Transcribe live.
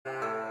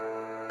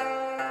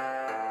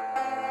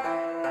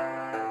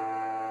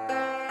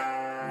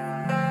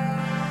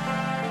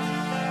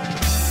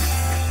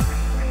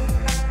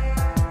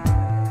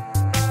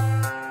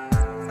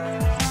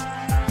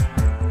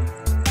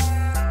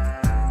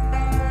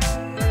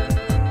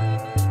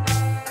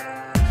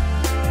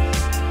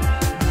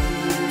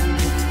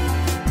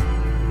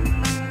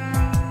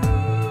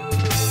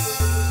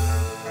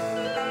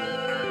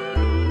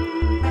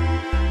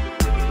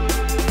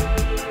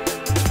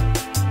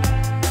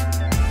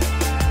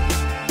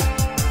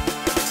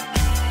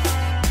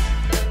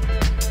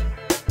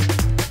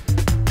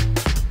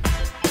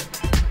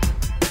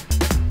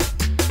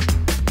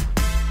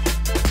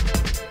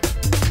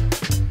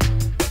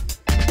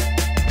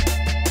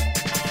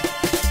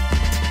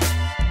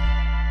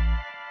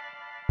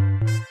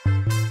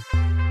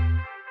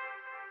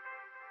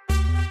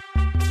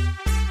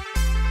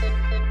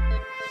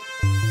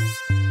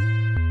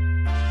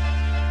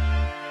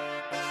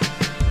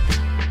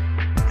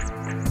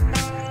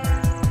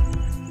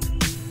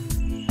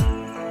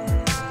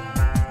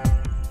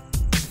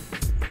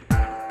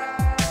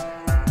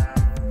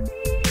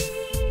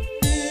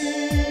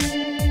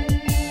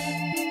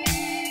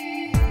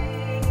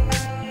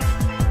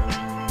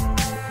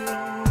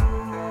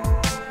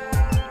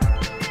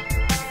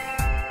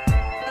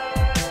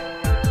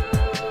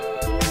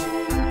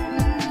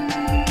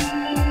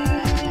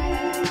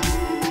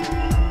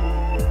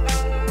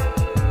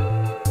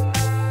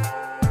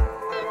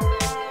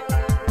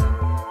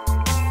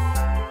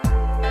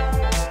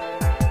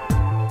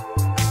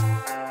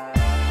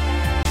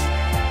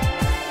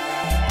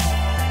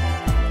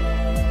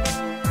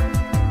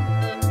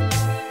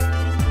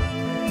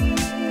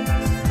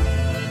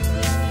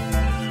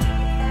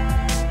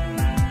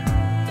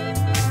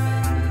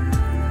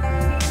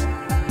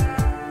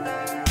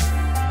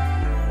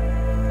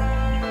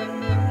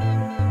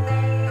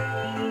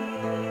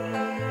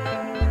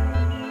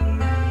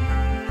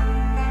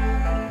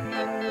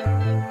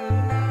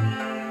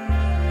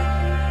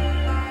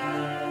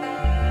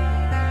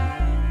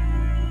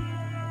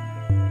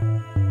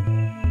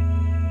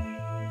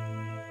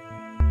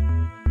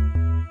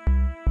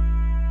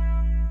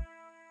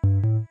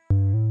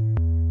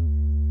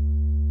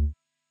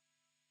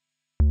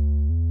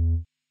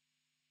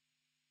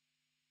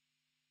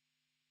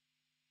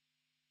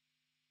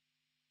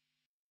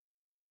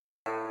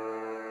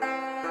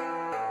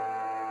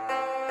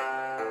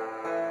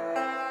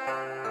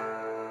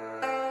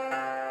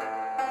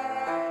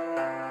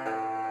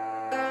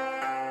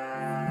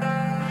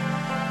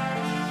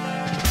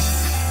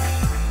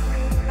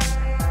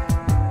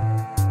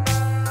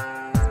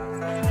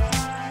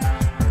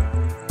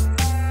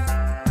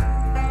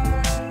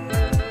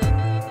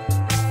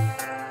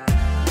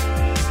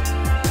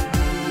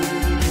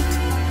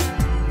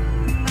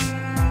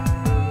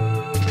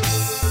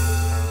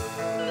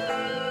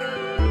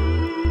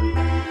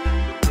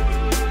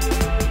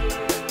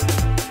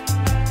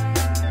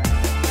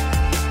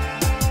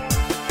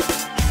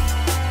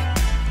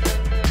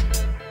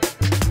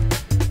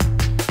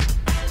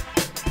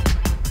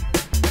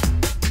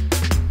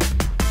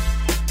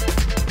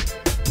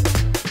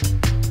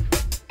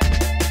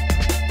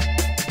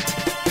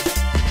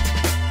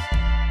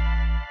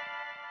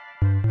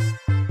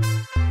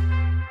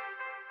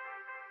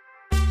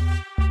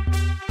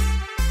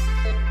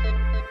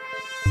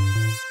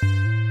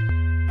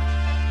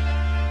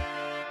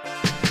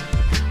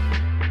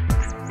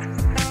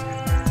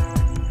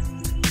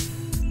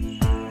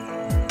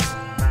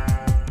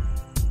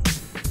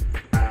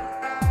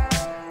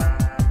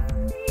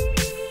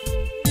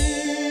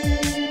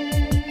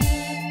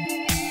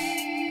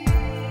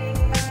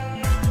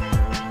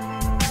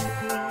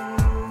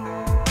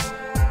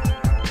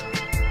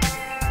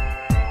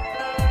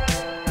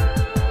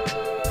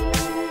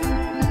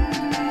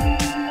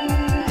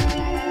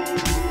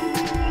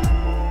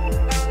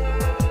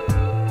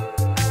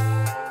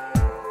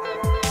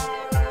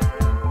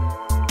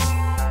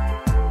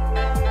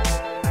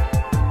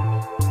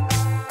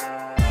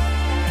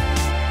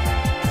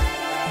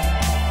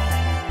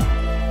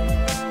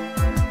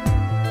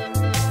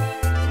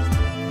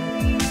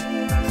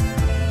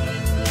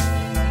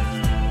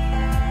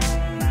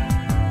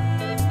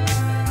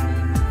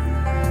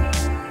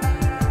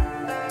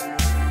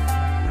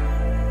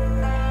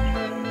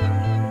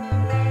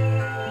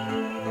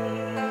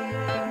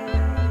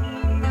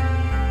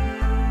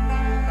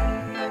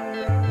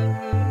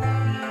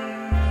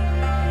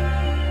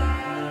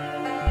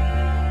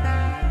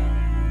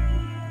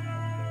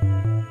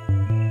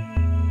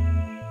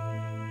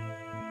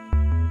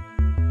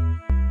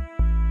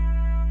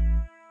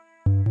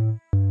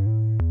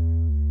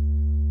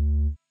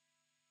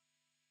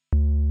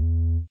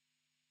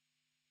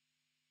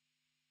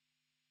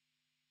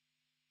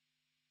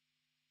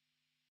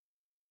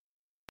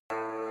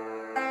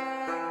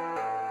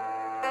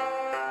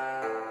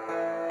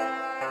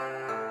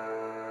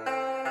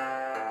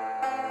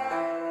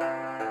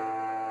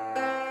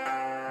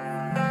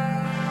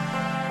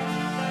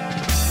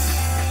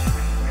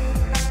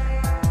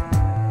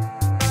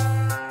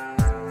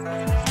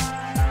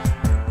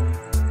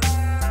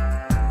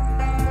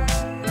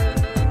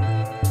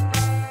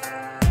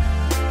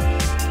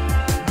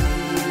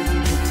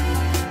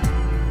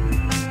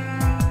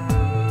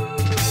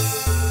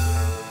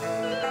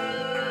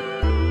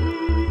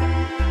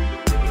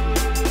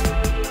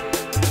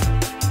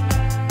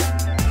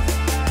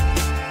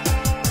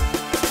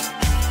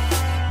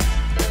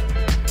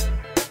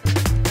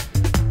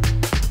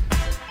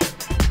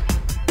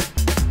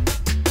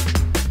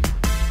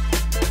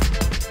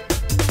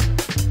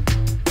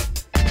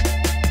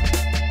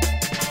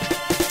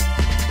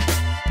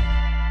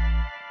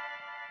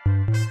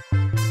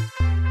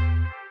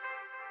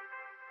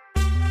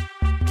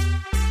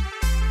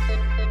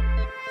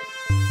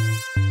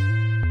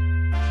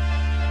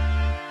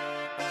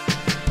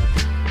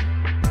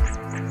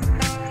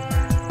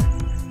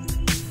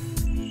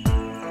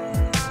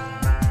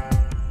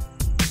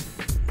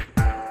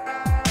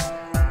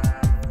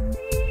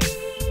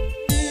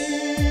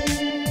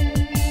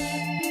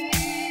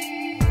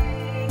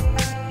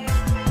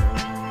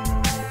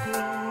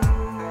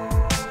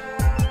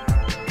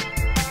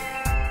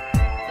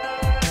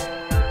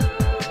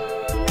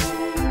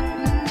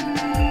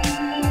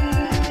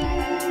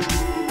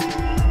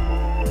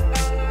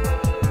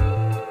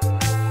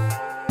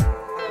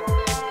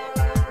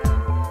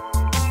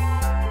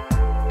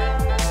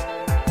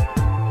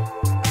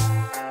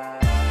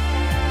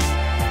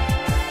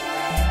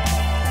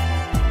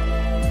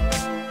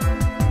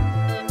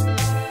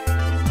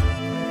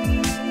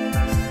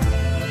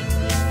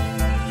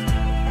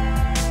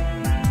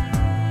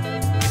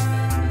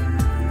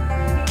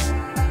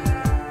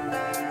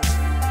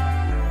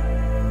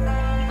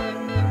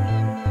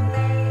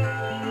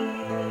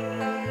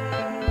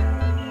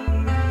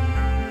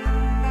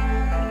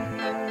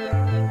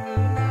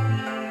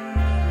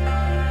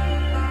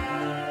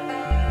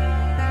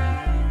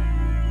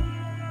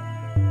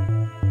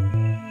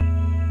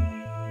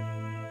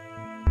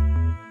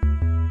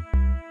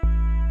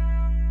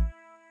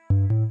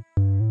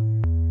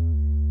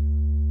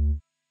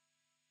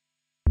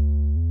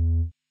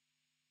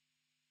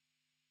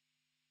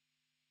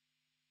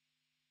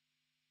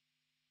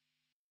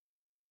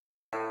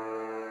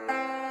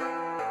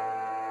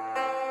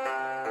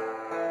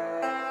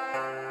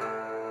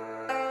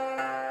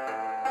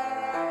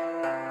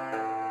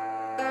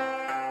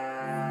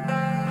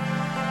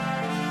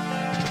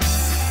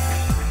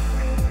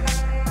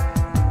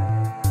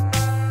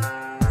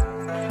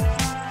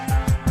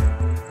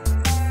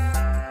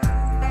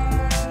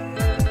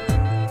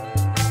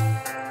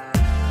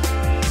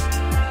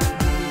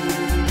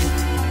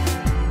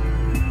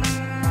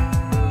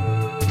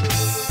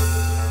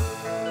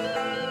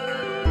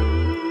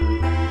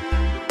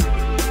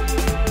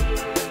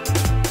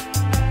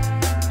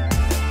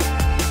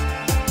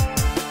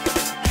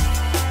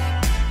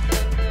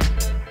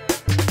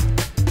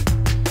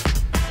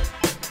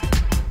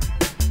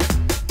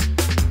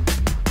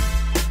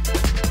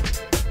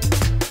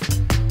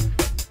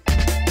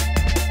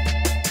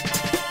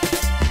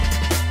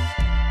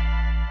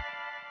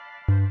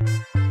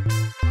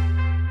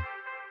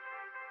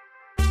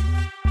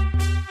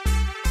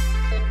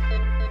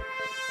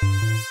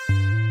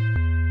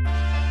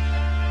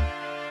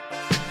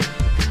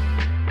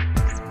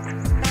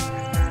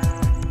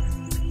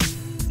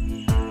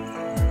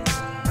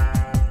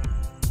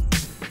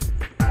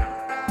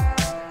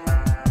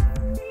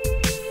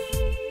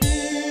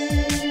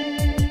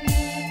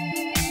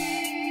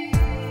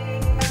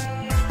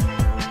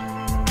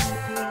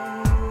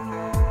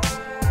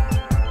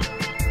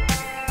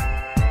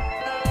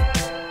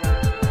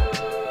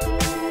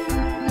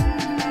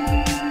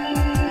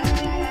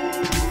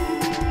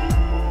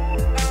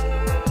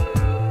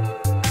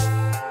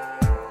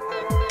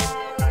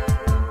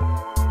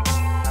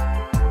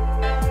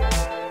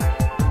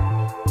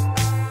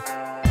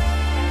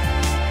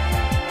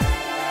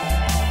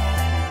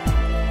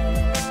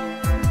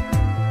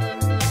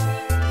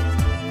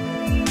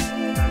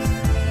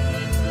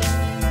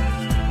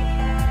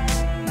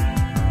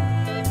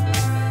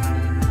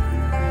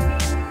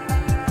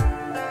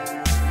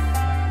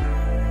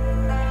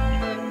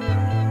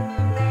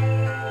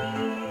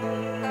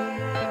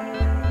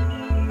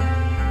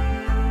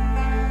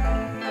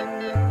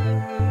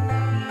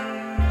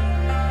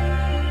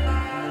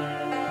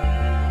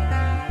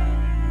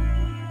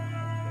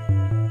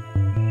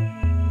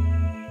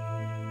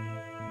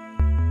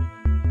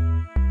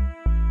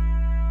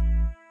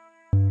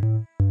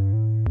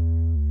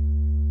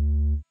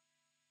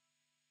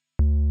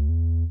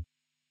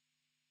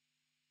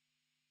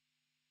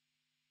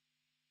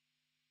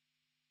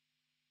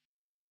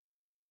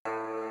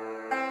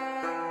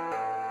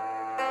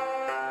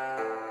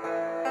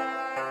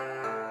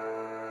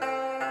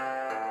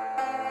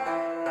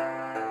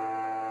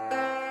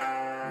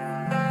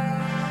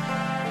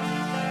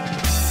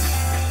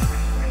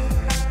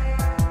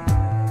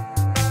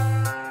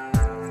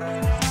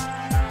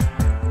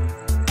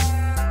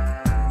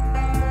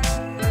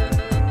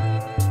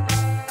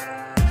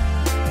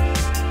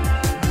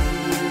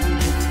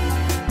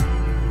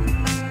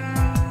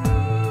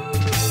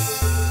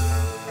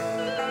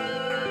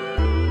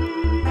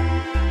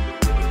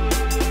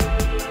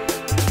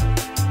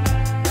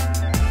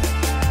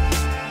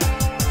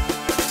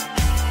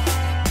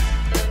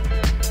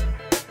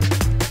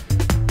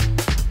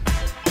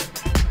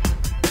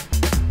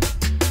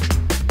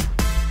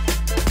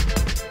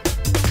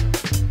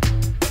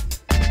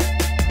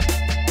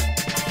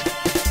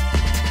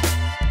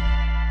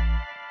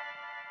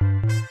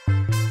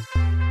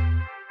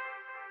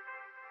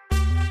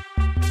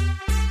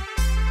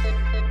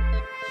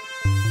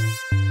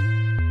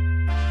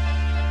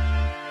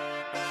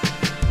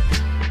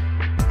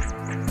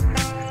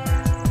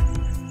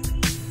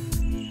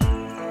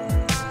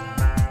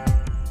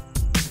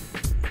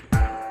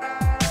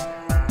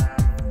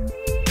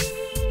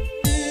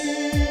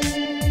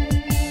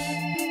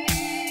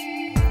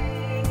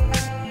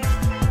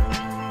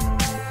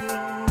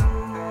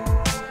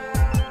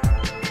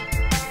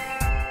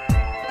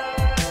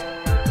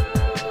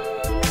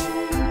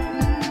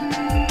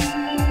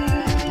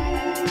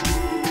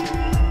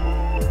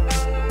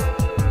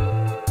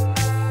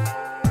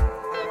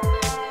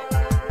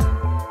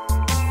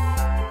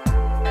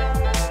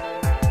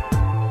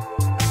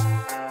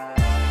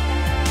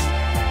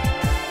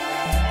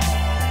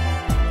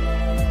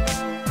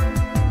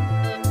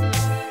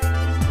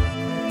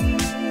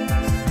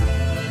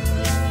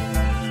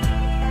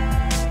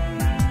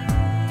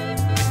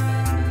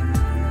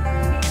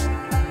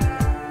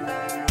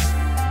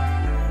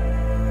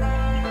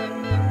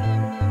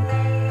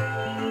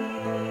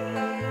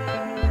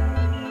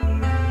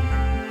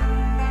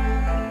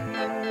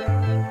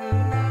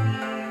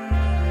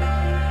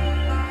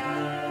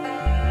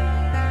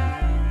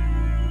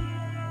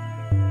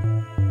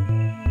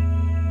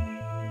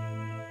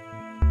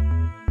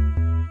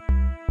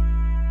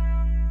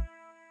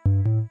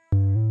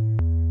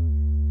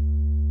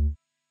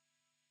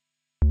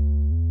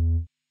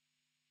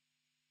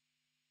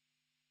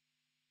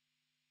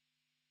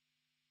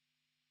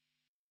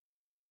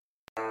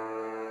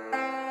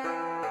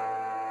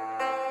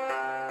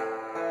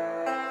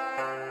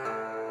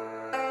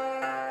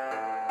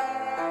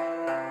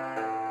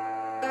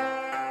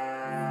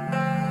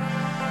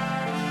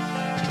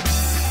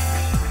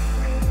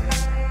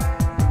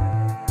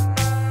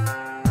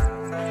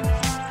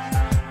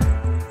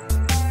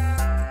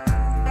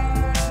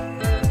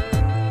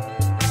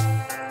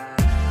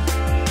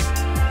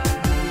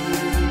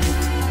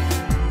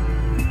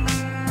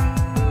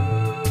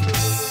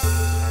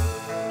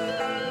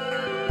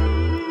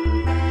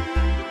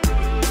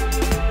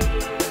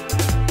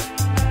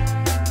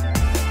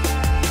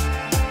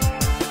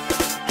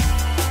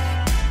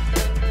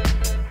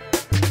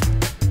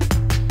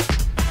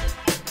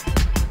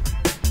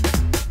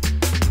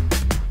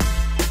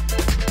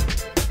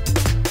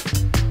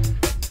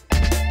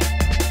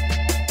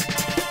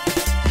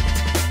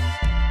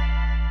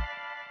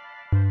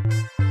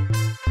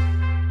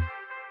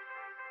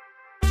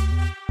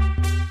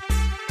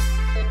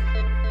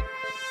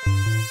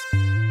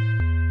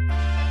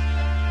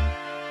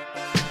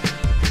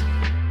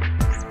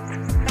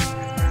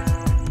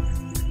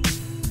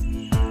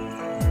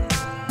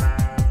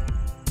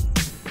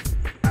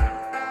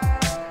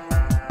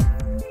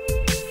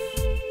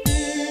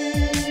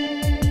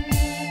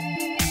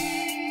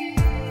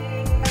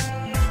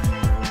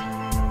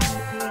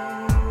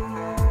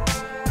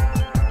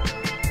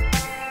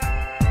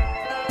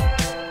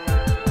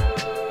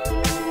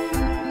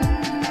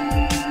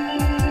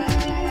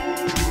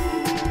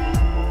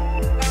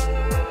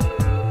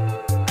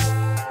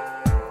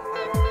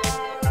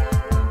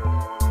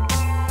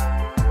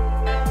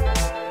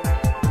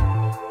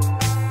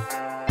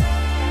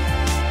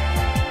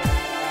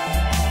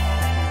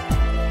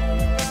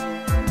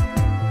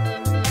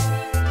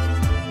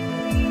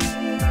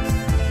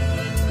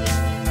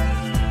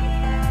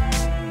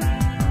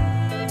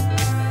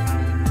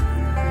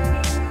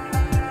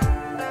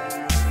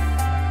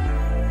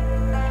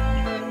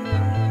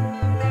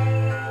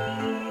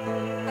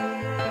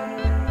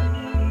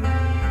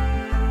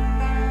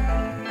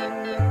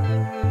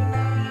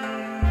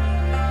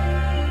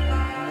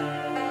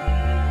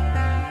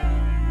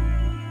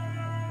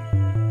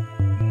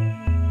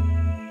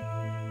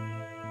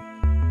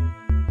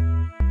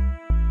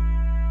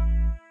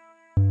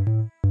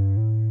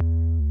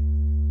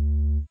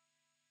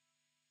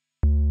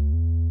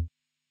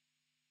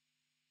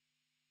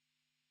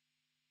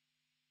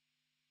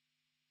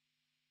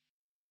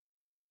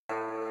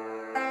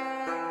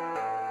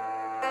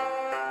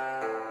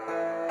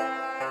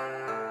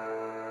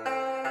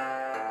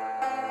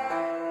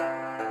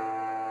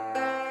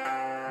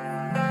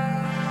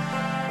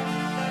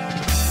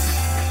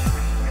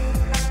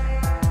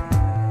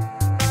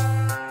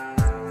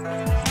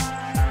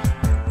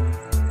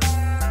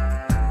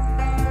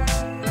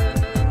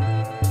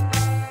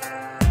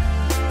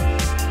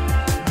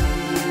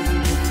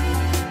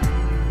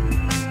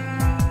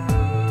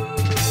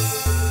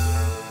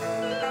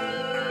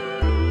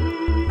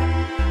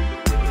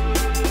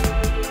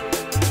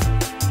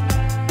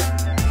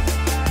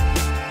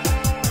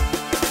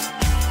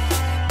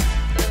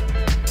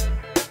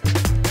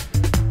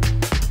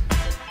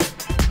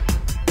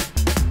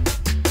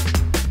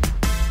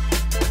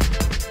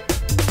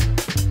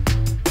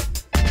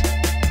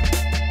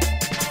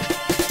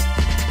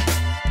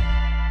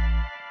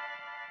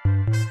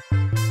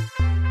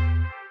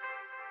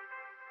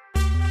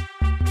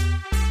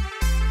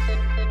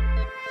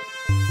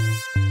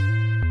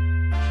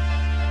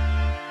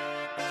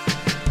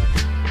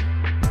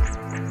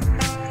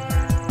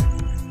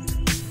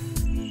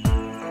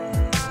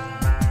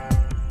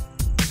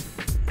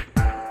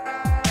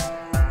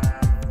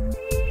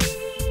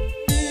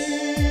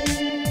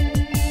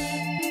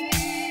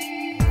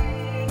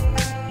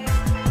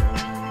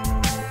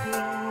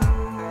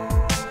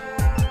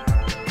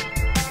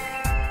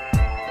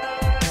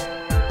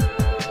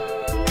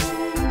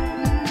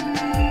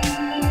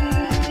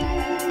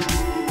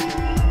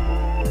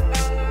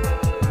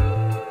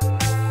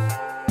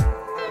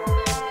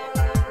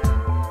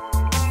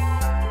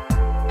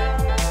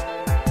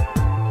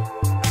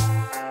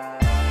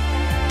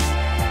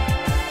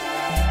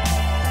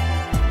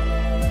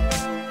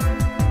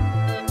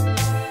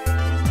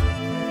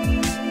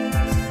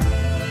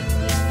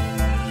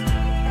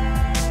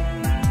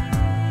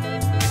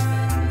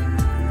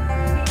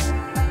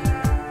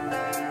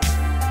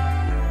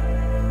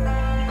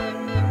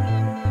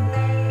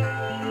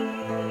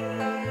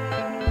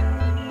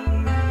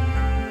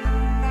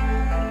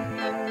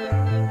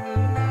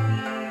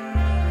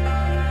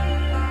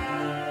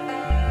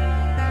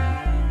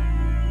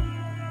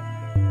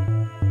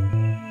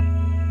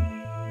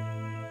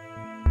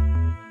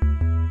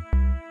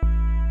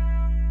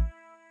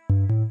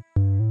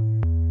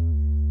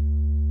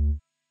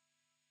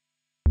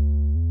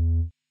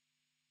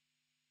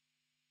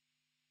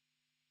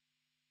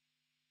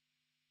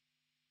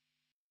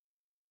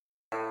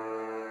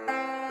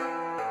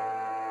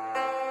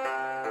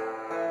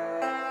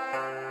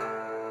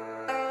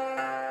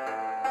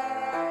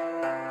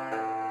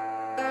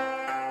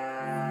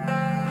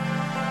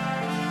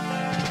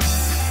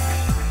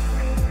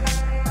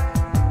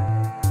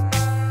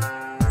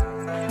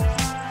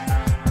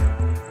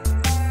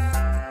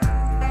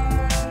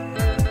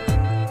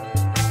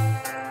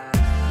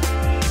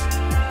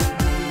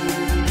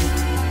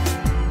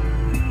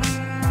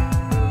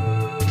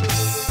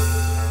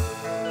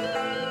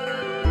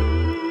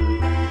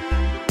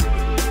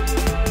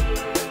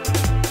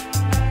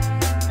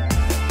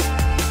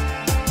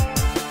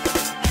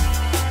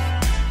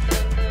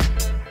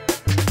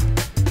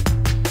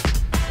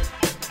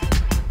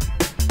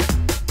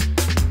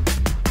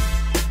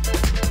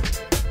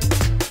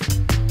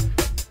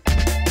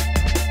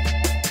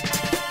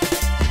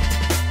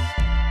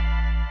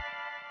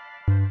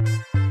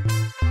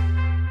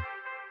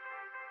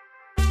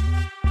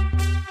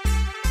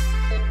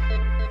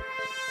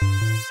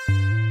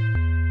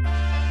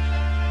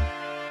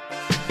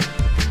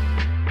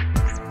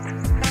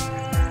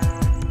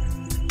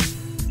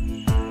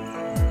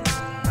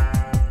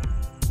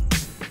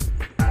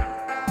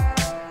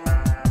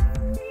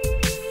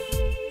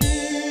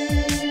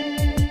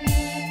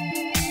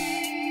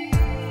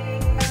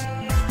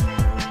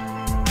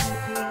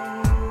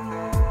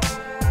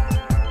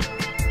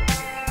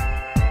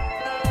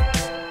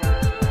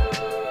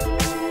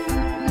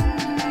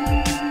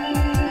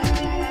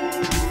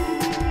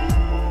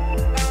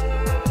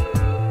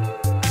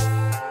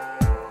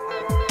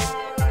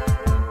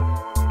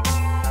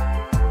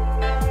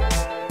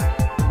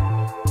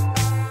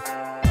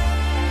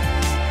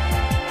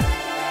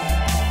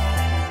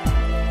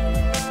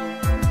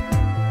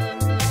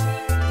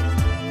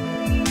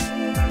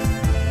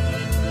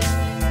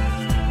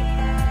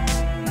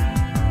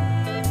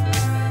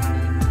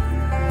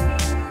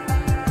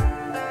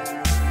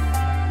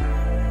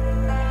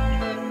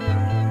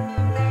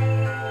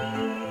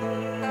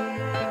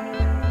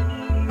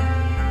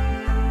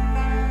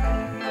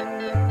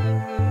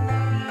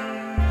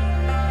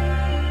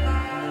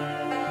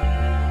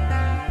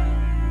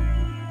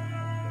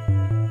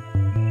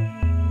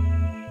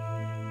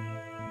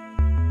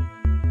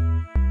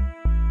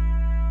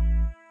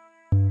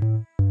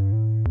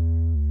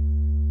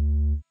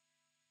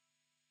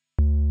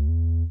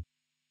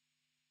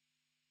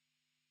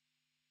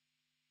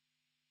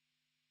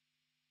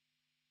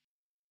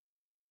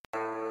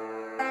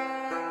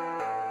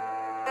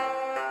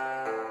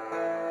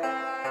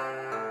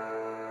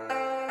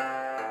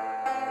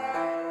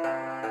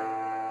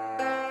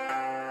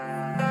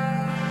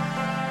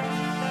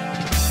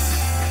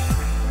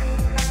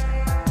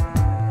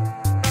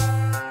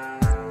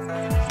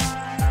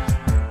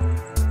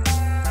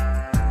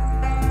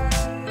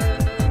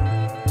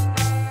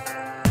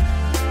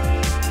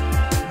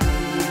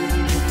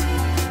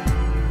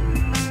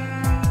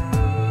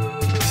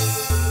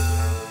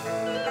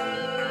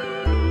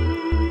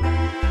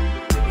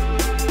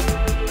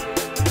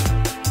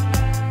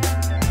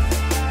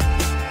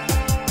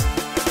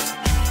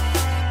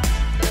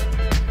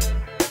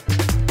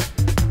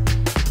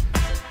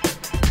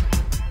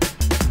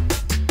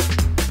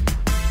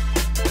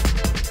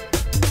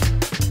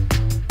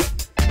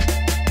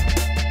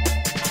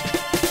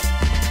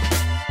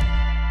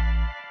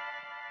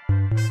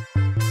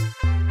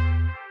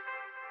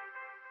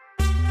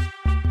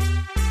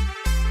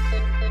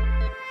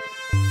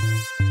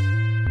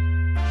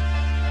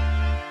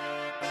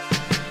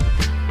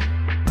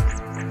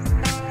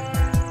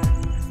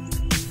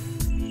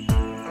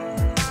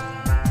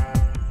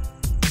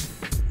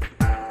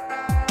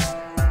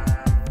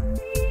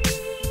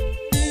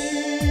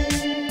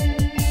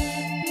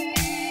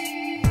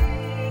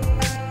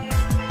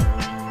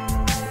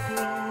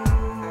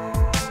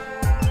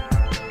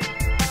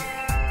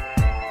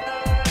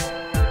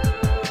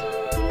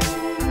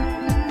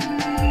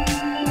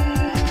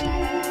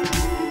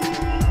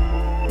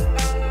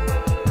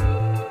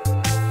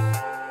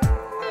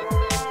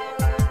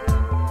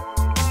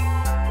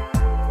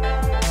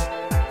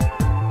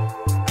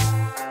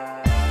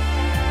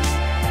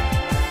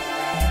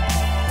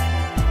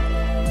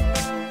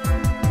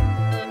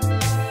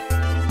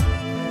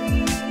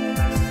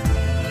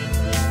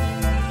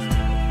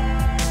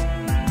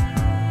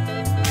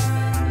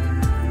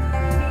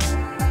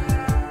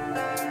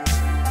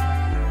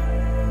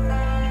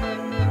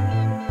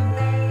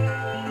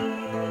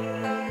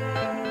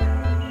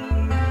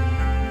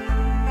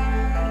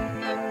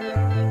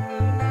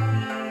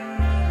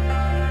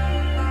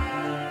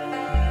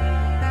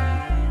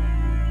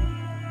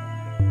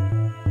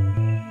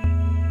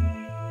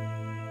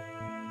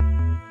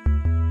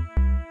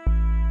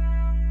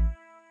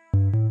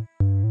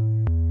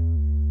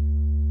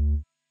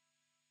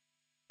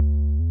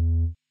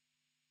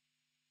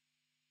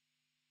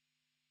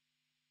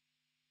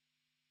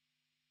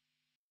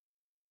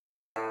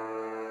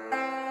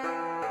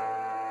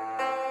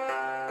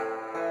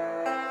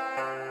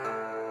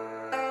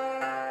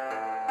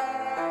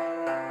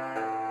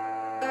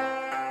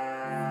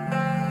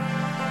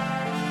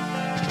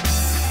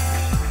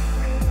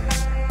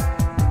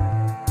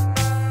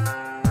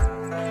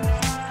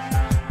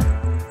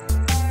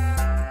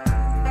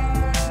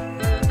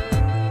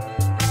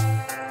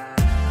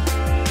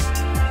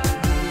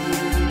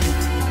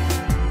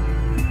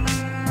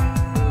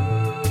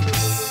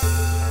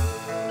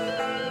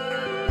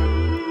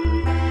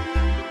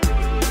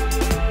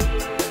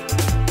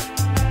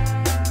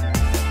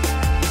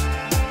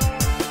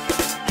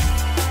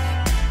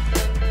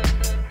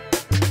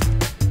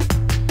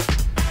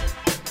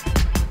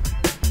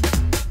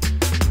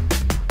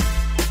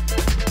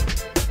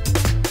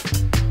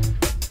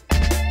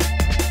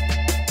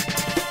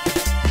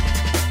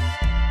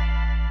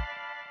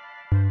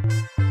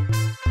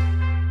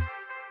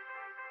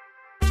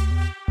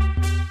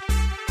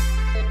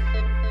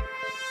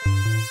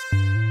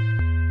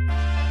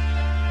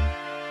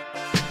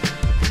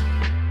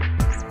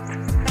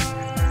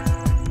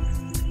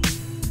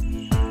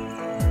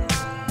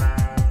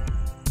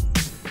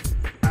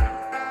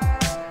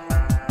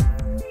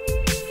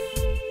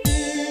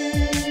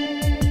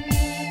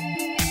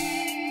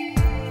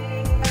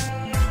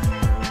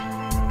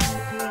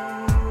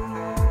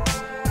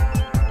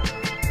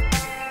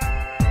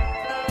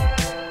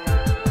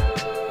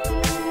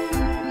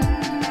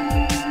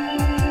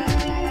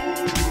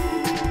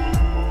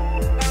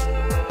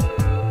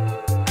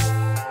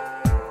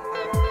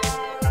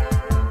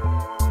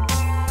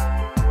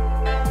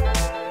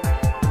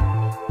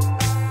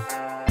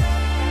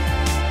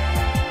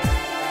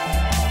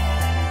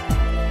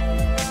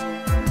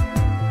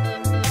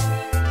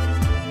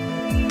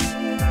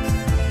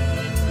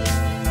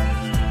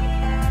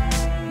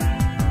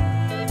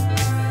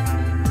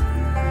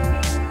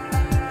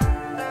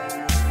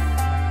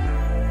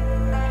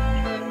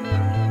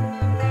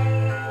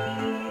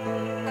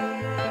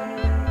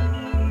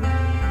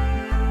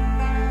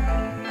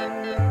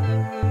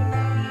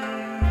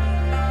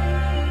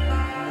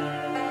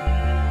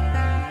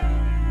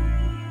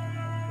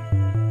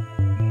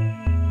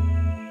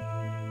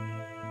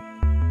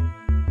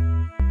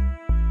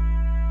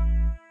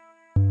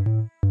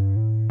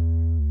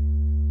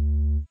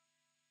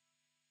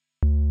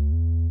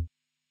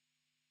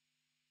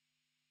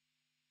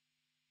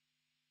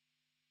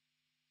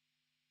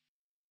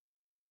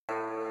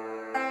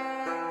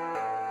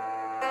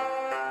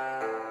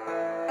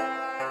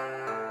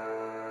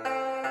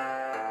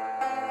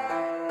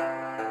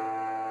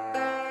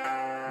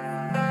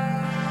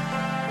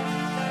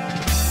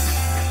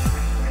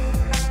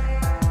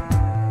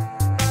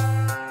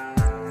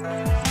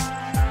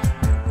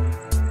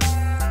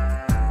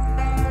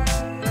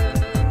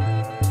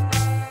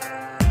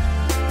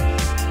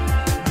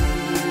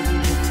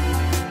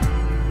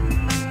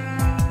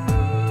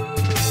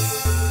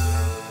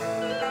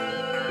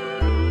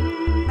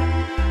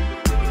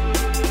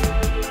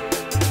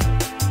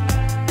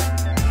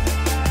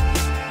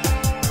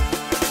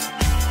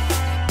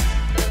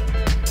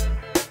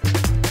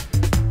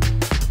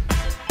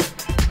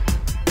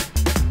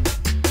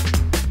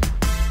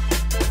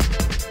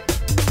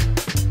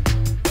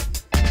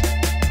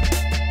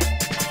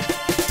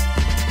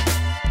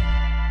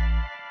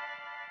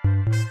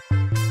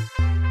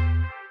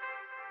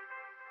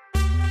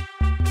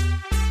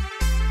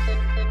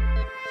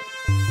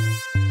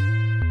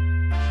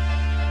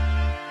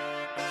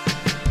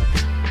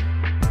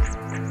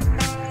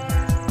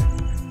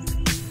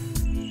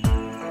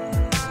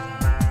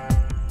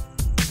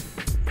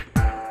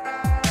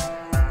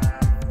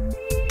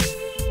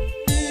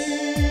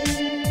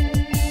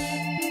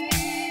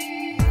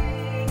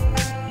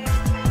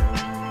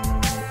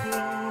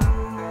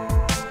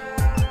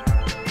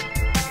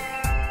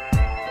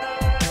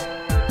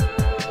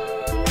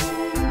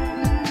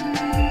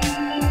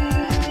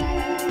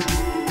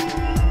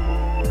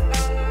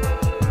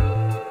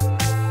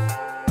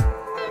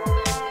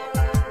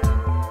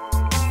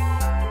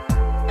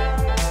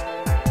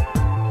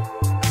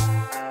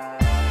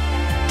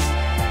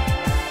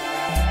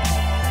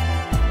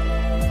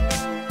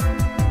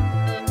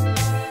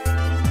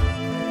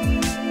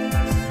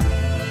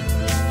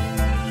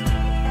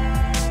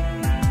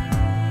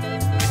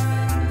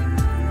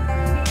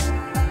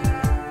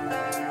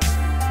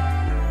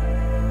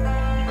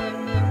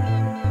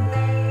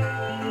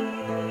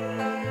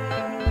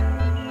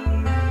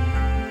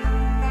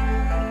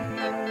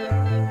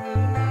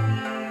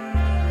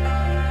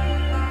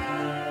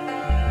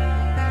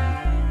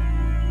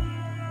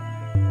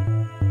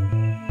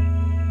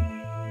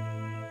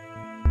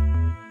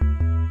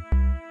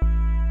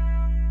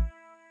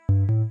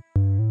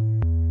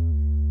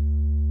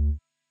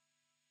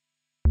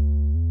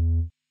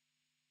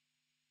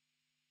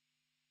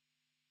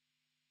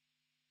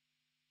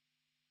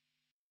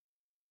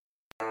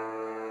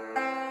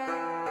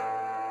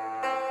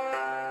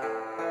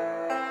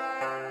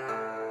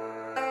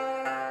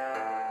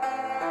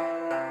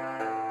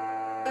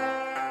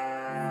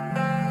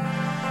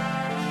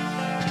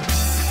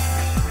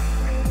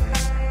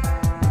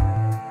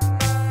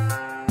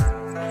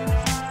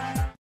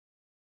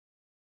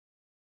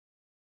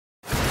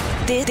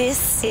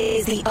This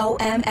is the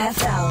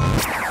OMFL.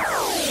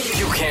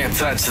 You can't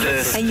touch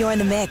this. And you're in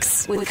the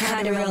mix with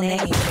Kinda Real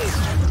Name.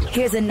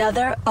 Here's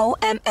another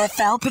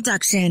OMFL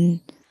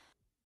production.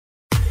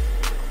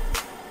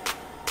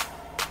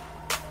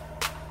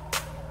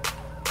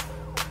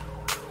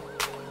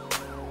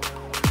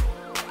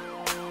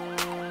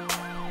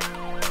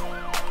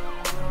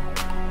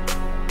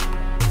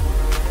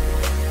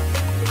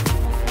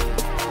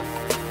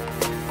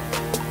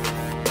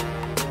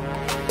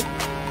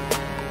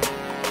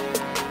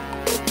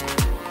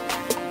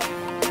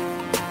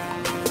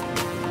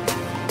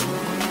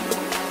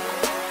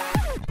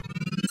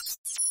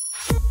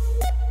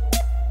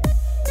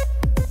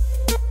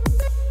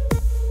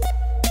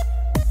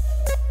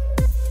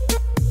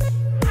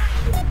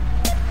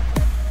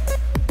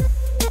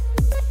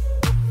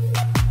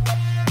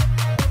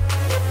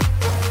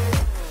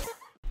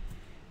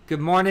 Good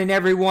morning,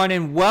 everyone,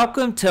 and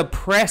welcome to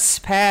Press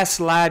Pass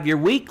Live, your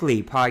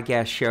weekly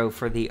podcast show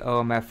for the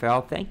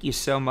OMFL. Thank you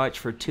so much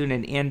for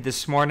tuning in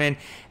this morning.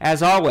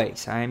 As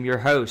always, I am your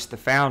host, the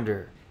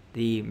founder,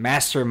 the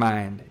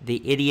mastermind,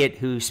 the idiot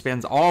who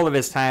spends all of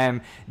his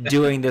time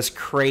doing this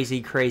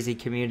crazy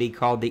community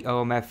called the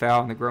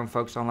OMFL and the Grown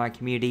Folks Online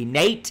community,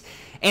 Nate.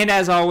 And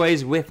as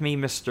always, with me,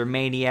 Mr.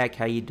 Maniac.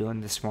 How you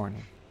doing this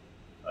morning?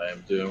 I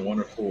am doing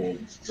wonderful.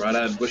 Right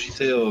out bushy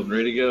tail,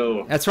 ready to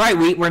go. That's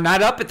right. We're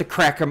not up at the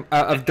crack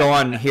of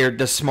dawn here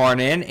this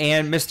morning,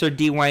 and Mr.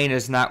 Dwayne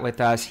is not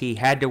with us. He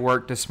had to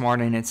work this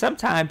morning, and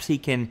sometimes he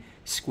can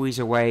squeeze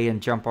away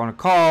and jump on a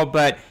call,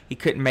 but he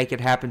couldn't make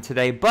it happen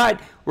today. But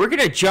we're going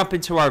to jump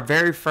into our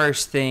very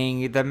first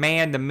thing, the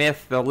man, the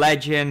myth, the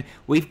legend.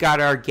 We've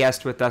got our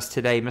guest with us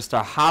today,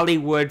 Mr.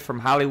 Hollywood from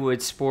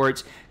Hollywood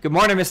Sports. Good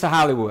morning, Mr.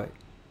 Hollywood.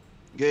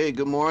 Hey,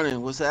 good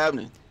morning. What's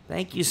happening?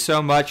 Thank you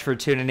so much for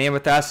tuning in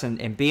with us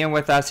and being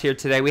with us here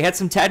today. We had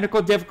some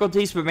technical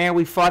difficulties, but, man,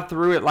 we fought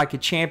through it like a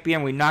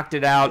champion. We knocked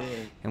it out,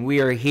 and we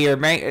are here.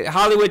 Man,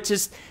 Hollywood,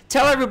 just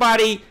tell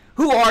everybody,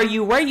 who are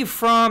you, where are you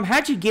from,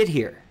 how'd you get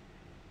here?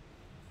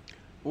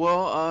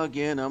 Well,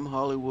 again, I'm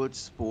Hollywood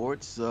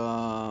Sports.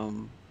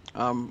 I'm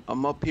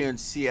up here in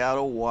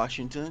Seattle,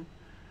 Washington.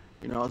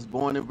 You know, I was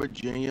born in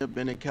Virginia,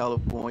 been in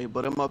California,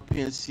 but I'm up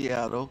here in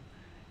Seattle.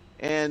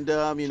 And,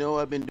 you know,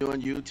 I've been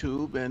doing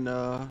YouTube,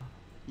 and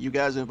you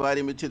guys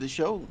invited me to the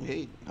show.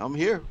 Hey, I'm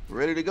here,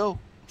 ready to go.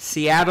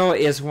 Seattle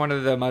is one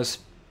of the most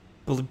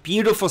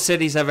beautiful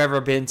cities I've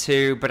ever been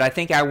to, but I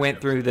think I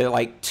went through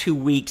the 2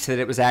 weeks that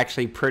it was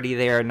actually pretty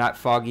there, not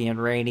foggy and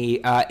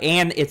rainy,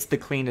 and it's the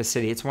cleanest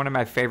city. It's one of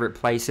my favorite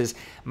places.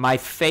 My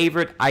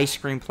favorite ice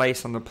cream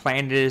place on the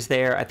planet is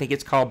there. I think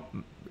it's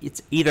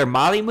either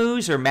Molly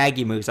Moo's or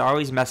Maggie Moo's. I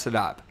always mess it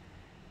up.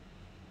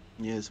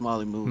 Yeah, it's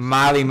Molly Moo's.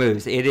 Molly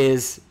Moo's. It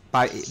is.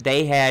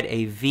 They had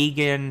a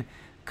vegan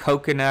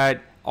coconut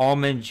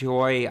almond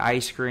joy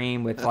ice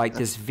cream with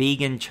this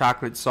vegan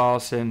chocolate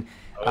sauce, and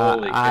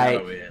Holy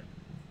cow, man.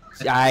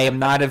 I am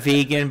not a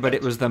vegan, but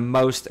it was the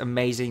most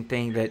amazing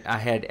thing that I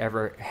had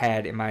ever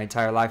had in my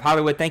entire life.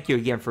 Hollywood, thank you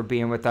again for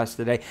being with us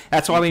today.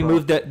 That's why we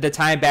moved the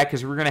time back,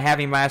 because we were going to have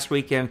him last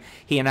week, and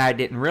he and I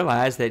didn't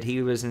realize that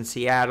he was in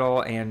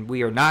Seattle, and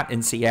we are not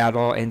in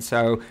Seattle, and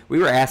so we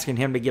were asking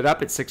him to get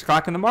up at 6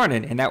 o'clock in the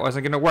morning, and that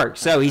wasn't going to work.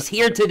 So he's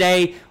here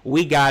today.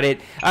 We got it.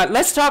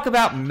 Let's talk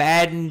about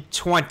Madden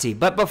 20,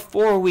 but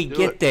before we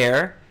get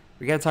there,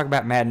 we got to talk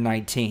about Madden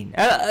 19.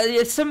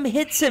 Some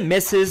hits and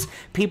misses.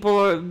 People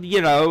are,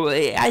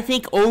 I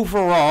think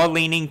overall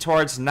leaning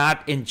towards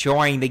not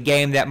enjoying the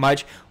game that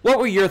much. What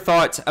were your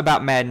thoughts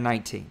about Madden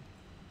 19?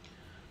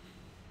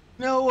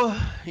 No,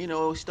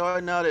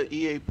 starting out at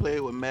EA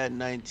Play with Madden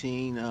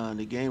 19,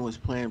 the game was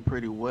playing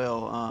pretty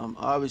well.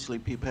 Obviously,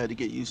 people had to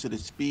get used to the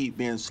speed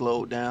being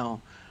slowed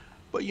down.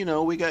 But,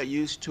 we got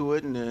used to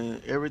it,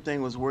 and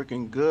everything was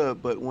working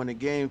good. But when the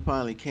game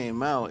finally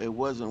came out, it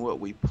wasn't what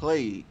we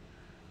played.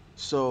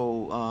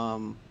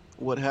 So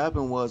what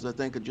happened was, I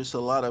think just a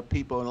lot of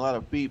people and a lot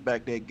of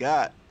feedback they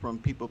got from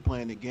people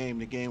playing the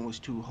game was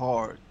too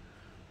hard.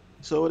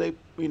 So they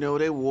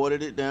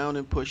watered it down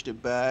and pushed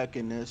it back,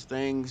 and as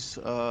things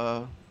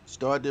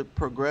started to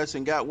progress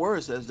and got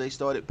worse as they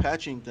started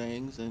patching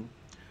things, and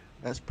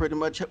that's pretty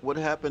much what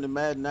happened to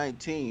Madden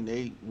 19.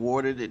 They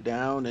watered it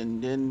down,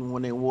 and then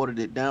when they watered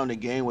it down, the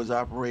game was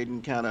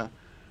operating kind of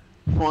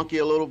funky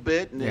a little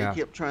bit, and they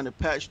kept trying to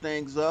patch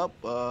things up.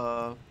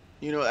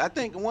 I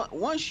think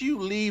once you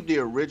leave the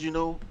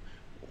original,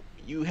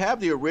 you have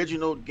the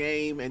original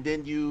game, and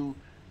then you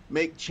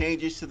make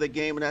changes to the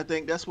game, and I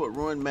think that's what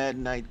ruined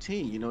Madden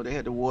 19. They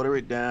had to water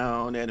it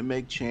down, they had to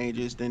make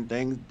changes,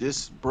 then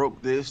this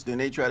broke this, then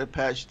they tried to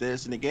patch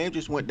this, and the game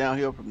just went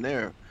downhill from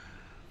there.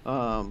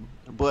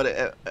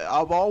 But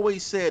I've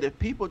always said, if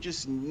people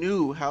just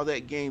knew how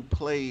that game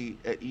played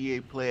at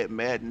EA Play at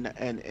Madden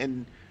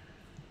and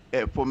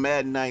for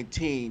Madden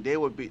 19, they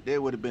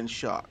would have been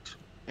shocked.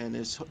 And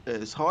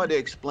it's hard to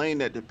explain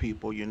that to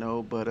people,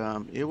 but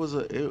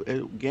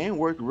it game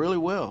worked really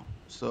well.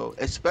 So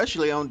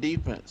especially on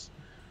defense.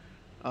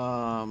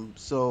 I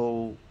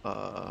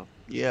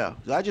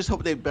just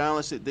hope they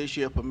balance it this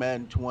year for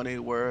Madden 20,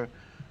 where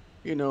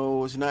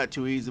It's not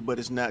too easy, but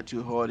it's not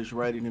too hard. It's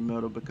right in the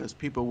middle because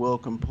people will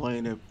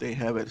complain if they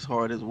have it as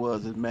hard as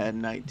was as Madden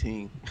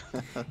 19.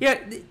 Yeah,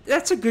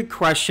 that's a good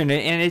question,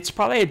 and it's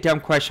probably a dumb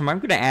question, but I'm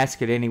going to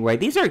ask it anyway.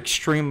 These are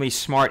extremely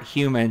smart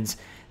humans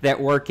that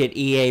work at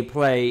EA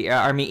Play.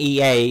 I mean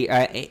EA,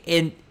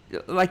 and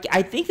like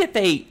I think that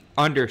they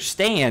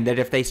understand that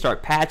if they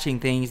start patching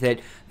things, that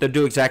they'll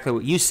do exactly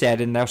what you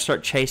said, and they'll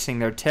start chasing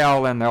their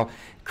tail, and they'll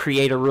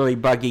create a really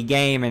buggy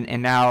game,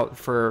 and now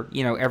for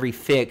every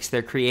fix,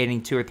 they're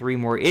creating two or three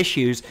more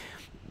issues.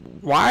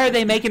 Why are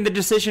they making the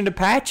decision to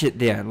patch it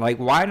then? Like,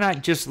 why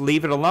not just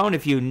leave it alone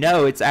if you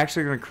know it's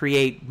actually going to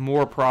create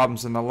more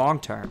problems in the long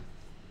term?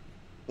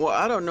 Well,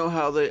 I don't know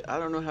how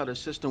the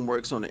system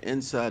works on the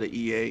inside of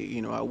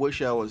EA. I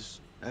wish I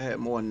had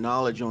more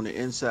knowledge on the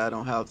inside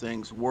on how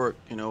things work.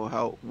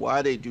 How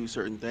why they do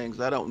certain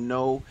things. I don't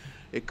know.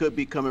 It could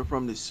be coming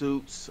from the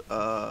suits.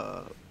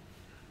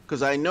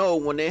 Because I know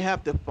when they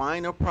have to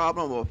find a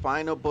problem or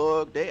find a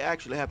bug, they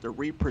actually have to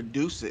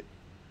reproduce it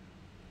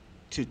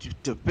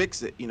to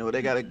fix it.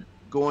 They got to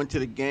go into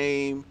the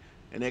game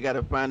and they got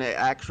to find that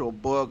actual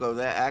bug or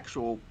that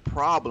actual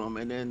problem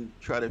and then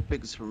try to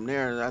fix it from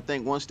there. And I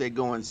think once they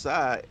go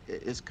inside,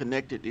 it's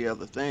connected to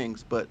other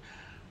things. But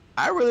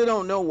I really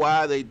don't know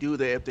why they do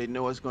that if they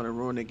know it's going to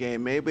ruin the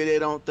game. Maybe they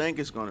don't think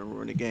it's going to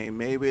ruin the game.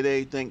 Maybe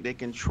they think they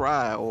can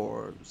try,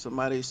 or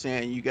somebody's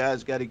saying you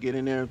guys got to get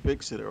in there and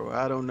fix it, or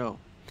I don't know.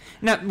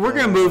 Now we're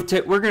gonna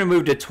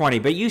move to 20,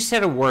 but you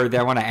said a word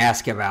that I want to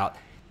ask about: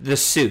 the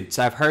suits.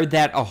 I've heard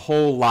that a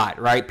whole lot,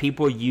 right?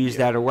 People use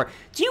Yeah. that a word.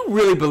 Do you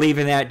really believe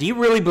in that? Do you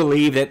really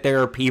believe that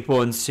there are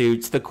people in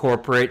suits, the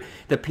corporate,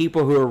 the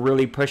people who are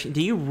really pushing?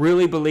 Do you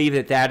really believe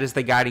that that is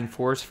the guiding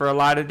force for a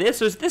lot of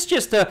this, or is this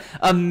just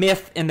a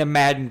myth in the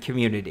Madden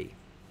community?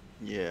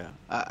 Yeah,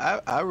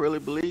 I really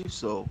believe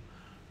so.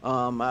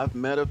 I've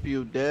met a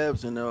few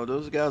devs, and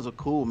those guys are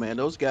cool, man.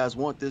 Those guys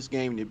want this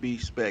game to be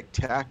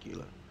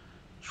spectacular.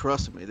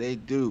 Trust me, they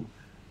do.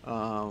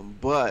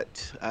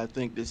 But I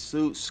think the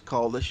suits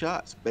call the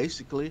shots,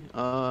 basically.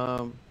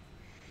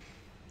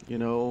 You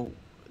know,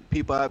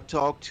 People I've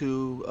talked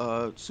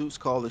to, suits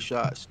call the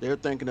shots. They're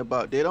thinking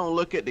about. They don't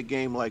look at the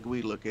game like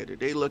we look at it.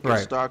 They look at Right.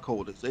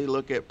 stockholders. They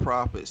look at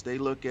profits. They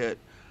look at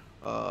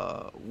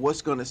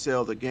what's going to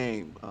sell the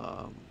game.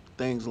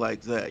 Things like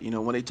that.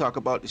 When they talk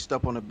about the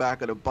stuff on the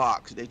back of the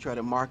box, they try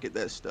to market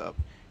that stuff,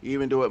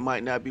 even though it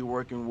might not be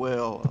working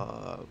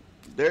well.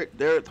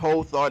 Their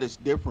whole thought is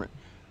different.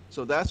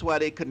 So that's why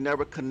they could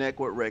never connect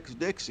with Rex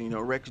Dixon.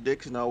 Rex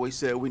Dixon always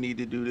said we need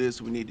to do this,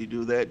 we need to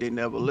do that. They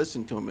never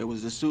listened to him. It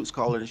was the suits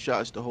calling the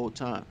shots the whole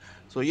time.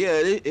 So yeah,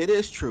 it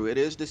is true. It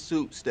is the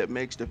suits that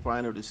makes the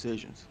final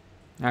decisions.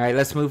 All right,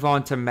 let's move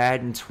on to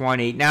Madden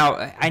 20.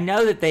 Now, I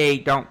know that they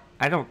don't.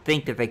 I don't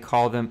think that they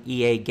call them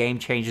EA game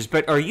changers.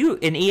 But are you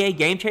an EA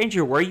game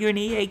changer? Were you an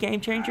EA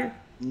game changer?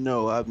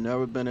 No, I've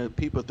never been a.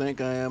 People think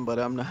I am, but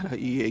I'm not an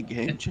EA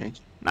game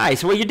changer.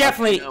 Nice. Well, you're I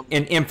definitely am.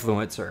 an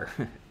influencer.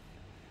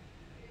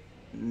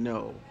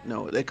 No,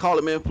 no. They call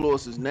them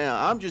influencers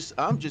now. I'm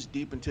just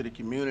deep into the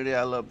community.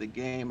 I love the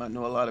game. I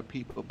know a lot of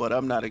people, but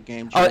I'm not a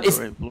game Oh,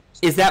 changer or influencer.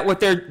 is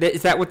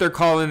that what they're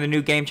calling the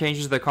new game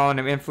changers? They're calling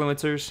them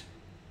influencers.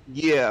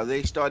 Yeah,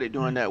 they started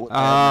doing that with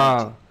Madden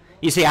 19. Oh,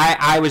 you see,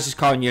 I was just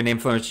calling you an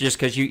influencer just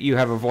because you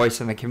have a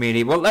voice in the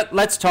community. Well,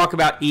 let's talk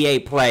about EA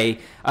Play.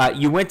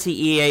 You went to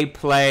EA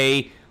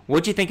Play.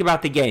 What'd you think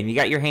about the game? You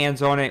got your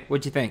hands on it.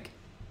 What'd you think?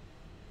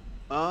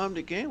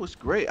 The game was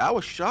great. I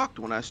was shocked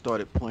when I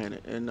started playing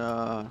it, and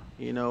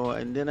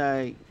and then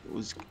I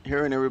was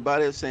hearing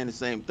everybody else saying the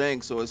same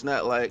thing. So it's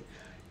not like,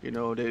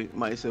 they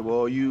might say,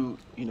 well,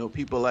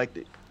 people like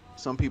it.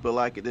 Some people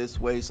like it this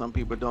way. Some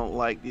people don't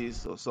like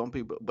this, or some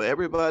people. But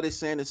everybody's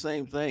saying the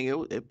same thing.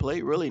 It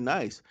played really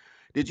nice.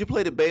 Did you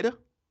play the beta?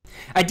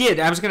 I did.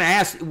 I was going to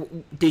ask,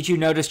 did you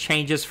notice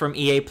changes from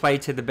EA Play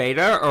to the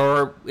beta,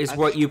 or is I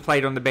what think you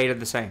played on the beta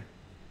the same?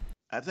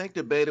 I think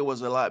the beta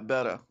was a lot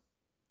better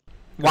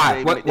because Why?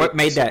 they What did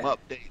made some that?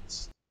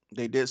 updates.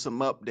 They did some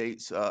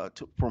updates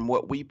from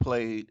what we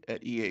played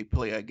at EA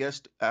Play. I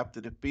guess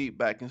after the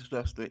feedback and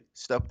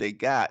stuff they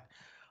got,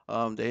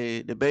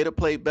 the beta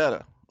played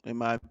better in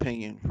my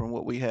opinion from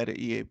what we had at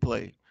EA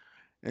Play.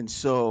 And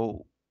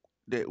so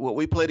what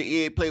we played at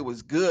EA Play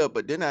was good,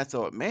 but then I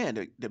thought,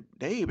 man,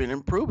 they even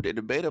improved it.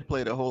 The beta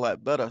played a whole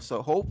lot better.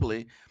 So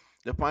hopefully,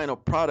 the final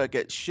product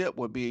at ship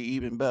would be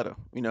even better.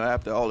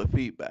 After all the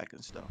feedback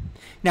and stuff.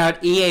 Now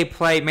at EA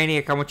Play,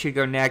 Maniac, I want you to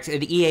go next.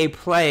 At EA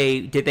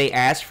Play, did they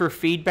ask for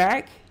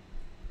feedback?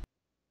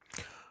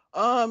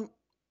 Um,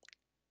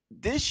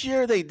 This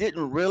year they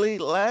didn't really.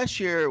 Last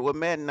year with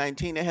Madden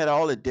 19, they had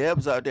all the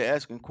devs out there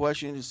asking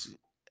questions,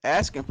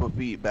 asking for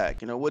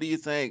feedback. What do you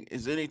think?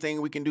 Is there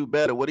anything we can do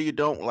better? What do you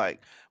don't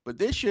like? But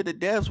this year the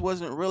devs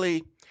wasn't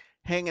really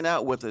hanging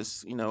out with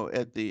us,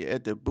 at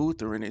the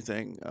booth or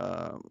anything.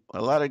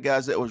 A lot of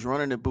guys that was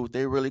running the booth,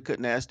 they really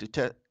couldn't answer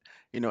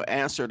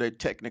the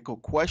technical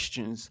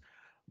questions.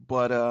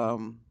 But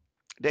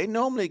they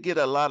normally get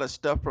a lot of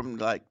stuff from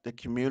like the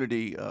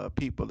community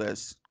people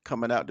that's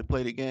coming out to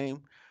play the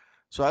game.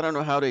 So I don't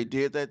know how they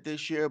did that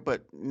this year,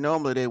 but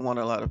normally they want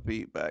a lot of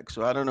feedback.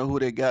 So I don't know who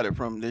they got it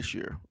from this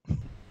year.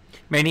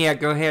 Maniac,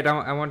 go ahead.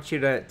 I want you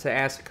to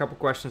ask a couple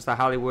questions to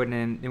Hollywood,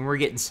 and we're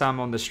getting some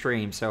on the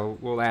stream, so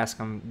we'll ask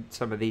them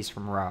some of these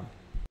from Rob.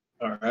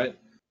 All right.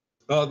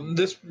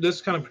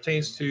 This kind of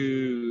pertains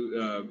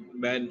to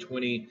Madden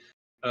 20.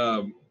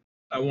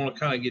 I want to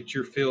kind of get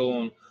your feel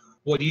on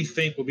what do you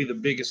think will be the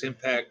biggest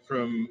impact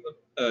from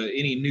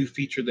any new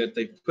feature that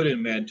they put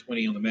in Madden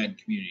 20 on the Madden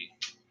community.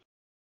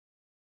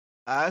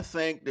 I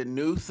think the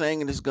new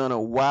thing that's gonna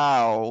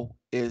wow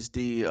is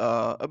the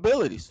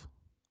abilities.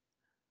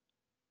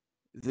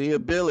 The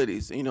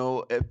abilities. You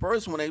know, at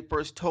first when they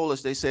first told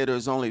us, they said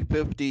there's only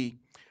 50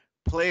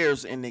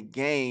 players in the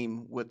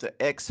game with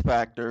the X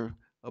factor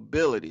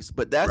abilities,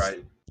 but that's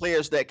Right.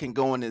 players that can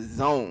go in the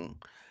zone.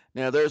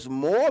 Now there's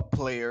more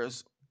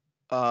players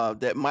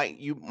that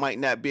you might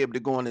not be able to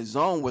go in the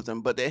zone with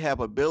them, but they have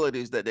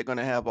abilities that they're going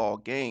to have all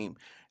game.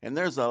 And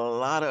there's a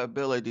lot of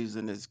abilities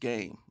in this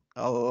game,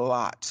 a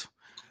lot.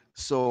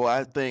 So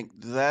I think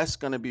that's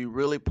going to be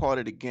really part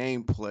of the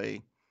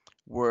gameplay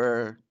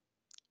where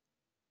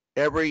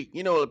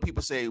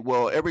people say,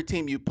 well, every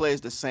team you play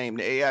is the same.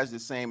 The AI is the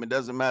same. It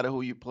doesn't matter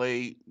who you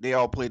play. They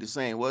all play the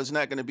same. Well, it's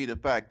not going to be the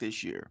fact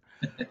this year.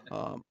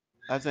 Um,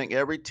 I think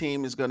every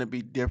team is going to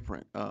be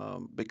different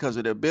because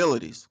of the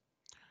abilities.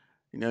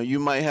 You know, you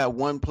might have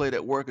one play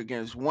that work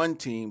against one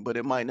team, but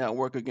it might not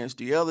work against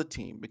the other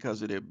team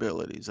because of their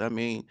abilities. I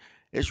mean,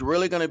 it's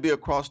really going to be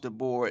across the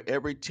board.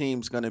 Every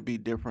team's going to be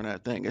different, I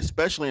think,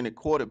 especially in the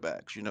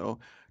quarterbacks. You know,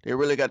 they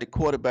really got the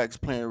quarterbacks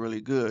playing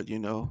really good. You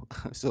know,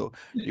 so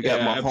you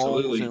got Yeah, Mahomes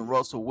absolutely. and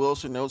Russell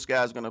Wilson. Those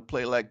guys going to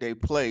play like they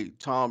play.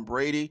 Tom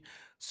Brady.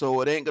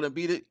 So it ain't going to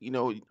be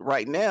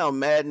right now,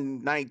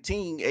 Madden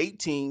 19,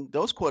 18,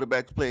 those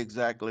quarterbacks play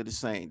exactly the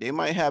same. They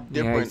might have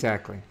Yeah, different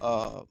exactly.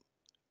 uh,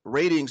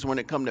 ratings when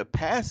it come to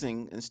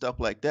passing and stuff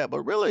like that.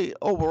 But really,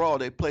 overall,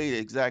 they play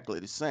exactly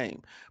the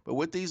same. But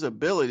with these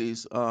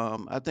abilities,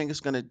 I think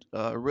it's going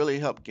to really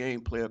help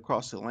gameplay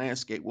across the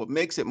landscape. What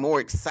makes it more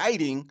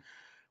exciting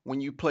when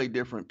you play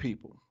different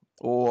people.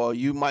 Or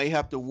you might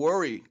have to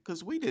worry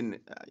because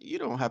you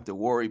don't have to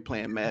worry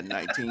playing Madden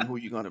 19 who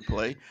you're going to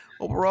play.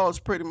 Overall, it's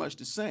pretty much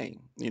the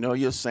same. You know,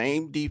 your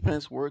same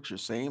defense works, your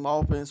same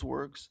offense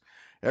works.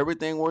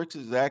 Everything works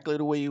exactly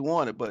the way you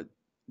want it. But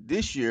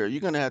this year, you're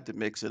going to have to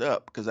mix it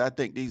up because I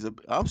think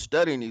I'm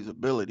studying these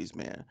abilities,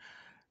 man.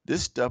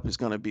 This stuff is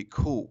going to be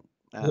cool.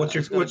 What's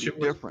your It's going to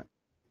be different.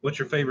 what's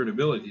your favorite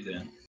ability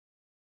then?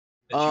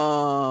 That you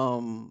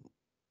Um,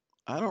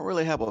 I don't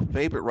really have a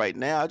favorite right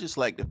now. I just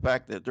like the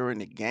fact that they're in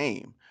the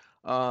game.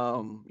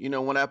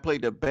 When I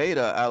played the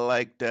beta, I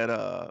liked that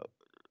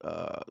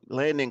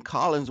Landon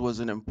Collins was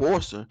an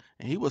enforcer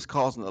and he was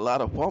causing a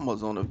lot of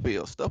fumbles on the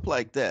field, stuff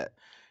like that.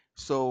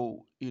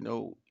 So,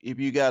 if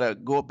you got to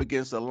go up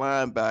against a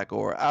linebacker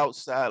or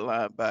outside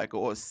linebacker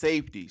or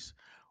safeties,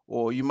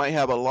 or you might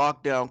have a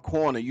lockdown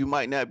corner, you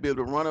might not be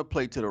able to run a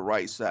play to the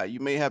right side. You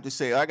may have to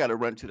say, I got to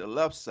run to the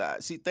left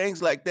side. See,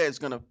 things like that is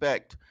going to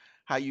affect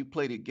how you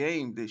play the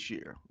game this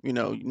year.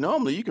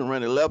 Normally you can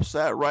run the left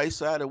side, right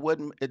side,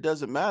 it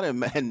doesn't matter in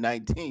Madden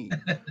 19.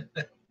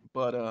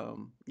 But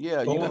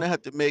yeah, you're gonna well,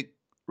 have to make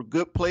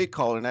good play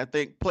calling. I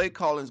think play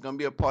calling is gonna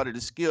be a part of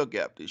the skill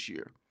gap this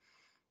year.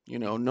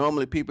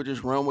 Normally people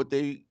just run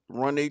they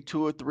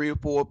 2 or 3 or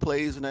 4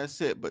 plays and that's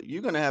it. But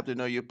you're gonna have to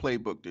know your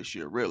playbook this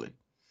year, really,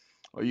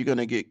 or you're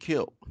gonna get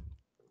killed.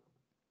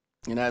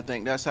 And I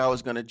think that's how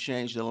it's gonna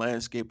change the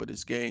landscape of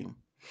this game.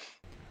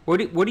 What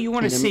do you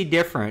want to And see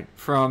different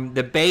from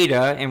the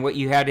beta and what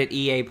you had at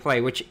EA Play,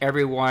 which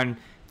everyone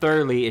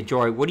thoroughly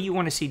enjoyed? What do you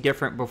want to see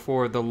different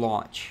before the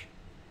launch?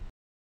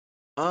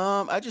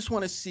 I just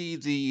want to see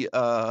the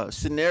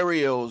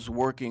scenarios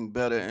working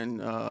better in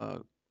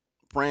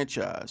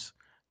franchise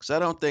because I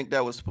don't think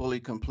that was fully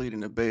complete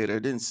in the beta.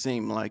 It didn't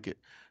seem like it.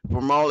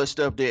 From all the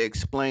stuff they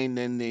explained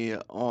in the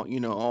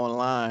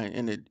online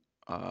in the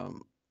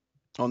um,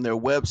 on their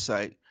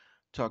website,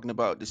 talking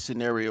about the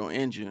scenario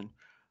engine.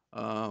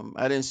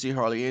 I didn't see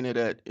hardly any of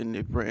that in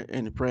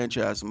the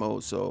franchise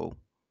mode. So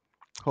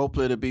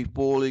hopefully it'll be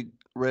fully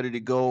ready to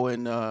go,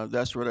 and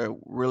that's what I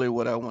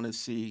want to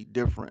see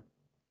different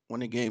when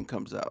the game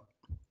comes out.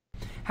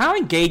 How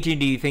engaging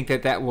do you think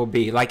that will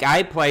be? Like,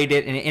 I played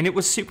it, and it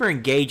was super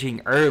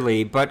engaging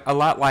early, but a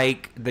lot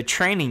like the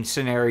training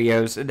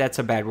scenarios. That's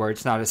a bad word.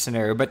 It's not a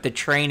scenario, but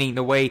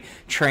the way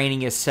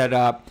training is set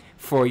up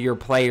for your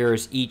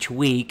players each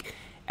week.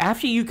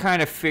 After you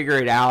kind of figure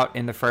it out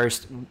in the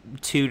first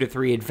 2 to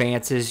 3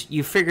 advances,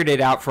 you figured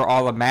it out for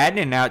all of Madden,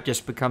 and now it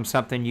just becomes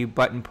something you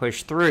button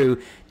push through.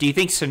 Do you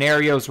think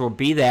scenarios will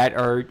be that,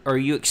 or are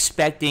you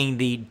expecting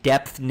the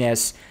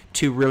depthness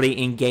to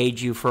really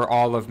engage you for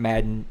all of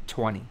Madden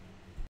 20?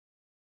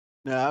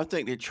 Now, I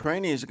think the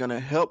training is going to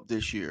help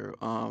this year.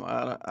 I'm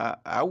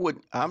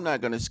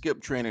not going to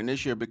skip training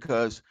this year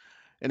because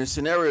in the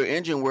scenario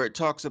engine where it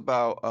talks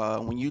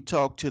about when you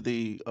talk to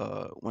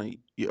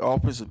your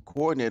offensive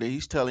coordinator,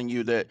 he's telling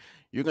you that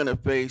you're going to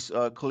face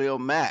Khalil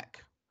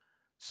Mack.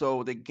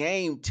 So the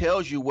game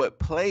tells you what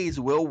plays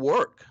will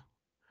work.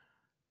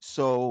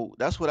 So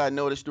that's what I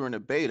noticed during the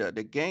beta.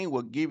 The game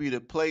will give you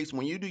the plays.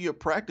 When you do your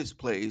practice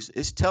plays,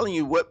 it's telling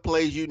you what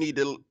plays you need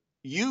to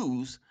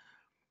use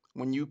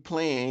when you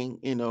playing,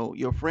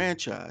 your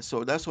franchise.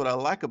 So that's what I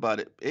like about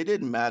it. It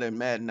didn't matter in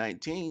Madden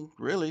 19,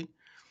 really.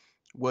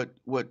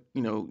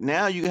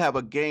 Now you have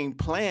a game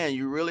plan.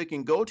 You really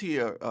can go to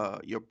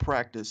your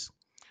practice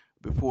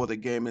before the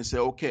game and say,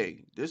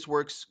 okay, this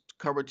works.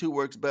 Cover two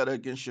works better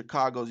against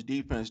Chicago's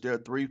defense. They're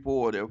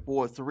 3-4. They're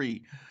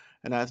 4-3.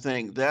 And I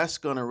think that's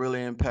going to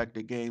really impact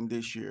the game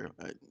this year.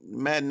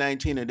 Madden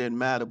 19, it didn't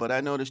matter, but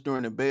I noticed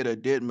during the beta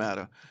it did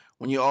matter.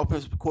 When your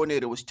offensive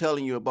coordinator was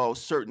telling you about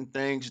certain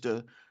things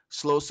to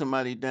slow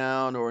somebody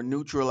down or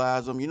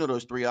neutralize them,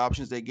 those three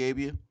options they gave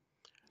you.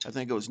 I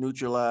think it was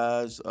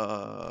neutralize,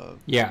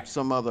 Yeah.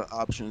 some other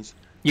options.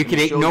 You And could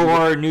it showed you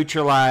ignore,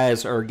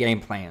 neutralize, or game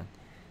plan.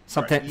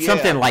 Something Yeah.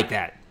 something like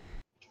that.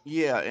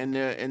 Yeah, and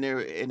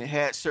it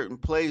had certain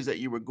plays that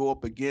you would go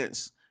up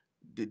against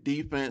the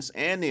defense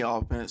and the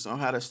offense on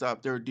how to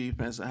stop their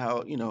defense and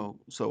how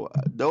So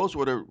those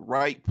were the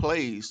right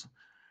plays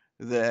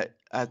that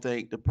I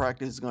think the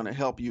practice is going to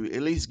help you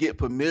at least get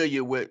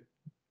familiar with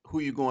who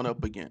you're going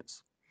up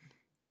against.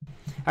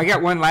 I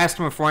got one last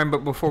one for him,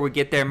 but before we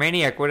get there,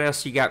 Maniac, what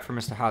else you got for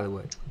Mr.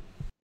 Hollywood?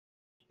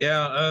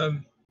 Yeah,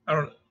 I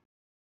don't.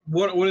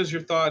 What is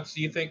your thoughts?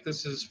 Do you think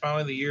this is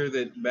finally the year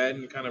that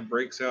Madden kind of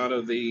breaks out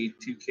of the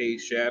 2K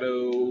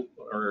shadow,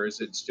 or is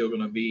it still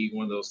going to be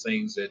one of those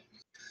things that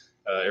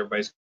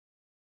everybody's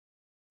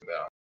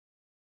about?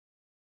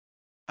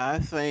 I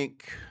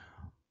think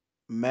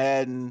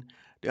Madden,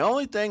 the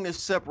only thing that's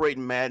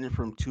separating Madden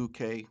from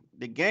 2K,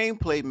 the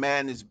gameplay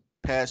Madden is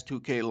past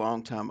 2K a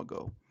long time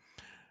ago.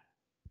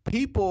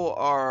 People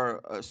are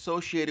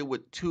associated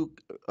with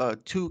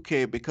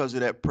 2K because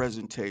of that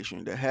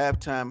presentation, the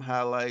halftime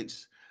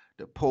highlights,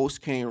 the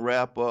post-game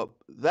wrap up.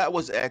 That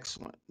was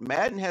excellent.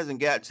 Madden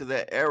hasn't got to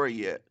that era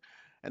yet,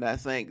 and I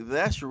think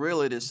that's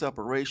really the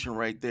separation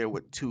right there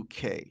with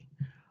 2K.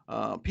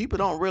 People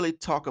don't really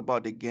talk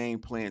about the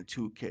gameplay in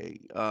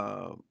 2K.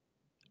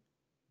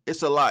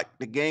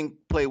 The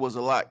gameplay was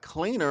a lot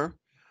cleaner,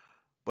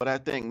 but I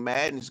think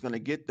Madden is going to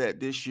get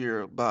that this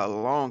year by a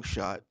long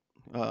shot.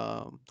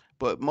 Um,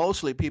 but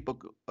mostly people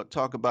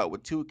talk about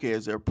with 2K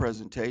is their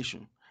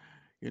presentation,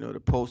 the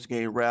post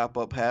game wrap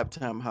up,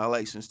 halftime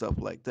highlights, and stuff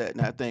like that.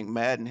 And I think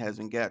Madden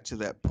hasn't got to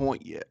that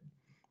point yet.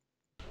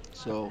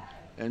 So,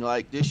 and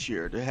like this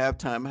year, the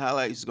halftime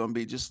highlights is going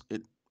to be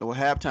or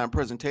halftime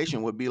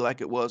presentation would be like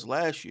it was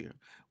last year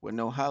with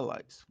no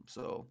highlights.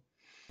 So,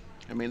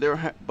 I mean,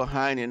 they're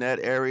behind in that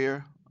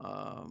area.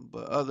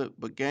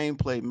 But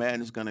gameplay,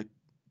 Madden is gonna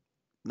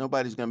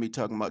nobody's gonna be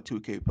talking about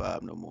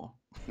 2K5 no more.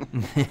 All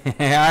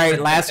right,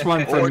 last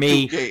one for Or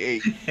me.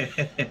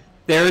 2K8.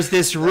 There's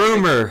this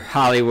rumor,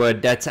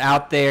 Hollywood, that's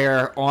out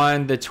there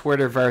on the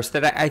Twitterverse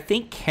that I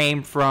think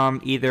came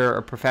from either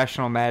a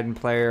professional Madden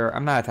player.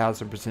 I'm not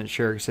 1,000%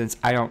 sure since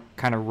I don't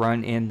kind of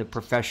run in the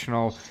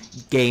professional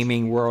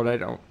gaming world. I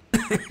don't,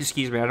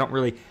 excuse me, I don't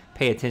really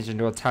pay attention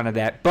to a ton of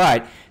that.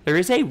 But there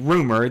is a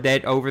rumor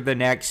that over the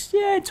next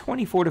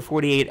 24 to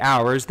 48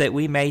 hours that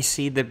we may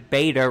see the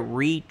beta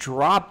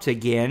re-dropped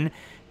again.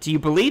 Do you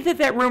believe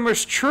that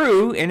rumor's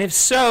true? And if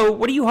so,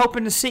 what are you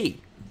hoping to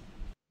see?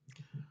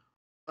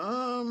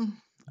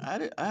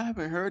 I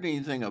haven't heard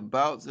anything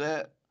about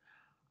that.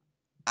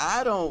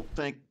 I don't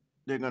think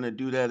they're gonna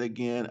do that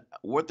again.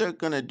 What they're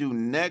gonna do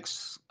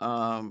next,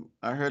 I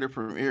heard it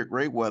from Eric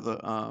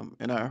Rayweather,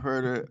 and I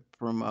heard it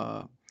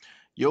from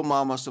Yo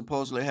Mama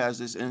supposedly has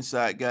this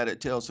inside guy that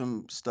tells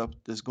him stuff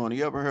that's going.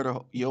 You ever heard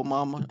of Yo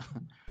Mama?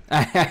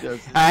 I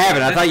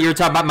haven't. I thought you were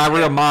talking about my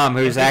real mom,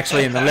 who's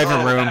actually in the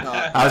living room.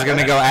 I was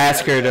gonna go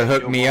ask her to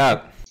hook me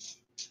up.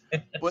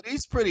 But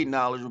he's pretty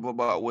knowledgeable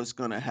about what's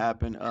going to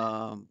happen.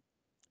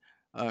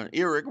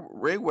 Eric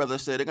Rayweather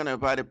said they're going to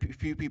invite a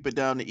few people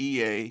down to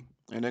EA,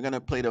 and they're going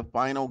to play the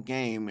final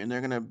game, and they're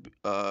going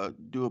to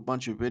do a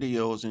bunch of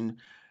videos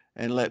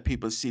and let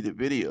people see the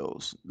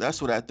videos.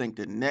 That's what I think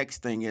the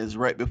next thing is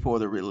right before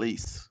the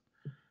release.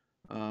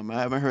 I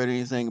haven't heard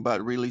anything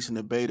about releasing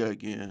the beta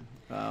again.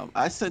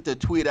 I sent a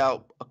tweet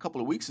out a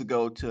couple of weeks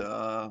ago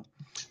to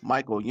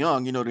Michael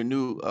Young, the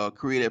new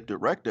creative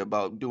director,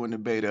 about doing the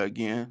beta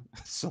again.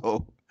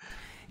 So,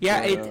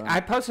 yeah,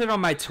 I posted on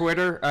my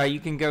Twitter. You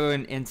can go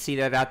and see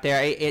that out there.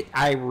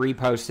 I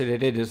reposted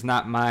it. It is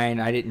not mine.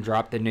 I didn't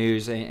drop the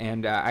news,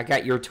 and I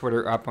got your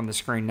Twitter up on the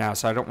screen now,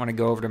 so I don't want to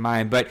go over to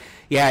mine. But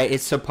yeah,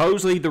 it's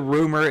supposedly the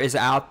rumor is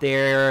out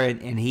there,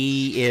 and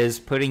he is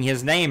putting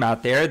his name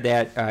out there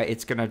that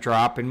it's going to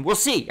drop, and we'll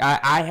see.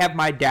 I have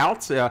my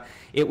doubts.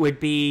 It would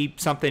be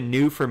something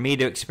new for me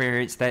to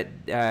experience that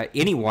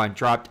anyone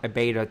dropped a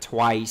beta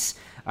twice.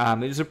 It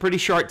was a pretty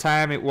short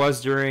time. It was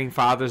during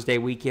Father's Day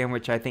weekend,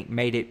 which I think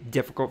made it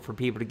difficult for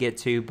people to get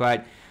to.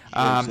 But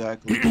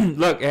exactly.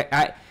 Look,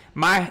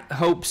 my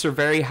hopes are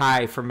very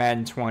high for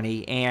Madden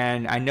 20,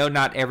 and I know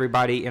not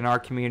everybody in our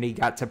community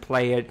got to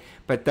play it,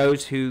 but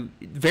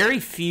very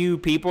few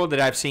people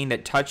that I've seen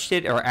that touched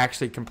it are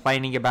actually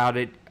complaining about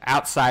it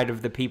outside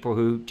of the people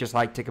who just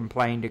like to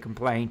complain.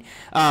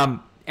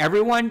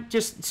 everyone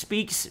just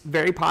speaks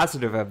very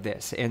positive of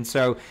this. And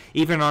so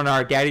even on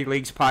our Daddy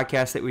Leagues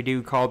podcast that we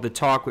do called The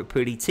Talk with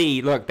Pootie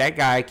T, look, that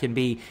guy can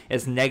be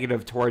as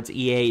negative towards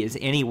EA as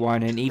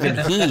anyone, and even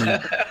he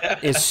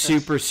is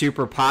super,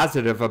 super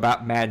positive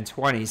about Madden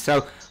 20.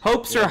 So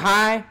hopes are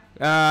high.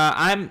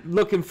 I'm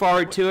looking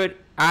forward to it.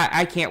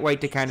 I can't wait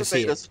to kind of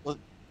see it.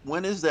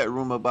 When is that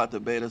rumor about the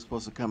beta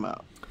supposed to come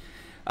out?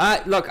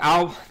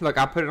 I'll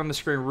put it on the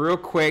screen real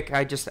quick.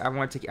 I'm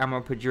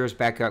gonna put yours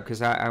back up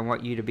because I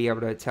want you to be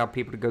able to tell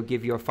people to go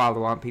give you a follow.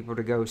 I want people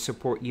to go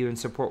support you and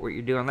support what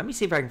you're doing. Let me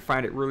see if I can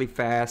find it really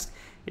fast.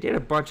 I did a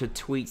bunch of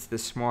tweets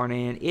this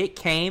morning. It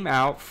came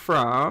out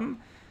from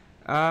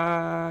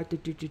let's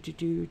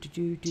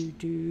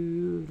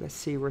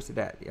see, where's it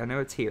at? I know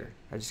it's here.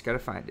 I just gotta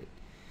find it.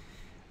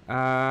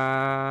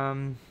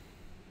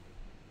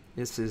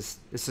 This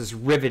is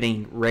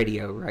riveting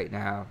radio right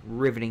now.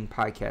 Riveting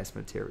podcast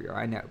material.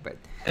 I know, but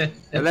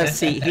let's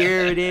see.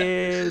 Here it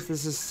is.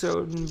 This is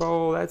Soden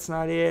Bowl. That's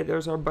not it.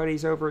 There's our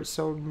buddies over at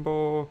Soden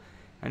Bowl.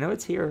 I know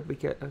it's here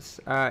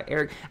because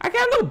Eric. I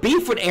got a little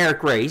beef with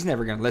Eric Ray. He's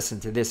never going to listen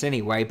to this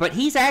anyway. But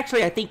he's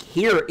actually, I think,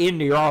 here in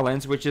New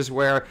Orleans, which is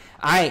where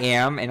I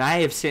am, and I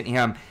have sent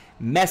him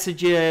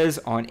messages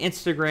on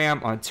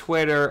Instagram, on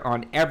Twitter,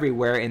 on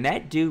everywhere, and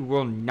that dude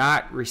will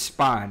not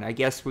respond. I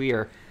guess we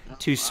are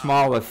too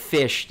small a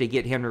fish to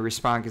get him to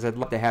respond because I'd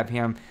love to have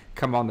him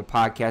come on the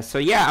podcast. So,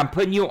 yeah, I'm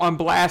putting you on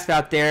blast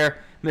out there,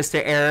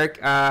 Mr.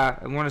 Eric. I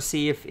want to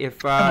see if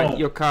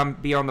you'll come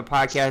be on the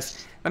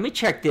podcast. Let me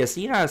check this.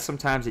 You know how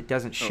sometimes it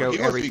doesn't show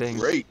everything. Be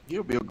great.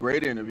 He'll be a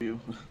great interview.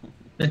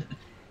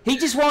 He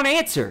just won't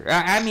answer.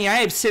 I mean, I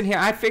have sent him.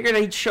 I figured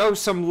he'd show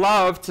some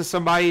love to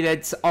somebody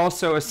that's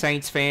also a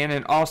Saints fan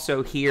and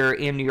also here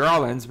in New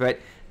Orleans, but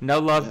no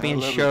love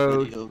being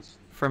showed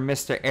from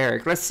Mr.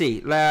 Eric. Let's see.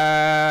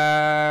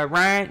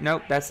 Ryan,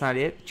 nope, that's not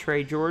it.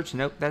 Trey George,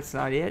 nope, that's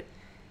not it.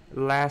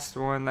 Last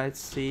one, let's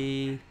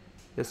see.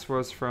 This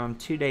was from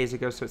 2 days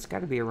ago, so it's got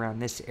to be around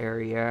this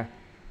area.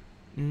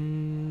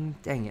 Dang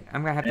it.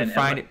 I'm going to have to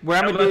find it.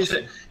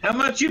 How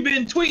much you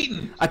been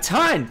tweeting? A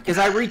ton, because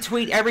I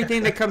retweet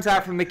everything that comes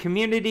out from the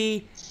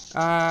community.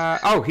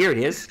 Here it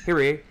is.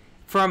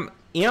 From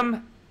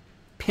M.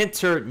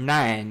 Pinter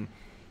 9.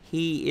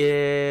 He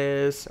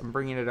is, I'm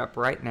bringing it up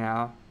right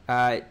now.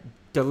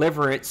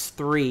 Deliverance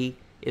 3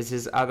 is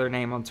his other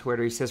name on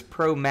Twitter. He says,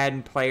 pro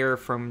Madden player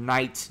from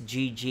Knights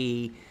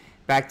GG.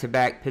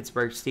 Back-to-back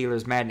Pittsburgh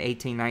Steelers Madden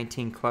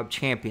 18-19 club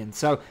champion.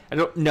 So I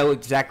don't know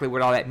exactly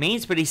what all that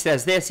means, but he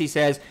says this. He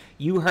says,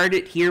 you heard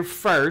it here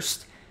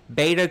first.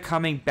 Beta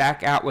coming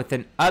back out with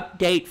an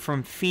update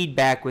from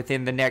feedback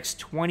within the next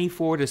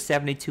 24 to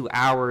 72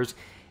 hours,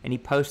 and he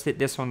posted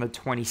this on the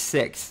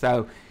 26th.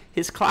 So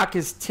his clock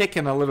is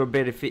ticking a little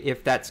bit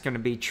if that's going to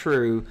be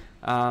true.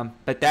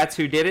 But that's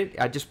who did it.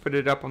 I just put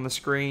it up on the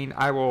screen.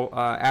 I will,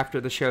 after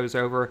the show's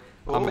over,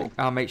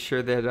 I'll make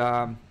sure that...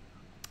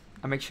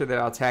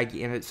 I'll tag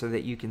you in it so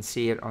that you can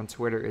see it on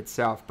Twitter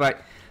itself.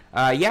 But,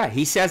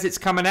 he says it's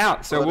coming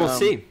out, so we'll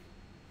see.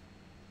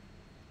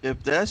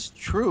 If that's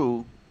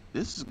true,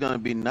 this is going to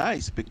be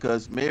nice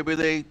because maybe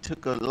they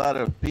took a lot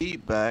of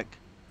feedback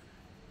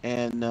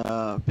and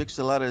fixed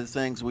a lot of the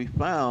things we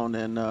found,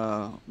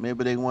 and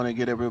maybe they want to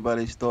get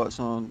everybody's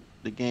thoughts on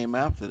the game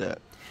after that.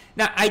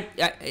 Now,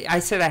 I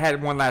said I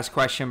had one last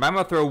question, but I'm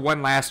going to throw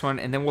one last one,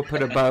 and then we'll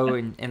put a bow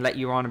and let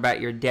you on about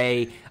your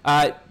day.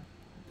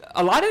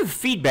 A lot of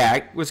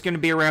feedback was going to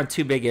be around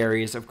two big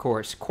areas, of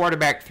course.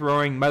 Quarterback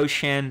throwing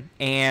motion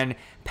and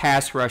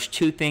pass rush,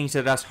 two things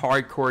that us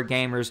hardcore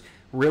gamers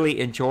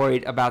really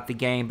enjoyed about the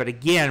game. But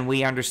again,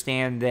 we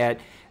understand that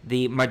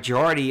the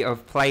majority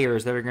of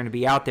players that are going to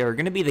be out there are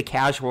going to be the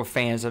casual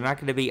fans. They're not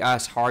going to be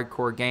us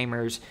hardcore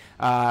gamers.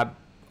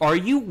 Are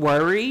you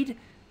worried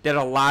that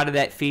a lot of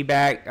that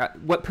feedback,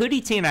 what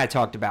Pootie T and I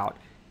talked about,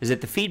 is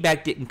that the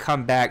feedback didn't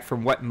come back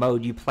from what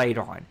mode you played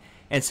on.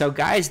 And so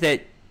guys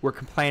that we're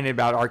complaining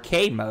about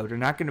arcade mode are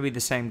not going to be the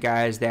same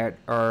guys that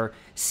are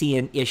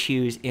seeing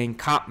issues in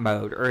comp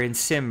mode or in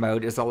sim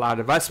mode as a lot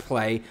of us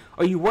play.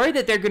 Are you worried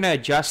that they're going to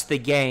adjust the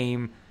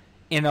game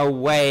in a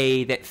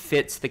way that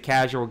fits the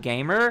casual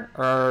gamer,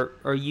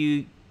 or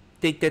you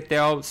think that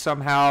they'll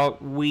somehow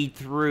weed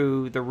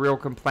through the real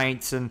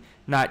complaints and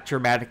not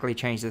dramatically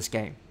change this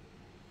game?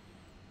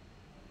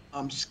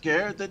 I'm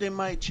scared that they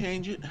might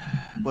change it,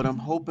 but I'm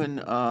hoping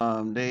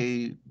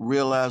they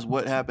realize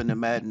what happened to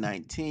Madden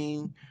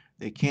 19.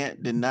 They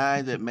can't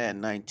deny that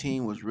Madden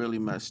 19 was really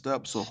messed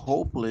up, so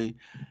hopefully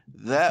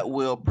that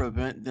will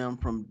prevent them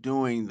from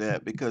doing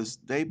that because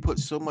they put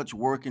so much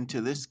work into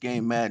this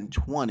game, Madden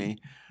 20.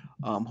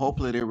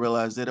 Hopefully they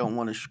realize they don't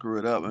want to screw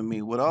it up. I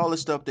mean, with all the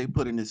stuff they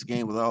put in this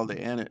game, with all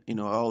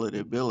all of the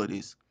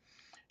abilities,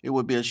 it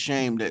would be a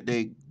shame that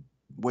they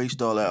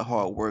waste all that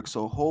hard work.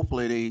 So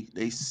hopefully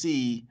they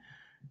see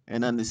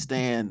and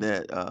understand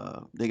that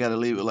they got to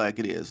leave it like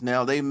it is.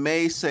 Now, they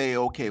may say,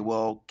 okay,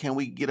 well, can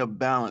we get a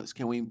balance?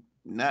 Can we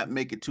not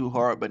make it too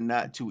hard but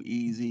not too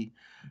easy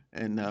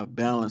and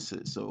balance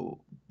it? So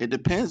it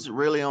depends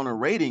really on the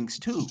ratings,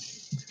 too.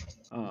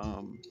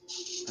 Um,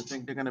 I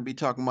think they're going to be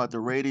talking about the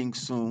ratings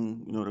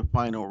soon. The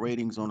final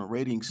ratings on the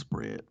rating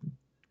spread.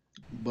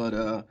 But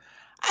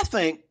I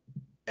think,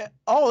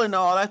 all in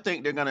all, I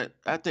think they're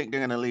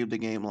gonna leave the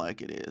game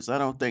like it is. I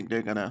don't think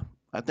they're gonna.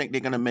 I think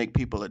they're gonna make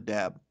people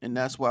adapt, and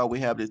that's why we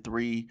have the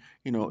three.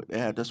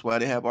 That's why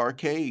they have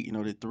arcade.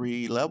 The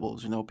three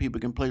levels. People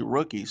can play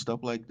rookie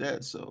stuff like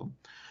that. So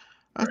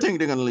I Right. think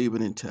they're gonna leave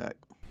it intact.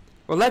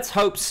 Well, let's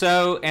hope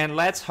so, and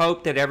let's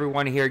hope that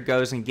everyone here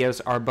goes and gives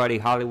our buddy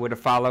Hollywood a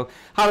follow.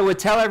 Hollywood,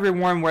 tell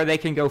everyone where they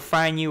can go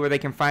find you, where they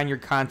can find your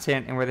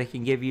content, and where they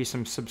can give you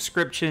some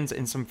subscriptions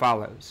and some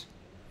follows.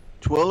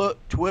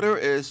 Twitter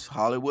is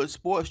Hollywood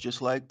Sports,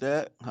 just like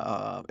that.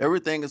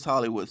 Everything is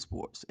Hollywood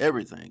Sports.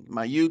 Everything.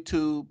 My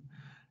YouTube,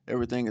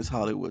 everything is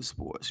Hollywood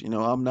Sports.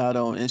 I'm not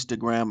on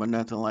Instagram or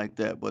nothing like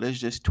that, but it's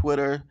just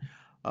Twitter.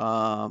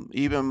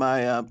 Even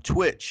my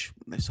Twitch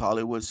is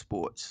Hollywood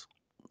Sports,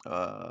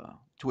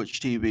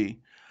 Twitch TV.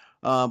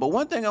 But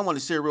one thing I want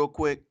to say real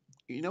quick,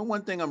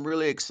 one thing I'm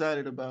really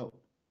excited about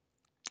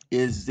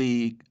is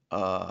the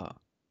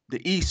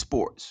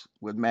esports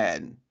with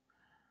Madden.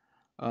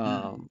 Mm.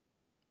 Um,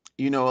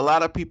 a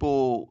lot of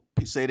people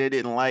say they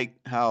didn't like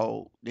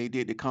how they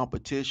did the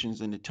competitions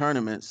and the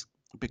tournaments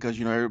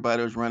because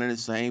everybody was running the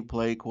same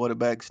play,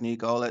 quarterback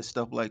sneak, all that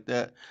stuff like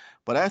that.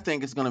 But I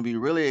think it's going to be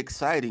really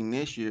exciting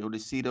this year to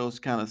see those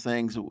kind of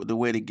things, the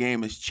way the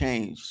game has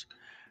changed.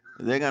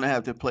 They're going to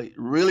have to play,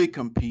 really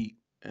compete,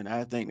 and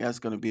I think that's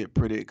going to be a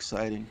pretty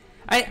exciting.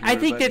 I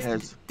think Everybody that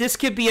has. this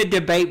could be a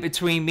debate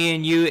between me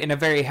and you in a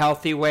very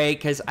healthy way,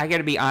 because I got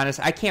to be honest,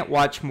 I can't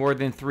watch more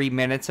than 3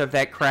 minutes of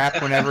that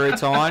crap whenever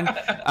it's on.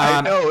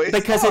 I know it's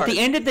Because hard. at the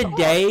end of the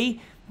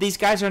day, these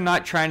guys are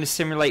not trying to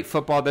simulate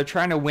football. They're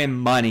trying to win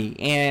money.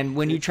 And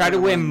when you try to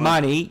win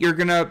money, you're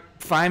going to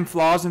find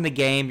flaws in the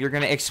game. You're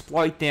going to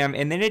exploit them.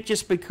 And then it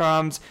just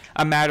becomes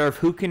a matter of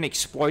who can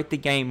exploit the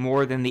game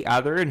more than the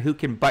other and who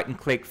can button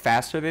click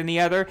faster than the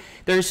other.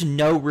 There's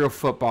no real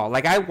football.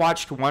 Like, I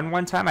watched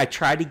one time. I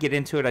tried to get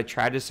into it. I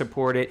tried to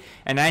support it.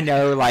 And I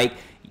know, like,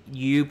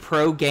 you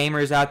pro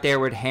gamers out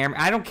there would hammer.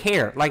 I don't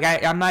care. Like,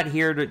 I'm not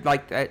here to,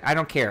 like, I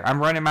don't care. I'm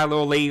running my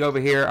little league over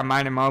here. I'm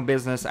minding my own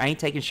business. I ain't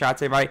taking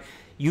shots at anybody.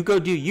 You go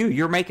do you.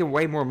 You're making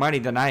way more money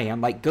than I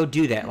am. Like, go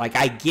do that. Like,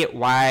 I get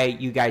why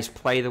you guys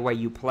play the way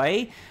you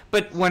play.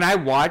 But when I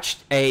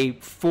watched a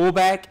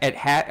fullback at a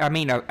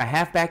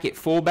halfback at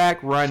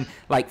fullback run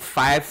like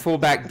 5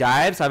 fullback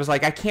dives, I was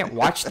like, I can't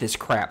watch this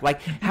crap.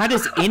 Like, how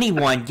does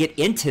anyone get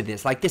into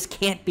this? Like, this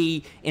can't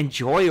be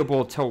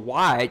enjoyable to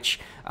watch.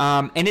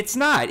 And it's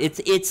not.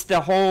 It's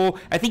the whole.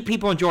 I think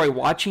people enjoy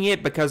watching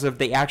it because of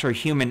the actual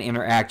human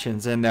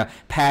interactions and the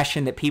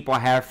passion that people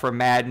have for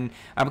Madden.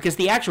 Because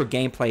the actual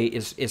gameplay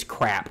is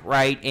crap,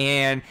 right?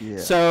 And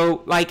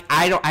so, like,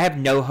 I have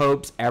no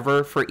hopes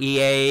ever for for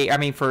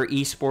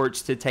esports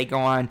to take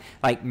on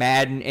like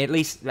Madden. At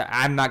least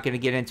I'm not going to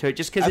get into it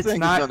just because it's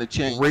not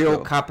real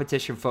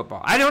competition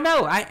football. I don't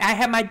know. I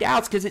have my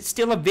doubts because it's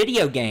still a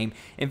video game,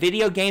 and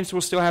video games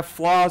will still have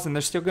flaws, and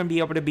they're still going to be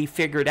able to be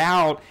figured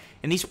out.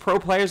 And these pro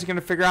players are going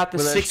to figure out the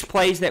 6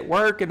 plays that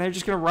work, and they're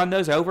just going to run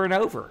those over and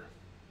over.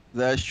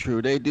 That's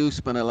true. They do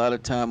spend a lot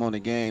of time on the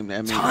game.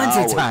 I mean,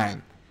 tons of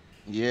time.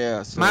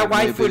 Yeah. So my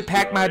wife would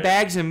pack my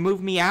bags and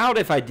move me out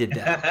if I did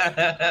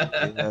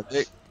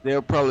that.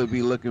 They'll probably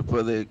be looking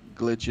for the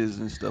glitches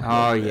and stuff.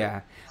 Oh, like yeah.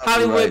 That.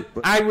 Hollywood,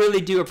 right, I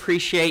really do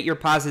appreciate your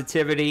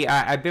positivity.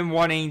 I've been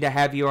wanting to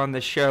have you on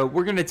the show.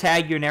 We're going to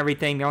tag you and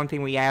everything. The only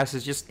thing we ask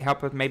is just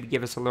help us, maybe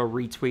give us a little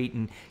retweet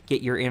and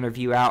get your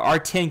interview out. Our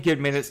 10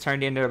 good minutes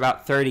turned into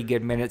about 30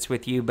 good minutes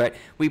with you, but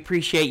we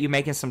appreciate you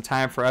making some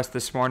time for us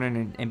this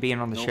morning and being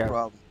on the show. No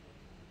problem.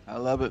 I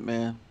love it,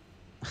 man.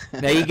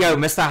 There you go,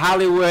 Mr.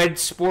 Hollywood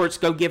Sports.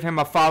 Go give him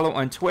a follow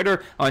on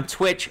Twitter, on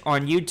Twitch,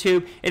 on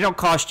YouTube. It don't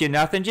cost you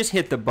nothing. Just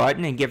hit the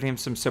button and give him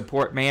some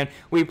support, man.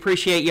 We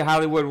appreciate you,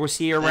 Hollywood. We'll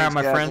see you around,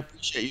 my friend. I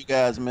appreciate you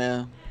guys,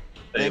 man.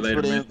 Thanks later,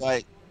 for the man.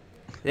 invite.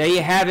 There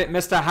you have it,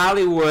 Mr.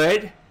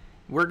 Hollywood.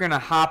 We're going to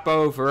hop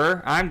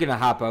over. I'm going to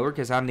hop over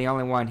because I'm the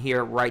only one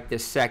here right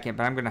this second,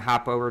 but I'm going to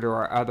hop over to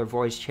our other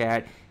voice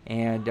chat,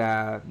 and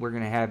we're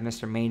going to have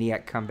Mr.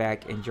 Maniac come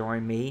back and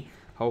join me.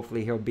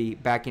 Hopefully he'll be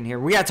back in here.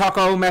 We got to talk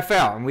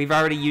OMFL, and we've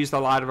already used a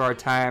lot of our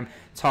time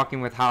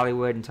talking with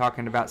Hollywood and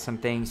talking about some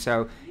things.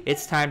 So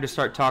it's time to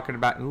start talking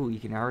about, ooh, you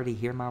can already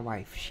hear my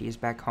wife. She is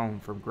back home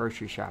from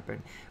grocery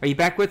shopping. Are you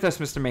back with us,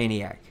 Mr.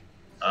 Maniac?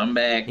 I'm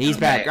back. He's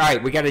back. All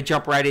right, we got to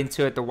jump right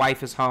into it. The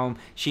wife is home.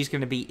 She's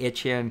going to be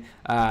itching.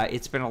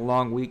 It's been a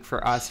long week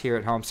for us here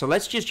at home. So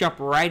let's just jump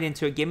right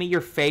into it. Give me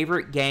your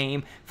favorite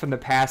game from the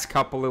past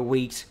couple of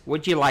weeks.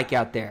 What'd you like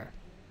out there?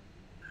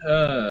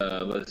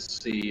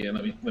 Let's see.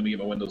 Let me get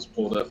my windows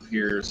pulled up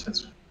here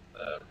since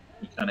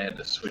we kind of had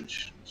to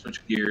switch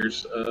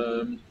gears.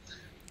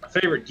 My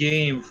favorite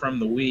game from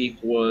the week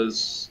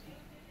was,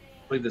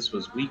 I believe this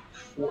was week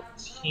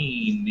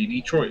 14, the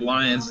Detroit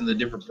Lions and the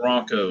Denver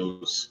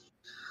Broncos.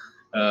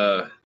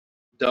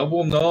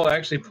 Double null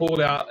actually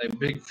pulled out a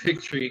big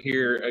victory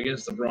here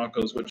against the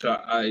Broncos, which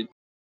I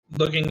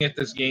looking at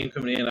this game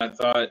coming in, I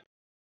thought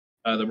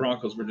the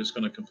Broncos were just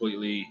going to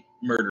completely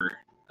murder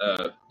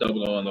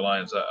Double O on the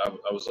Lions. I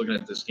was looking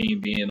at this game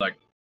being like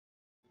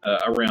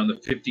around the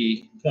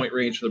 50-point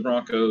range for the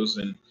Broncos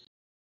and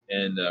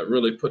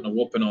really putting a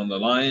whooping on the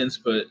Lions.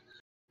 But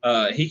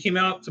he came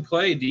out to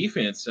play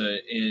defense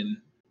and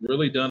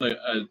really done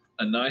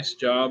a nice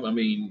job. I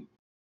mean,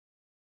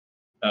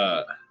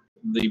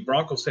 the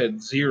Broncos had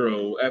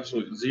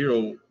absolute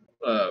zero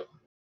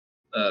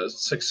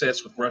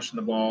success with rushing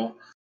the ball.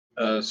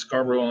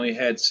 Scarborough only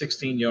had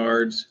 16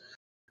 yards.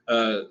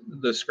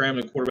 The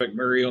scrambling quarterback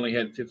Murray only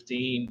had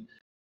 15.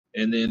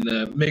 And then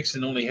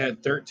Mixon only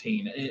had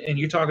 13. And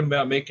you're talking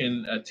about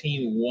making a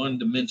team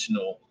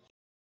one-dimensional.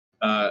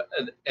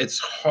 It's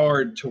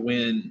hard to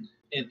win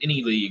in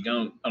any league.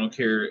 I don't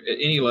care at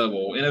any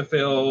level.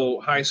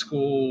 NFL, high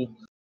school,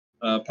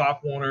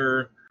 Pop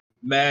Warner,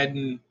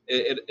 Madden.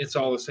 It's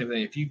all the same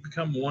thing. If you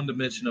become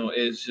one-dimensional,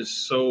 it's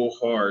just so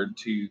hard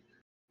to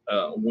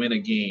win a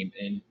game.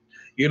 And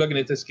you're looking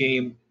at this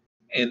game,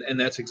 and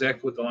that's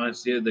exactly what the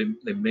Lions did.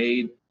 They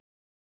made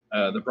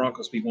the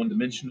Broncos be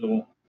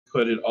one-dimensional,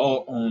 put it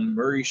all on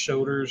Murray's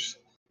shoulders.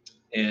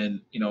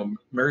 And,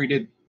 Murray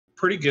did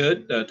pretty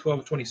good, 12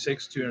 of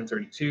 26,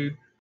 232,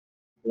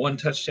 one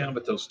touchdown,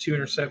 but those two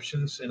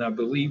interceptions. And I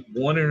believe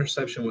one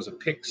interception was a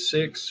pick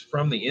six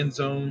from the end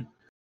zone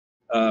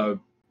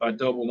by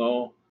Double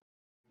O.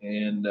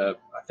 And I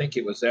think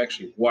it was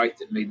actually White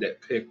that made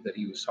that pick that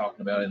he was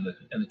talking about in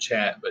the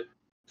chat. But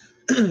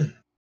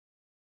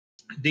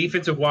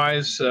defensive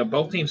wise,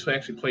 both teams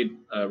actually played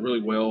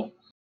really well.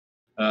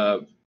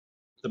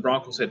 The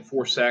Broncos had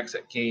 4 sacks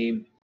that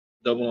game.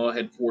 Double O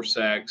had 4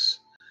 sacks.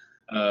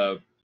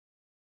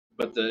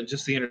 But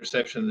just the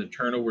interception and the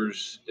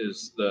turnovers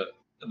is the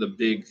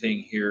big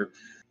thing here.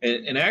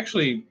 And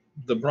actually,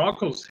 the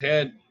Broncos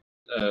had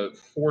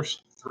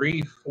forced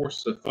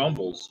the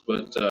fumbles,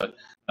 but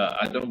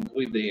I don't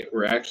believe they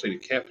were actually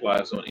to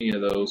capitalize on any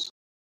of those.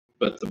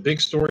 But the big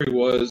story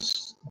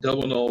was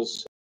Double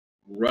O's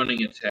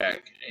running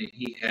attack. And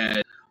he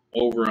had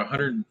over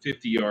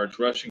 150 yards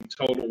rushing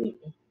total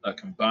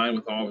combined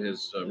with all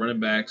his running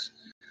backs.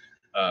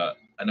 I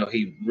know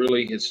he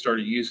really had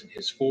started using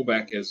his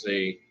fullback as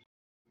a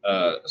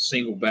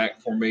single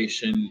back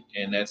formation,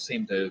 and that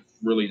seemed to have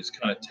really just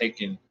kind of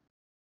taken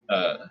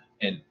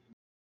and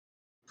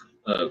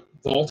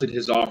vaulted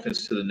his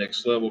offense to the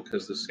next level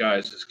because this guy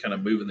is just kind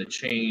of moving the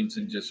chains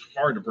and just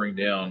hard to bring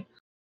down.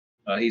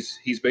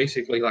 He's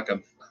basically like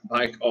a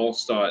Mike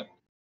Allstott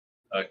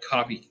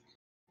copy,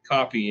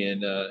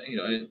 and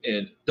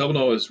and Double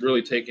O has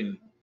really taken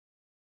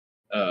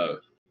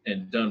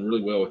and done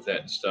really well with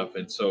that and stuff.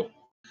 And so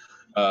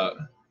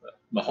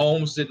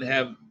Mahomes didn't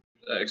have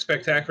a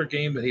spectacular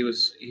game, but he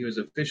was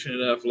efficient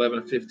enough. 11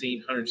 of 15,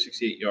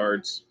 168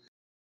 yards,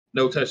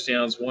 no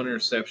touchdowns, 1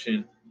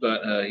 interception.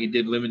 But he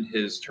did limit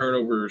his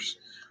turnovers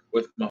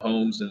with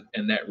Mahomes,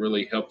 and that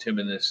really helped him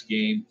in this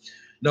game.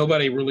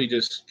 Nobody really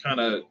just kind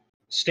of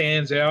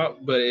stands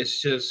out, but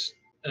it's just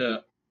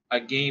a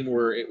game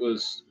where it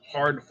was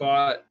hard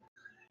fought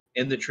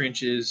in the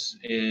trenches,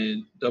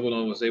 and Double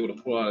O was able to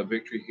pull out a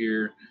victory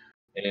here.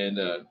 And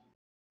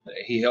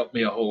he helped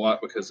me a whole lot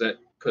because that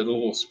put a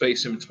little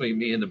space in between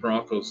me and the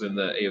Broncos in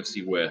the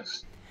AFC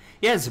West.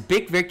 Yeah, it's a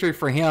big victory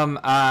for him.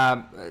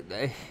 I'm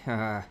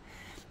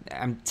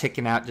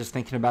ticking out just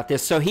thinking about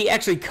this. So he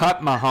actually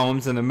cut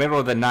Mahomes in the middle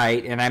of the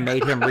night, and I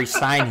made him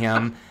re-sign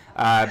him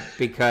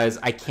because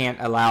I can't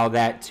allow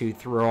that to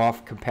throw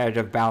off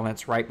competitive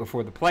balance right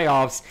before the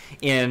playoffs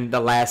in the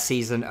last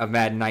season of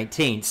Madden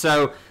 19.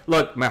 So,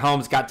 look,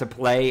 Mahomes got to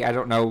play. I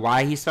don't know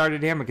why he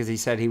started him because he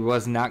said he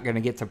was not going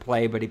to get to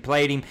play, but he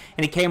played him,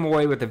 and he came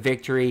away with a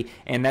victory,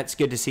 and that's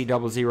good to see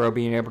 00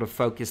 being able to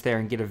focus there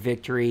and get a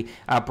victory.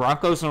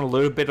 Broncos on a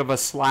little bit of a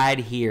slide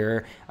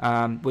here,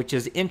 which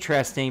is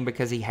interesting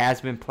because he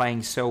has been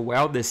playing so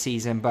well this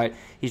season, but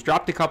he's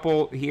dropped a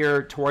couple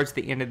here towards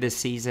the end of this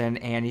season,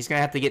 and he's going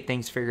to have to get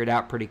things figured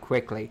out pretty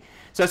quickly.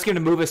 So that's going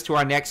to move us to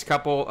our next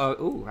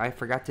couple. I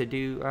forgot to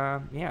do,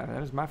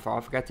 that was my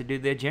fault. I forgot to do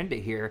the agenda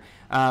here.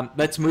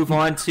 Let's move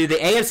on to the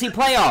AFC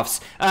playoffs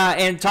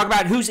and talk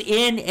about who's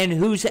in and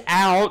who's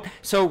out.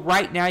 So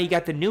right now you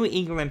got the New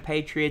England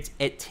Patriots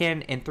at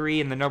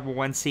 10-3 and the number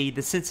 1 seed,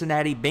 the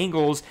Cincinnati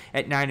Bengals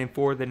at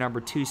 9-4, the number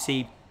 2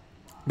 seed.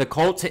 The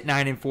Colts at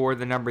 9-4,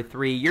 the number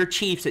 3. Your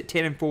Chiefs at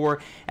 10-4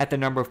 at the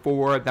number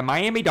 4. The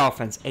Miami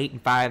Dolphins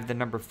 8-5, the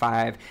number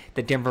 5.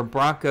 The Denver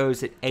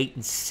Broncos at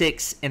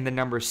 8-6 in the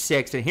number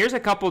 6. And here's a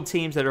couple of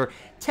teams that are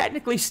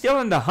technically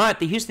still in the hunt.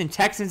 The Houston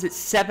Texans at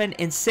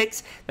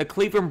 7-6. The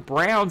Cleveland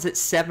Browns at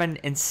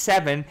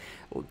 7-7.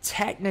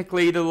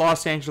 Technically, the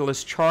Los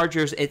Angeles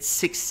Chargers at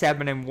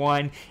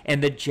 6-7-1,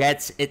 and the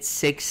Jets at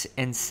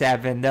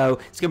 6-7. Though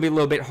it's going to be a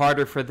little bit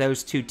harder for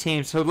those two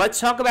teams. So let's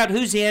talk about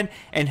who's in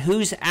and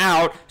who's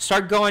out.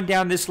 Start going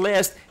down this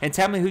list and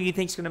tell me who you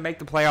think is going to make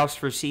the playoffs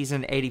for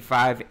season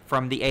 85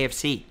 from the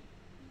AFC.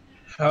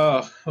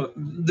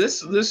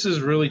 This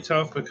is really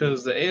tough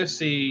because the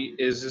AFC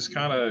is just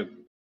kind of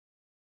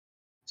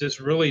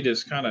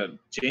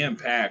jam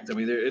packed. I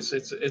mean,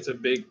 it's a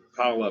big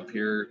pile up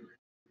here.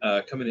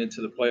 Coming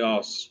into the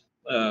playoffs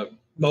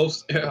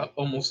most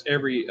almost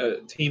every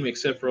team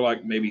except for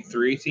like maybe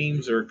three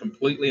teams are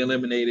completely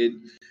eliminated.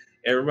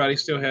 Everybody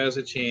still has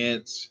a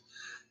chance,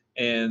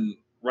 and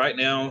right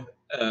now,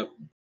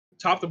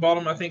 top to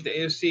bottom, I think the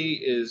AFC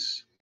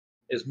is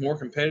more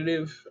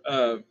competitive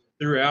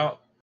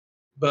throughout,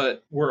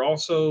 but we're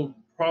also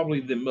probably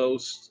the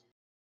most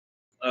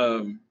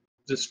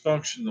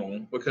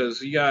dysfunctional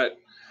because you got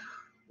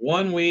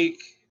 1 week,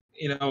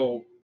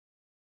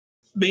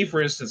 me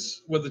for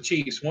instance with the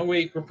Chiefs. 1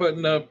 week we're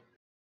putting up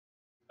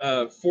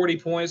 40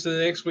 points, and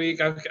the next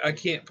week I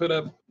can't put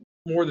up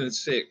more than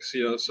six.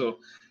 So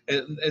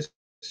it's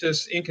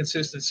just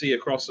inconsistency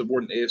across the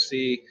board in the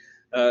AFC.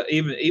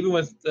 Even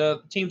with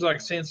teams like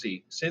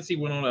Cincy. Cincy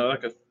went on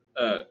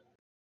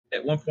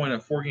at one point a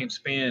 4-game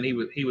span. He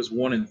was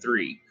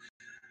 1-3,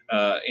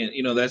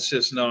 and that's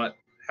just not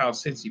how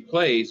Cincy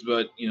plays.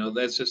 But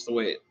that's just the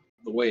way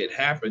it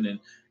happened.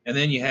 And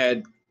then you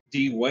had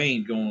D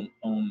Wayne going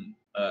on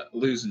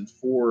losing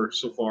 4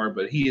 so far,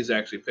 but he has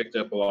actually picked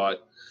up a lot.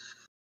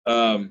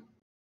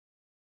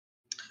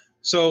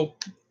 So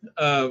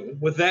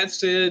with that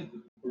said,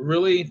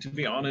 really, to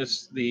be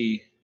honest,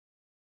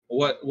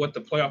 what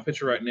the playoff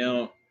picture right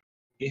now,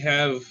 you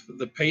have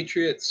the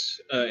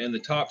Patriots in the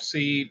top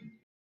seed.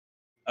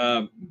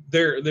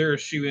 They're a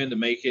shoe in to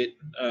make it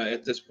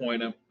at this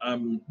point.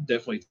 I'm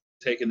definitely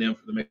taking them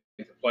for the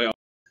playoff.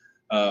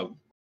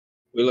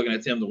 We're looking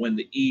at them to win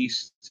the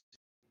East.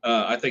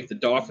 I think the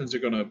Dolphins are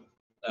going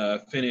to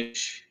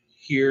finish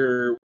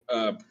here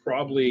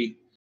probably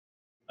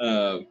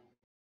 10-5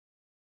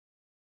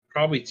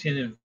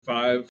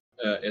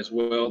 as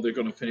well. They're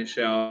going to finish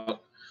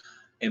out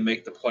and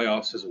make the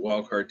playoffs as a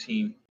wild card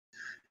team.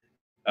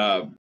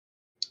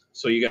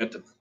 So you got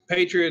the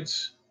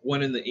Patriots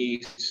winning the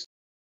East.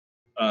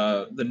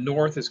 The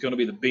North is going to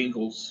be the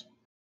Bengals.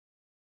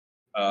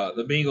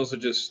 The Bengals are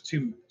just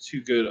too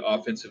good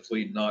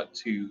offensively not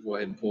to go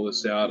ahead and pull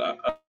this out.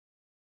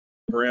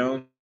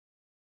 Brown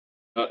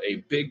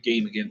a big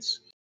game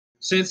against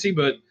Cincy,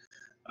 but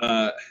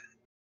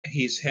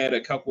he's had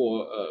a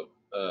couple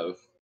of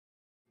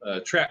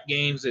trap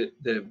games that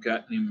have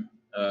gotten him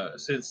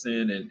since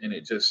then, and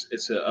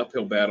it's an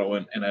uphill battle,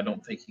 and I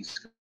don't think he's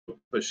going to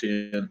push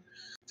in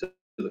to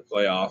the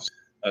playoffs,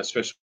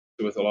 especially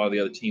with a lot of the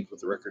other teams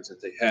with the records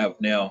that they have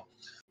now.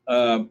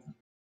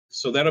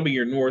 So that'll be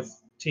your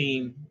North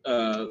team.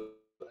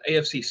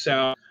 AFC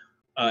South,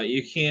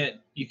 you can't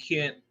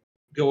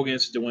go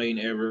against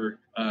Dwayne ever.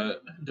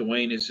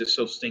 Dwayne is just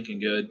so stinking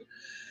good.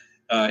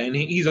 And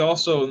he's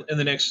also in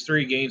the next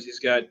 3 games. He's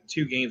got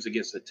 2 games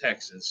against the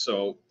Texans.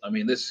 So I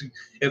mean,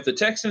 if the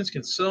Texans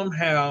can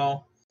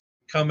somehow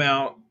come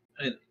out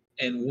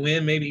and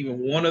win maybe even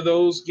one of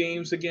those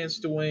games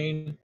against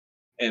Dwayne,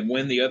 and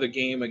win the other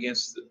game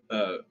against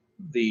the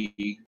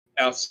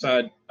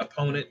outside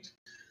opponent,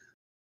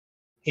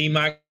 he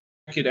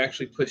could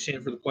actually push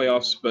in for the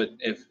playoffs. But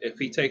if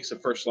he takes the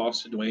first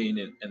loss to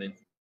Dwayne, and then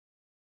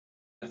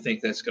I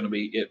think that's going to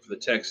be it for the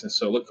Texans.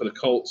 So look for the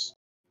Colts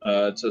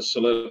to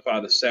solidify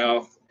the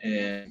South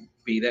and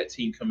be that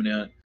team coming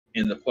out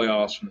in the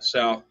playoffs from the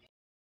South.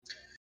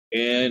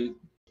 And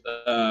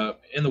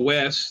in the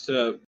West,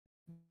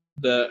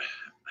 I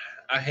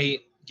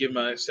hate giving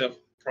myself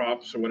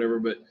props or whatever,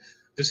 but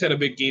just had a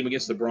big game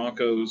against the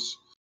Broncos,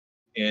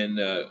 and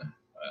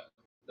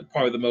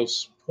probably the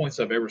most points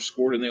I've ever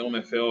scored in the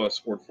OMFL. I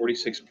scored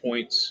 46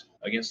 points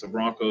against the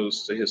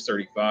Broncos to his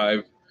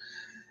 35.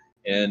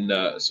 And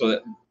so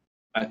that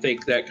I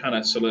think that kind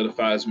of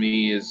solidifies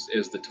me as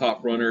the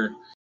top runner,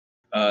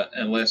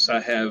 unless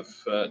I have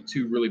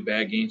 2 really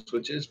bad games,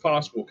 which is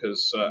possible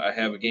because I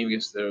have a game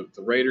against the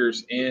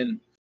Raiders and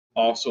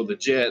also the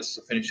Jets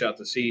to finish out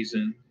the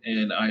season.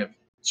 And I have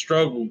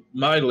struggled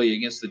mightily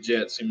against the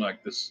Jets. Seem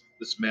like this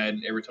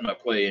Madden every time I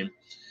play,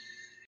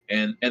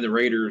 and the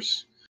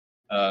Raiders.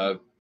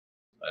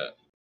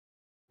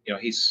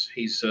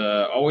 He's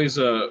always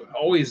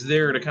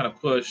there to kind of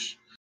push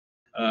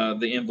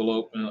the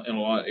envelope in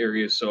a lot of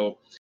areas. So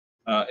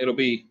it'll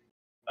be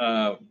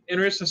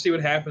interesting to see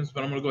what happens.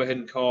 But I'm going to go ahead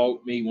and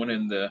call me one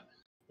in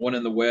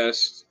the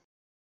West,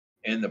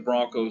 and the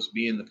Broncos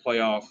being the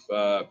playoff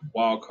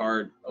wild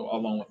card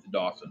along with the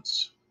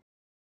Dolphins.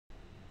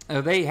 Oh,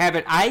 there you have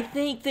it. I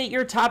think that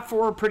your top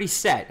 4 are pretty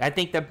set. I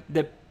think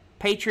the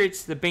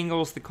Patriots, the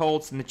Bengals, the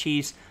Colts, and the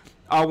Chiefs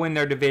all win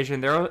their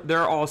division.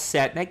 They're all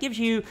set. That gives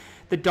you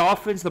the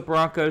Dolphins, the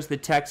Broncos, the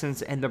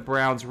Texans, and the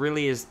Browns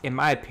really is, in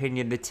my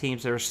opinion, the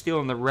teams that are still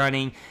in the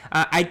running.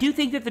 I do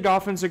think that the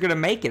Dolphins are going to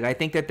make it. I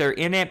think that they're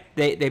in it.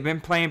 They've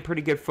been playing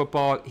pretty good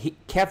football.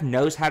 Kev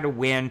knows how to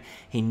win.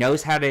 He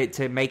knows how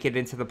to make it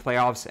into the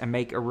playoffs and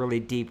make a really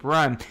deep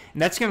run.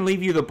 And that's going to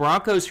leave you the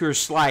Broncos, who are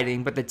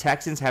sliding, but the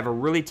Texans have a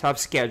really tough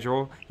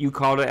schedule. You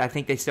called it. I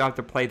think they still have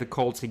to play the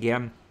Colts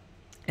again.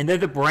 And they're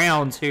the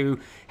Browns, who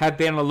have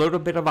been a little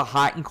bit of a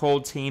hot and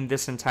cold team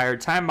this entire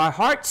time. My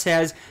heart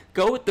says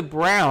go with the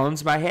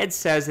Browns. My head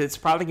says it's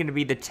probably going to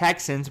be the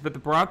Texans, but the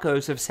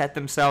Broncos have set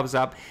themselves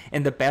up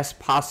in the best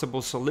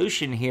possible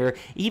solution here,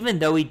 even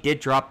though he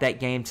did drop that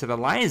game to the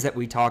Lions that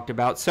we talked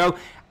about. So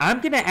I'm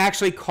going to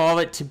actually call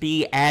it to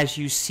be as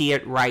you see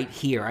it right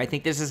here. I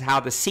think this is how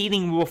the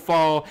seeding will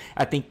fall.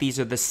 I think these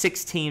are the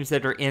 6 teams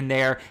that are in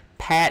there.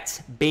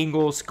 Pats,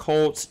 Bengals,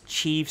 Colts,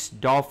 Chiefs,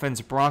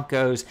 Dolphins,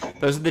 Broncos.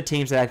 Those are the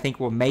teams that I think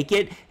will make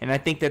it, and I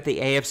think that the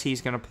AFC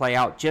is going to play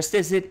out just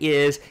as it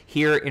is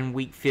here in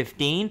Week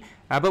 15.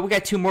 But we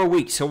got 2 more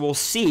weeks, so we'll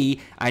see.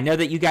 I know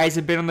that you guys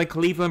have been on the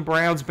Cleveland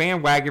Browns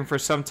bandwagon for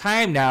some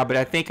time now, but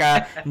I think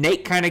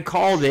Nate kind of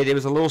called it. It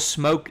was a little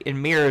smoke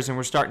and mirrors, and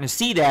we're starting to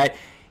see that.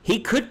 He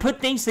could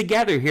put things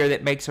together here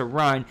that makes a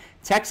run.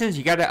 Texans,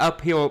 you got an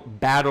uphill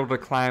battle to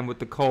climb with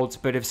the Colts,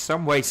 but if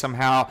some way,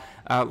 somehow,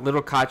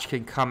 Little Koch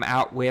can come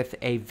out with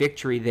a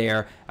victory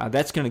there,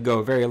 that's going to go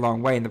a very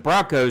long way. And the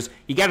Broncos,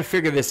 you got to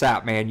figure this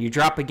out, man. You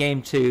drop a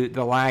game to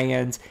the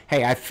Lions.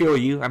 Hey, I feel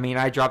you. I mean,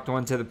 I dropped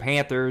one to the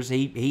Panthers.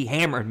 He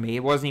hammered me.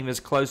 It wasn't even as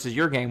close as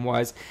your game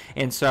was.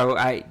 And so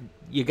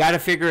you got to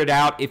figure it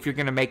out if you're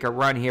going to make a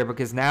run here,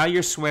 because now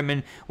you're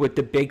swimming with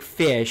the big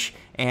fish,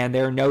 and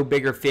there are no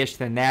bigger fish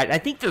than that. I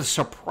think the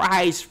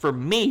surprise for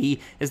me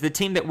is the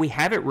team that we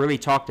haven't really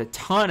talked a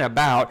ton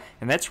about,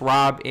 and that's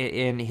Rob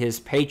in his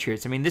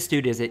Patriots. I mean, this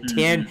dude is at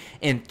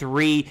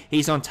 10-3.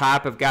 He's on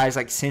top of guys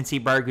like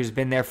Cincyberg, who's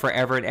been there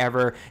forever and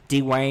ever,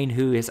 Dwayne,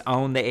 who has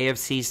owned the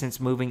AFC since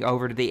moving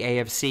over to the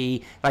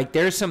AFC. Like,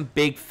 there's some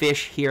big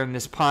fish here in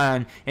this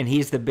pond, and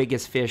he's the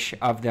biggest fish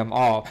of them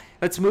all.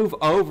 Let's move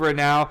over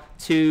now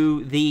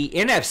to the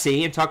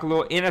NFC and talk a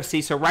little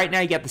NFC. So right now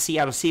you got the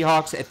Seattle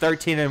Seahawks at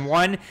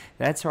 13-1.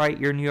 That's right,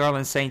 your New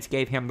Orleans Saints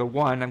gave him the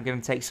 1. I'm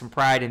going to take some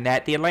pride in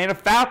that. The Atlanta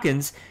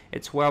Falcons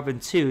at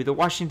 12-2. The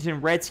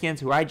Washington Redskins,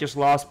 who I just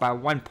lost by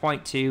 1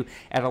 point to,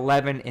 at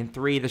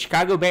 11-3. The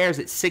Chicago Bears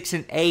at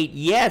 6-8.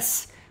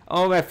 Yes,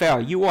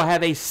 OMFL, you will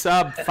have a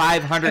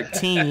sub-500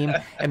 team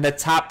in the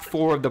top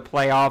 4 of the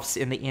playoffs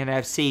in the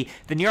NFC.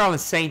 The New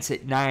Orleans Saints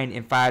at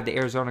 9-5. The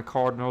Arizona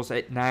Cardinals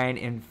at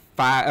 9-4.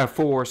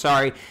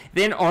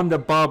 Then on the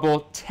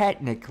bubble,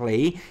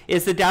 technically,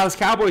 is the Dallas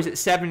Cowboys at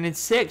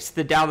 7-6.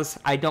 The Dallas,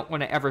 I don't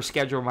want to ever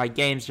schedule my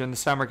games during the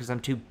summer because I'm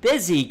too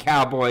busy.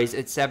 Cowboys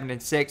at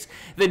 7-6.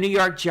 The New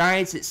York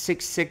Giants at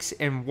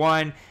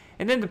 6-1.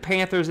 And then the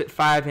Panthers at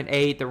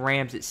 5-8. The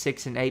Rams at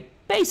 6-8.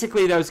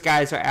 Basically, those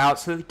guys are out.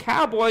 So the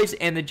Cowboys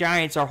and the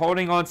Giants are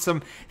holding on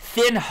some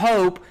thin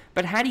hope.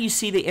 But how do you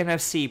see the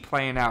NFC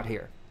playing out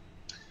here?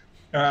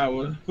 All right,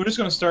 well, we're just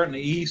going to start in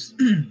the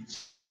East.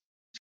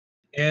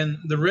 And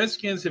the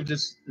Redskins have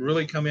just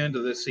really come into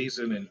this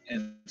season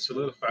and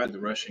solidified the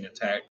rushing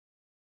attack.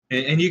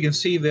 And you can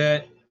see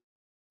that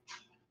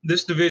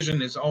this division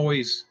has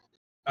always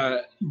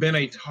been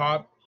a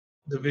top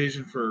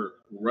division for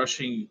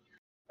rushing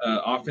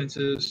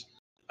offenses.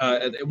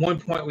 At one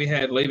point, we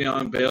had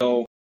Le'Veon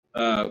Bell,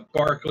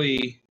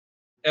 Barkley,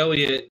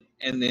 Elliott,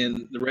 and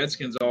then the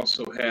Redskins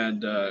also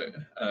had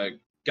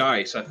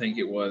Geis, I think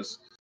it was,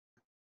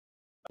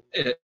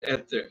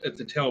 at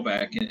the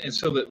tailback, and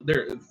so that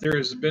there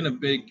has been a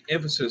big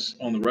emphasis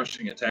on the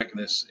rushing attack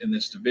in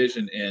this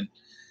division, and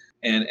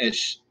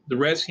as the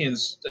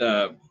Redskins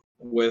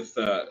with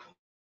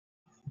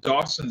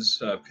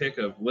Dawson's pick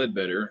of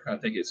Ledbetter, I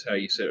think it's how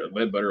you said it,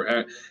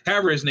 Ledbetter,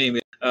 however his name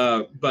is,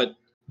 but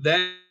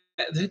that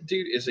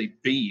dude is a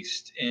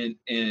beast, and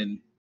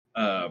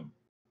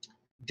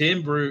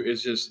Denbrew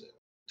is just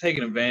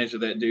taking advantage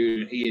of that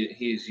dude.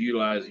 He is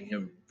utilizing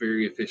him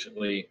very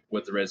efficiently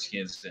with the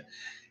Redskins,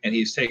 and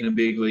he's taking a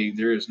big lead.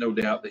 There is no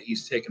doubt that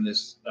he's taking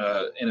this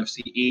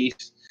NFC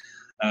East.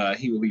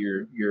 He will be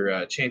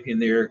your champion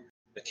there.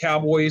 The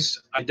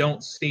Cowboys, I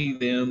don't see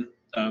them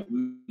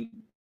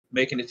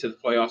making it to the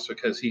playoffs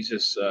because he's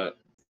just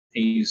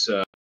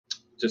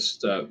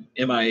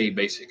MIA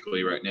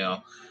basically right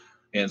now,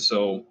 and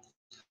so.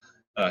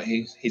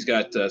 He's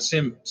got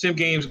sim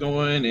games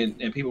going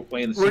and people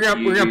playing the. We're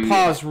gonna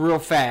pause real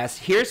fast.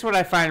 Here's what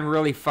I find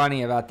really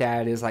funny about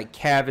that is, like,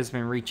 Kev has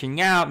been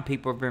reaching out and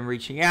people have been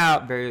reaching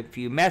out, very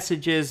few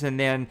messages, and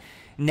then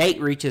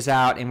Nate reaches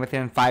out, and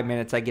within 5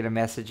 minutes I get a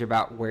message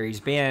about where he's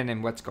been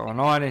and what's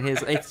going on in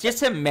his. It's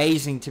just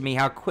amazing to me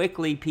how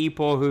quickly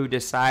people who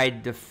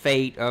decide the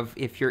fate of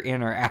if you're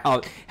in or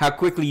out, how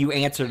quickly you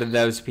answer to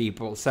those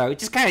people. So it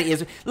just kind of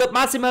is. Look,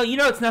 Massimo, you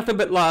know it's nothing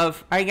but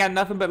love. I ain't got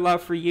nothing but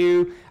love for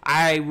you.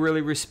 I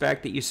really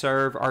respect that you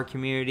serve our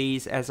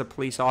communities as a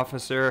police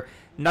officer.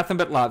 Nothing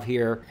but love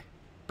here.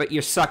 But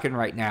you're sucking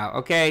right now,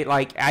 okay?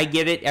 Like, I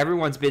get it.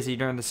 Everyone's busy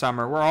during the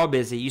summer. We're all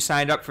busy. You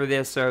signed up for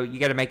this, so you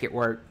got to make it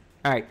work.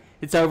 All right,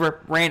 it's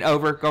over. Ran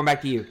over. Going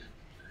back to you.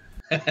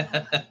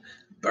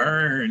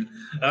 Burn.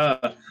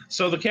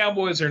 So the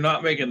Cowboys are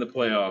not making the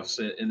playoffs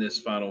in this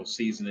final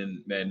season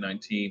in Madden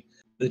 19.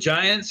 The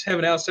Giants have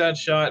an outside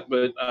shot,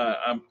 but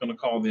I'm going to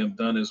call them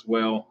done as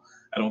well.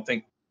 I don't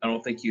think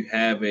you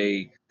have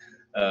a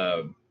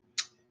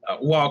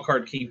wild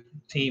card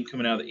team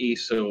coming out of the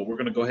East. So we're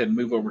going to go ahead and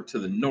move over to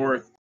the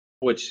North,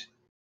 which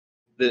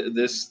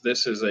this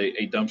is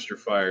a dumpster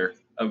fire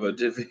of a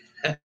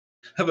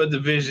of a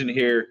division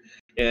here.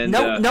 And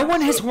no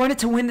one has wanted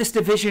to win this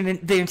division in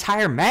the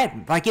entire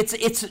Madden. Like it's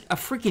a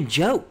freaking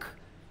joke.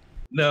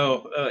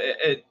 No,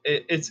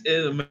 it's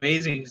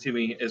amazing to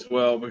me as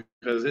well,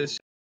 because it's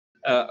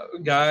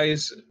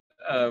guys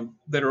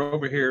that are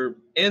over here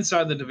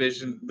inside the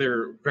division.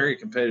 They're very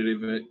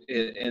competitive,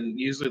 and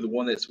usually the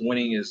one that's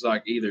winning is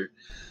like either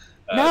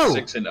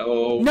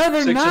 6-0. No,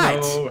 they're 6-0.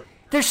 not.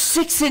 They're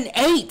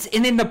 6-8,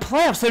 and in the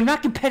playoffs, they're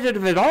not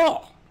competitive at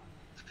all.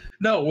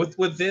 No,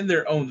 within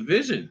their own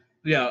division.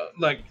 Yeah,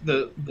 like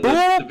the bull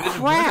crap.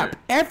 Winner.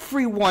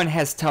 Everyone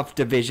has tough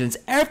divisions.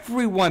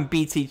 Everyone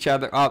beats each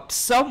other up.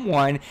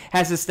 Someone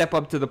has to step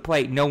up to the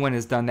plate. No one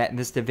has done that in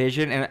this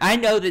division. And I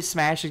know that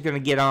Smash is going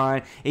to get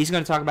on. He's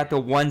going to talk about the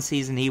one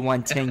season he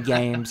won 10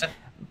 games.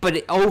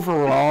 But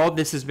overall,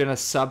 this has been a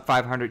sub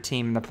 500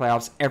 team in the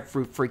playoffs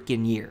every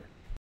freaking year.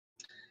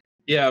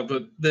 Yeah,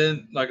 but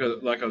then, like I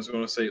was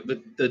going to say,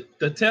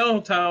 the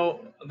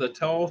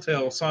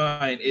telltale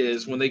sign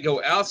is when they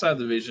go outside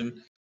the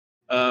division.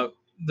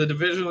 The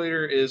division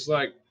leader is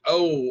like,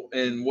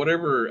 and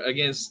whatever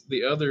against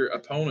the other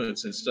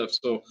opponents and stuff.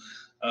 So,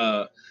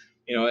 it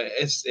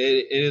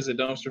is a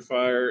dumpster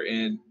fire.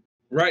 And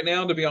right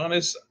now, to be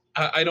honest,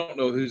 I don't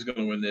know who's going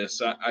to win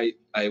this. I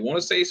want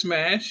to say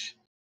Smash,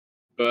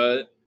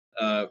 but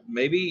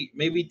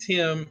maybe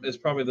Tim is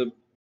probably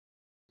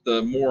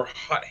the more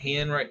hot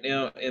hand right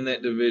now in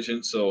that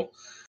division. So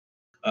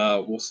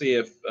we'll see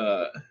if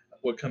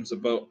what comes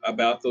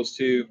about those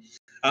two.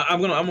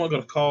 I'm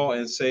gonna call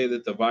and say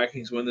that the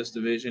Vikings win this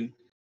division,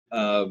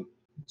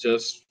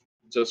 just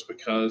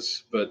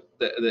because. But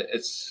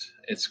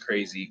it's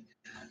crazy,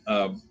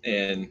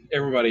 and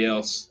everybody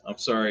else. I'm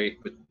sorry,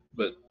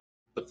 but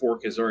the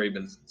fork has already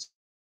been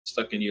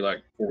stuck in you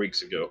like 4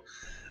 weeks ago.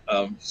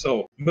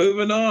 So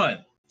moving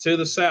on to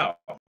the South,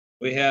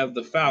 we have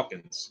the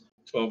Falcons,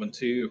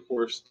 12-2. Of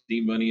course,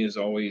 D-Money is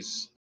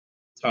always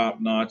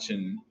top notch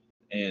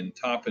and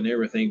topping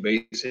everything.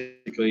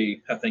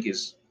 Basically, I think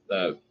is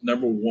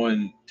number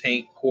one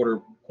tank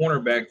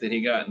cornerback that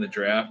he got in the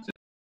draft,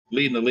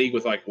 leading the league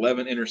with like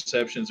 11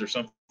 interceptions or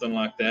something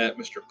like that,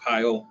 Mr.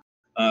 Pyle.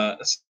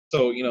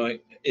 So,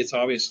 it's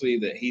obviously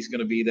that he's going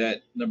to be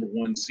that number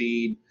one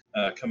seed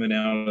coming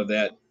out of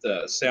that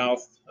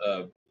South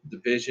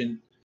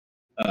division.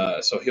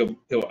 So he'll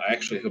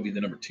be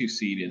the number 2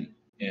 seed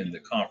in the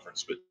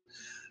conference. But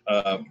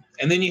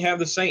and then you have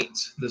the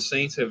Saints. The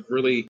Saints have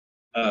really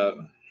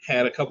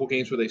had a couple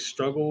games where they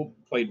struggled,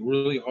 played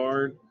really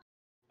hard.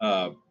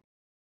 And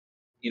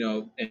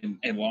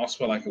lost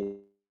by like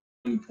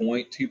 1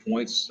 point, 2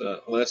 points,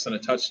 less than a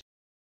touchdown.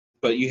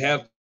 But you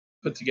have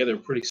put together a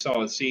pretty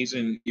solid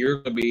season. You're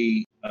going to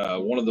be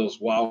one of those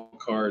wild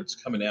cards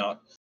coming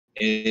out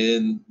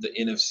in the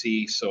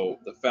NFC. So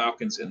the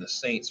Falcons and the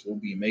Saints will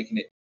be making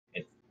it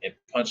and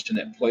punching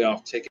that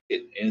playoff ticket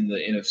in the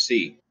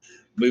NFC.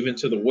 Moving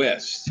to the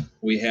West,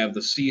 we have the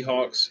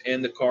Seahawks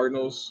and the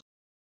Cardinals.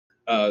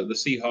 The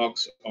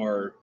Seahawks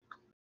are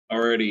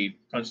already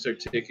punched their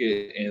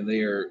ticket, and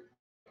they are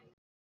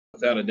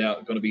without a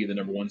doubt going to be the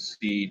number 1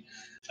 seed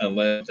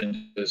unless it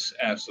just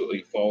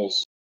absolutely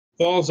falls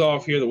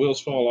off here. The wheels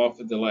fall off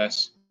at the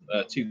last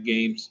 2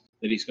 games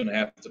that he's going to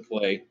have to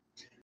play.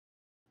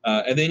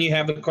 And then you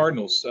have the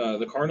Cardinals.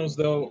 The Cardinals,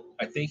 though,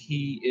 I think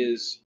he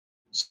is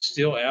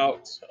still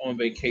out on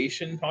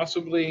vacation,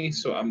 possibly.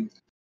 So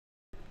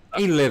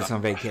he lives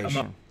on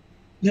vacation.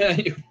 Yeah,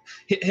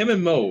 him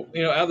and Mo,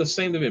 out of the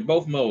same division,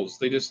 both Mo's.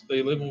 They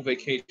live on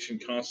vacation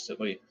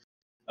constantly.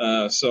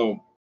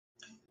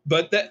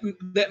 But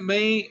that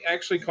may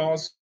actually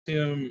cause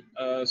him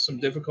some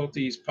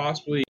difficulties,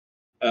 possibly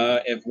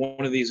if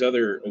one of these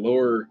other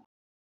lower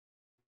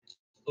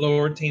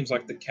teams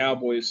like the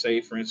Cowboys,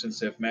 say, for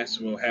instance, if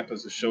Maxwell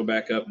happens to show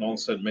back up and all of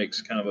a sudden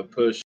makes kind of a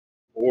push,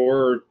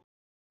 or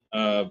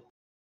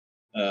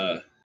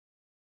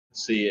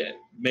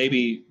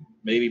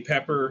maybe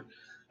Pepper.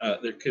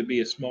 There could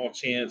be a small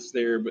chance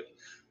there, but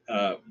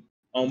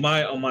on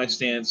my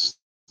stance,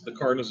 the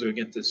Cardinals will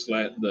get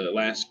the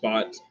last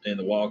spot in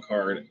the wild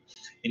card, and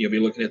you'll be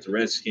looking at the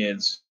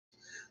Redskins,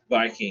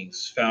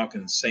 Vikings,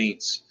 Falcons,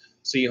 Saints,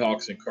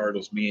 Seahawks, and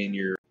Cardinals being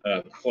your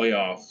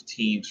playoff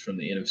teams from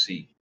the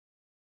NFC.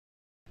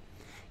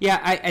 Yeah,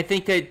 I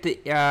think that the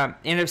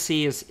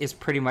NFC is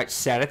pretty much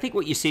set. I think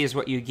what you see is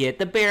what you get.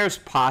 The Bears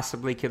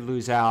possibly could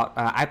lose out.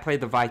 I play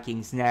the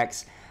Vikings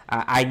next.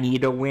 I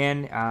need a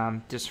win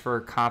just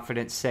for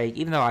confidence sake,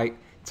 even though I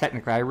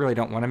really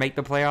don't want to make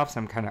the playoffs.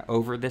 I'm kind of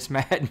over this,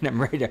 Matt, and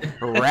I'm ready to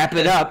wrap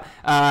it up.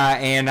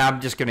 And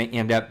I'm just going to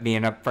end up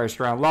being a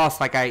first-round loss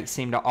like I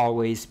seem to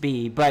always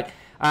be. But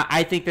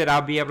I think that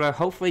I'll be able to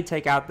hopefully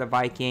take out the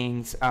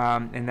Vikings,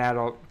 and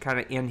that'll kind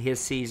of end his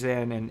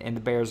season, and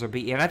the Bears will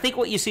be in. I think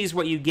what you see is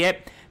what you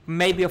get.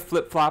 Maybe a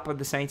flip-flop of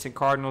the Saints and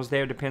Cardinals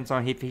there. Depends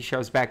on if he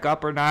shows back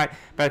up or not.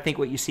 But I think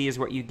what you see is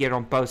what you get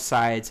on both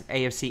sides,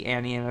 AFC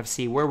and the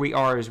NFC. Where we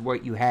are is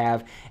what you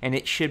have, and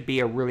it should be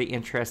a really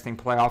interesting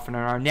playoff. And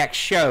on our next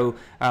show,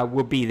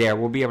 we'll be there.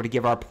 We'll be able to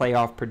give our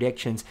playoff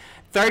predictions.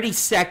 30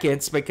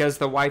 seconds, because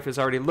the wife is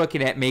already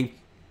looking at me.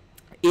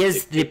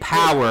 Is the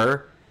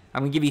power,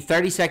 I'm going to give you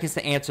 30 seconds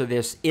to answer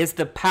this, is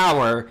the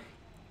power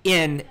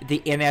in the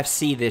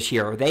NFC this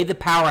year? Are they the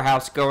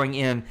powerhouse going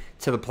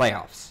into the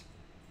playoffs?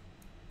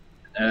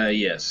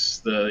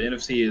 Yes, the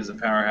NFC is a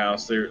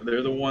powerhouse. They're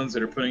the ones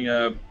that are putting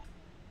up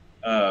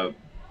on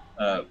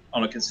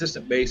a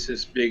consistent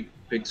basis big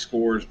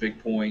scores,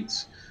 big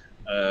points,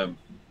 uh,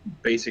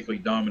 basically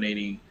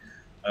dominating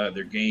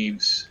their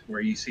games.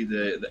 Where you see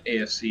the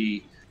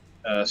AFC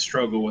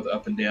struggle with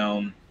up and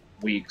down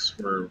weeks,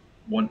 where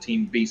one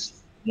team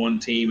beats one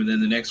team and then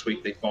the next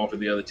week they fall to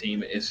the other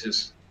team. It's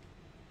just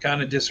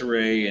kind of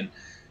disarray,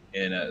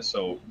 and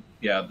so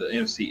yeah, the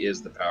NFC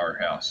is the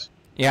powerhouse.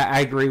 Yeah, I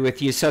agree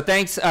with you. So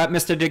thanks,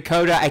 Mr.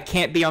 Dakota. I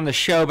can't be on the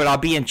show, but I'll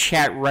be in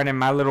chat running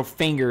my little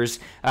fingers.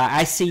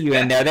 I see you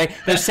in there.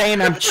 They're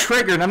saying I'm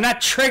triggered. I'm not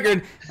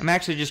triggered. I'm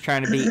actually just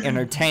trying to be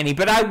entertaining.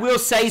 But I will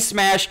say,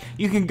 Smash,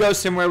 you can go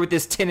somewhere with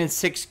this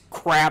 10-6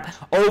 crap.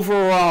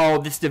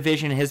 Overall, this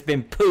division has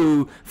been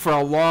poo for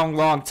a long,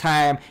 long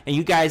time, and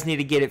you guys need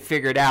to get it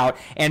figured out.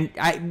 And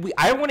I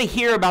don't want to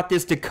hear about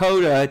this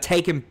Dakota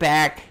taking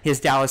back his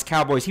Dallas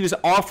Cowboys. He was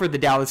offered the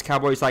Dallas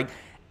Cowboys like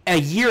a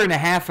year and a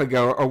half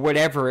ago or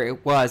whatever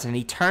it was, and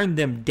he turned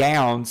them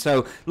down.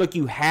 So, look,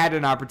 you had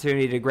an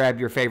opportunity to grab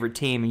your favorite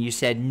team, and you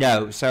said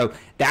no. So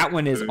that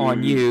one is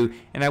on you,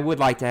 and I would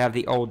like to have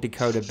the old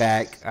Dakota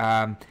back.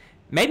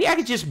 Maybe I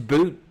could just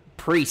boot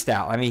Priest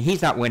out. I mean,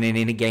 he's not winning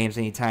any games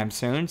anytime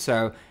soon,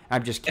 so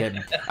I'm just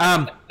kidding.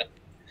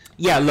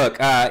 Yeah, look,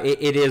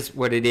 it is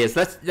what it is.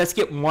 Let's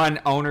get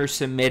one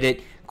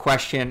owner-submitted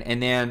question,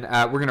 and then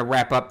we're going to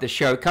wrap up the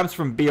show. It comes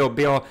from Bill.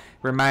 Bill,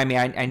 remind me,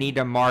 I need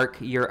to mark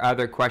your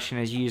other question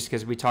as used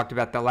because we talked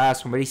about the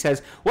last one. But he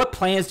says, what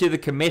plans do the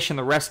commission,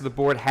 the rest of the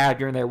board, have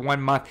during their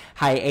 1 month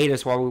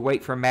hiatus while we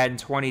wait for Madden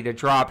 20 to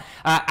drop?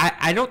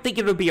 I don't think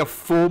it'll be a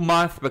full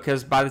month,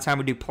 because by the time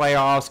we do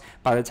playoffs,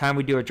 by the time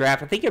we do a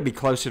draft, I think it'll be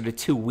closer to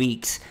 2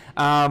 weeks.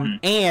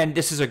 And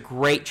this is a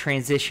great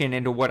transition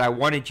into what I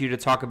wanted you to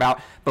talk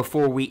about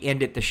before we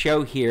ended the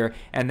show here,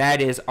 and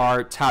that is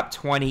our top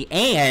 20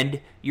 and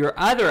your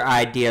other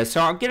idea.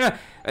 So I'm going to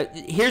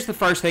here's the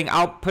first thing.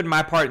 I'll put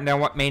my part, and then I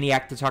want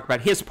Maniac to talk about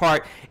his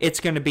part.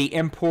 It's going to be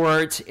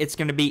imports. It's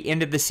going to be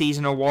end of the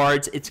season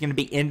awards. It's going to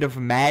be end of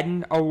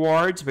Madden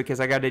awards, because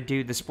I got to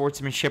do the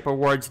sportsmanship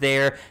awards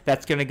there.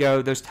 That's going to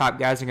go, those top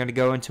guys are going to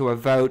go into a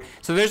vote.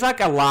 So there's like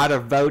a lot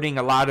of voting,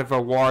 a lot of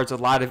awards, a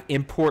lot of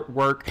import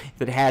work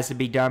that has to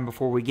be done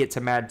before we get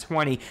to Madden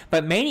 20.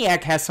 But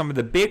Maniac has some of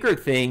the bigger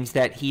things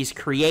that he's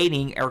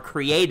creating or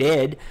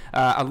created,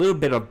 a little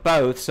bit of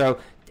both. So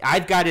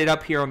I've got it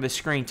up here on the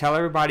screen. Tell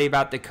everybody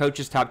about the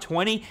coaches top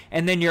 20,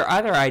 and then your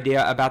other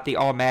idea about the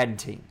All Madden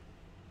team.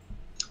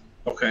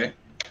 Okay.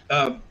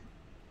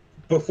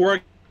 Before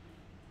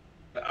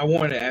I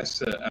wanted to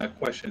ask a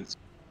question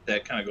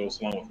that kind of goes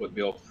along with what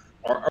Bill.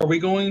 Are we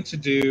going to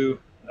do?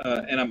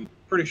 And I'm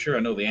pretty sure I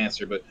know the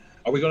answer, but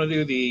are we going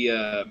to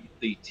do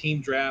the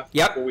team draft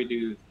before we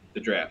do the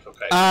draft?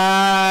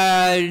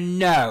 Okay.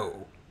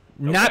 No.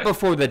 Not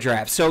before the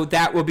draft. So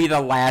that will be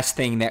the last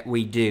thing that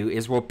we do,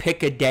 is we'll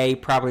pick a day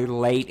probably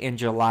late in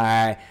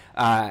July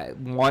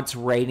once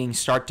ratings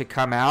start to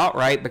come out,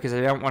 right? Because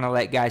I don't want to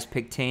let guys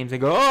pick teams and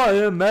go, oh,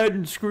 yeah,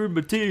 Madden screwed my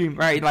team,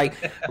 right? Like,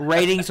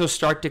 ratings will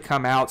start to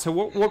come out. So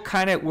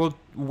we'll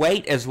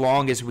wait as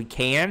long as we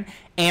can,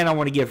 and I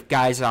want to give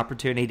guys an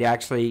opportunity to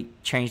actually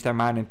change their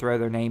mind and throw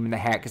their name in the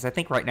hat, because I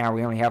think right now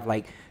we only have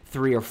like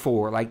 3 or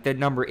 4. Like, the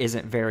number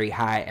isn't very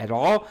high at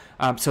all.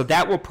 So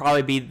that will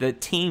probably be, the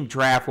team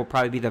draft will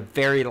probably be the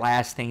very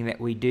last thing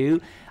that we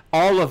do.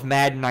 All of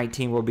Madden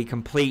 19 will be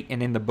complete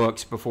and in the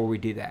books before we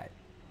do that.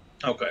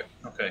 Okay.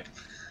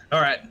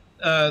 All right.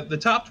 The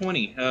top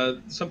 20,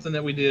 something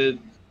that we did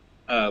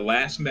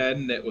last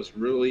Madden that was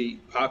really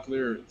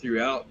popular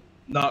throughout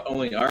not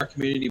only our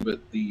community, but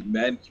the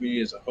Madden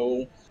community as a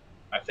whole.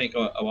 I think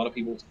a lot of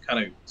people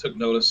kind of took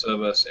notice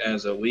of us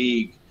as a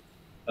league,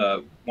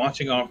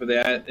 launching off of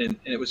that, and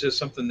it was just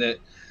something that,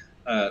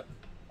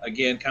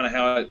 again, kind of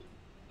how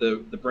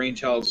the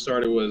brainchild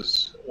started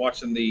was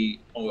watching the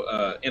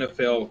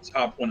NFL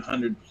top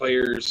 100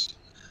 players,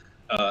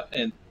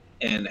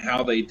 and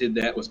how they did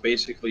that was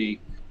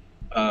basically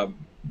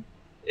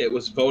it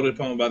was voted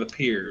upon by the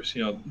peers,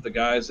 the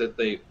guys that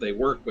they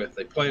work with,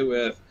 they play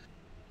with,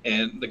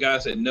 and the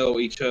guys that know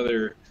each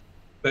other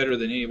better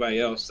than anybody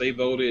else. They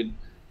voted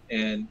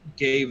and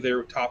gave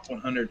their top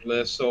 100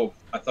 list. So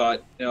I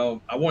thought,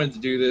 I wanted to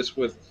do this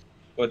with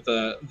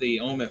the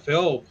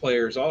OMFL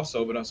players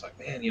also, but I was like,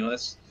 man,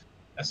 that's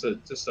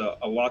just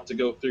a lot to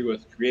go through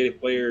with creative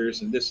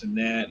players and this and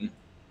that. And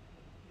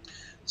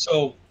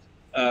so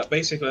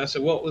basically I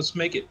said, well, let's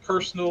make it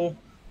personal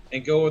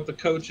and go with the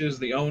coaches,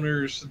 the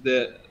owners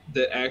that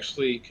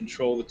actually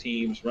control the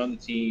teams, run the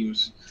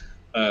teams.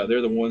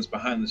 They're the ones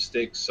behind the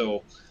sticks.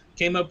 So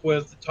came up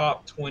with the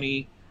top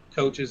 20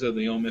 coaches of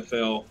the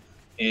OMFL.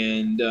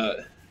 And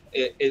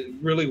it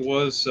really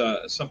was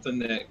something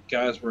that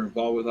guys were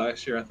involved with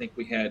last year. I think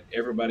we had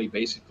everybody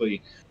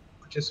basically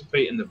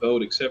participate in the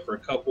vote except for a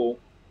couple.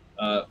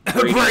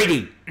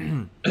 Brady.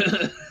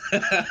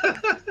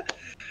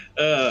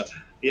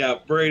 Yeah,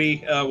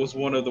 Brady was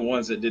one of the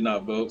ones that did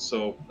not vote.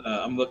 So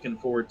I'm looking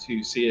forward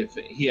to see if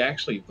he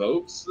actually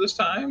votes this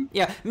time.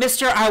 Yeah,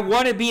 Mister, I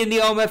want to be in the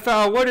OMFL.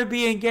 I want to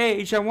be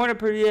engaged. I want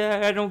to.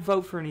 Yeah, I don't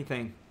vote for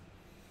anything.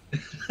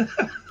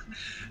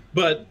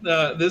 But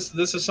this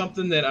is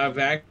something that I've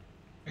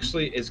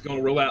actually is going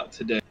to roll out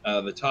today.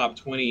 The top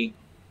 20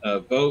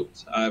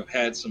 votes. I've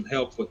had some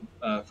help with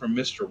from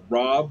Mr.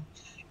 Rob,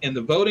 and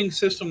the voting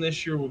system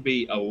this year will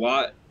be a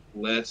lot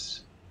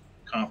less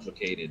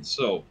complicated.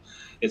 So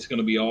it's going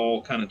to be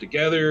all kind of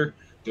together.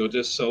 You'll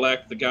just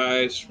select the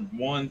guys from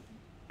 1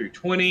 through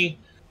 20,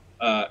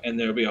 and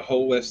there'll be a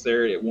whole list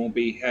there. It won't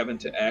be having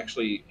to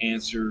actually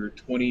answer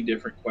 20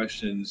 different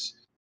questions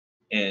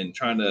and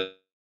trying to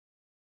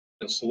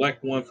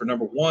select one for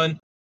number one.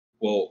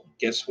 Well,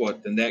 guess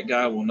what? Then that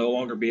guy will no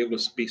longer be able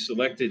to be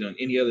selected on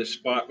any other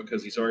spot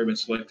because he's already been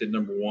selected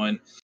number one.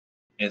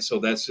 And so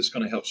that's just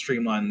going to help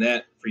streamline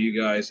that for you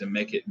guys and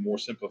make it more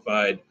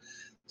simplified.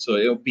 So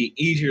it'll be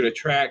easier to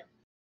track,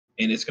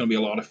 and it's going to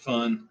be a lot of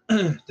fun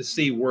to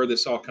see where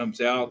this all comes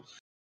out.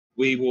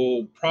 We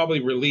will probably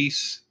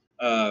release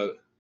the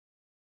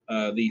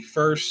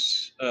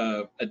first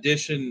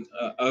edition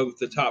of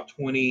the top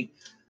 20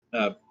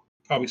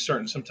 probably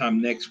starting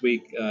sometime next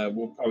week.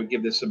 We'll probably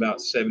give this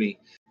about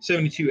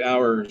 72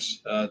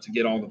 hours to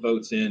get all the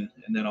votes in,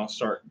 and then I'll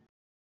start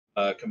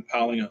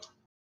compiling a.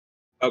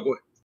 Oh, go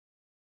ahead.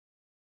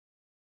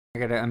 I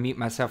gotta unmute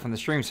myself on the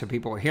stream so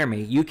people will hear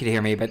me. You could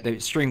hear me, but the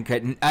stream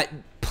couldn't.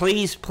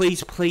 Please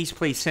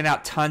send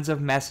out tons of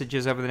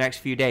messages over the next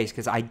few days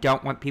because I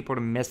don't want people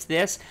to miss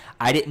this.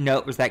 I didn't know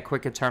it was that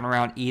quick a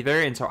turnaround either,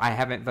 and so I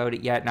haven't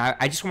voted yet. And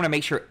I just want to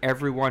make sure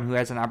everyone who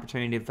has an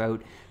opportunity to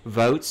vote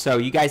votes. So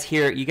you guys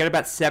hear, you got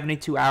about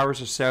 72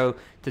 hours or so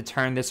to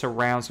turn this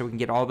around so we can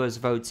get all those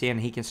votes in.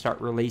 He can start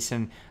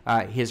releasing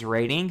his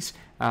ratings.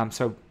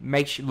 So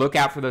look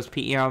out for those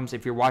PMs.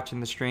 If you're watching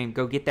the stream,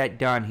 go get that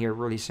done here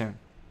really soon.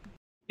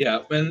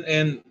 Yeah,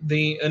 and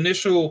the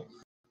initial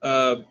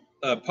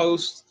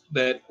post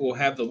that will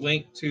have the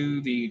link to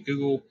the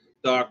Google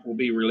Doc will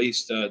be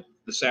released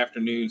this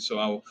afternoon. So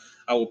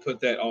I will put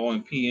that all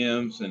in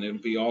PMs, and it'll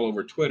be all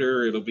over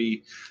Twitter. It'll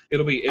be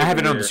everywhere. I have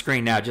it on the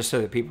screen now just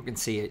so that people can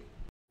see it.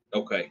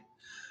 Okay.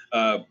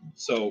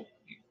 So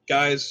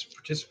guys,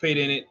 participate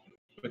in it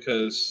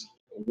because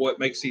what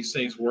makes these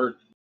things work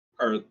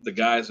are the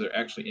guys that are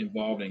actually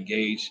involved and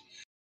engaged.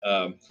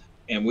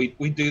 And we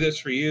do this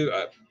for you.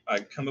 I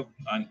come up.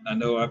 I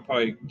know I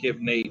probably give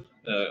Nate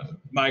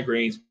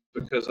migraines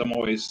because I'm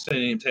always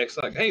sending him texts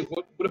like, "Hey,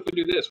 what if we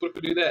do this? What if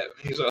we do that?"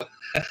 He's like,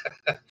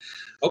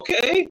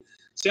 "Okay,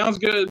 sounds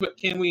good, but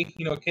can we?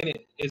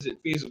 Is it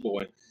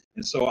feasible?"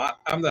 And so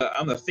I'm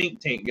the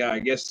think tank guy. I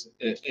guess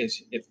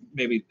if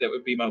maybe that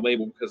would be my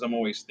label because I'm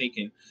always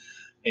thinking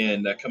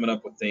and coming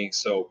up with things.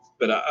 So,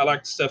 but I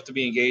like stuff to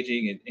be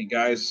engaging, and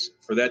guys,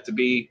 for that to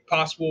be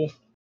possible,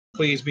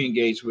 please be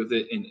engaged with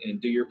it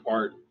and do your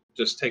part.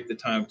 Just take the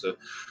time to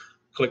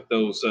click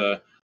those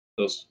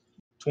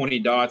 20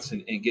 dots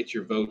and get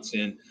your votes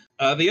in.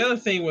 The other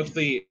thing with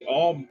the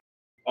all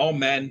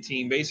Madden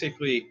team,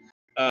 basically,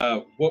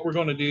 what we're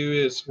going to do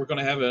is we're going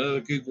to have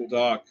another Google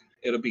Doc.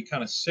 It'll be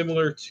kind of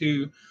similar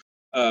to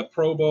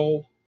Pro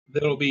Bowl.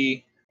 That'll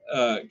be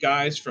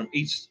guys from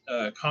each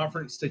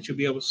conference that you'll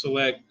be able to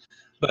select,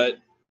 but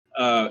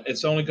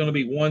it's only going to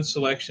be one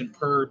selection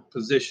per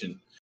position.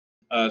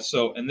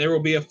 And there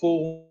will be a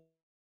full,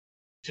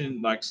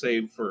 like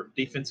say for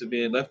defensive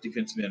end, left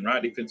defensive end,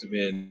 right defensive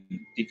end,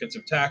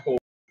 defensive tackle,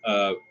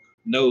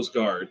 nose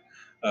guard.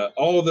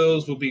 All of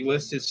those will be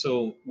listed,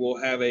 so we'll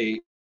have a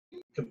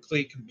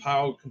complete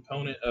compiled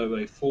component of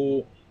a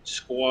full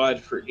squad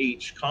for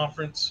each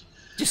conference.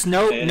 Just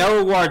no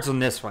awards on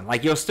this one.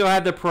 Like you'll still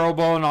have the Pro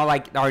Bowl and all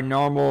like our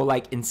normal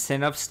like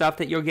incentive stuff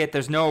that you'll get.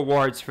 There's no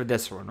awards for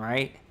this one,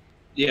 right?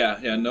 Yeah,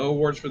 no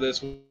awards for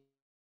this one.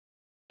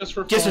 Just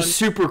for just fun. A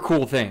super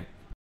cool thing.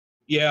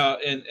 Yeah,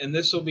 and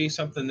this will be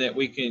something that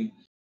we can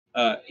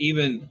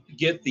even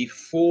get the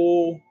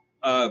full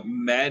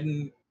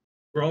Madden,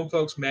 grown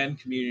folks Madden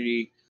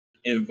community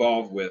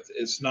involved with.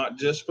 It's not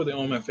just for the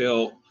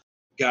OMFL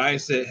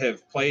guys that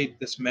have played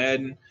this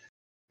Madden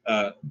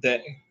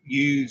that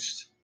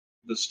used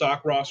the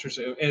stock rosters,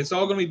 and it's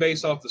all going to be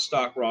based off the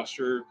stock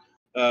roster.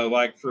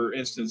 Like for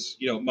instance,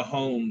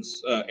 Mahomes,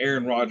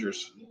 Aaron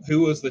Rodgers,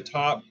 who was the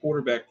top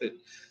quarterback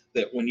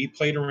that when you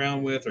played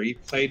around with or you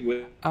played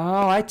with.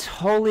 Oh, I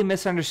totally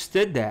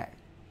misunderstood that.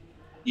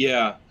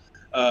 Yeah.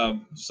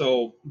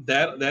 So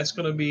that's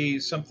going to be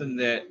something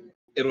that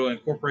it'll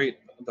incorporate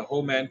the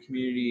whole Madden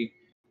community.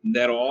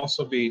 That'll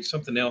also be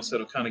something else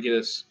that'll kind of get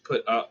us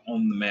put out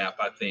on the map,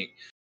 I think,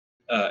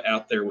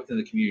 out there within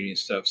the community and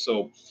stuff.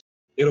 So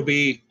it'll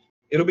be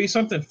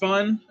something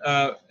fun.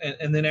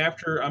 And then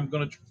after, I'm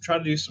going to try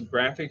to do some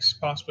graphics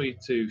possibly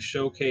to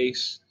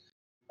showcase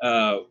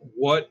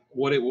what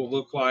it will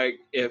look like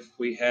if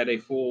we had a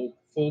full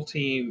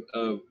team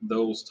of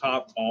those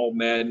top all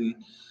Madden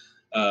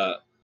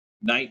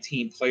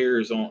 19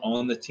 players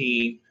on the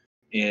team,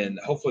 and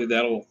hopefully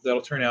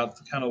that'll turn out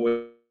the kind of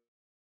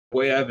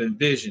way I've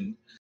envisioned.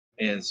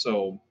 And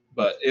so,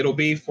 but it'll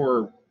be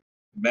for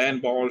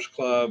Madden Ballers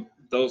Club.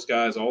 Those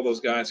guys, all those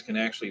guys can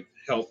actually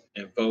help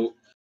and vote,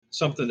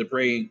 something to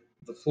bring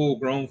the full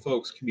grown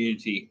folks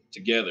community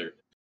together.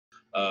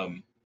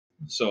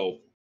 So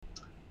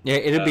yeah,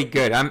 it'll be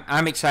good.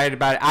 I'm excited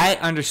about it. I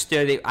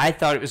understood it. I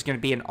thought it was going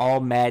to be an all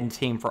Madden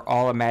team for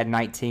all of Madden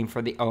 19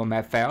 for the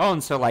OMFL,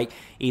 and so like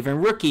even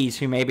rookies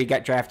who maybe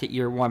got drafted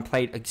year one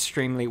played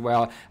extremely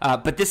well.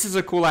 But this is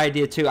a cool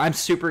idea too. I'm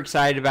super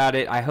excited about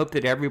it. I hope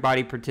that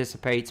everybody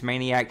participates.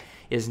 Maniac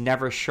is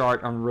never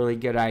short on really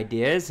good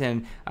ideas,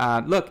 and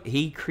look,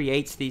 he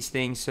creates these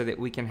things so that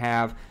we can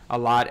have a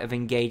lot of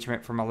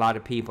engagement from a lot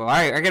of people. All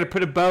right, I got to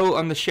put a bow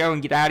on the show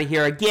and get out of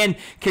here. Again,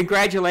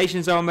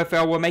 congratulations,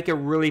 OMFL. We'll make a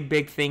really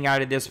big thing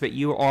out of this, but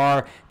you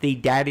are the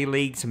Daddy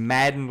League's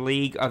Madden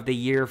League of the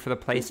Year for the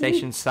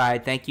PlayStation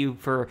side. Thank you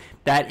for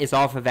that. Is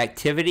off of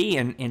activity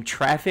and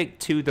traffic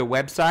to the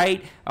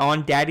website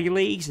on Daddy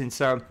Leagues, and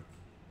so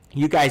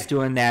you guys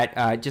doing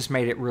that just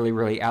made it really,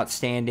 really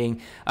outstanding.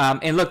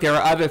 And look, there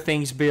are other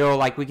things, Bill,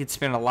 like we could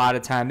spend a lot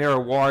of time. There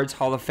are awards,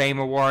 Hall of Fame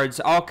awards,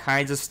 all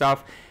kinds of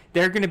stuff.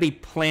 There are going to be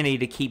plenty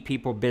to keep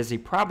people busy,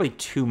 probably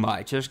too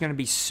much. There's going to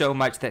be so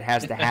much that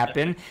has to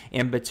happen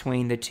in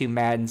between the two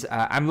Maddens.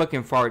 I'm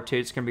looking forward to it.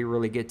 It's going to be a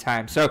really good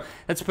time. So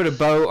let's put a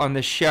bow on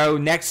the show.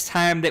 Next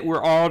time that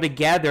we're all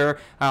together,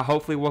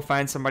 hopefully we'll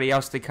find somebody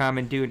else to come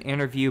and do an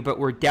interview, but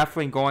we're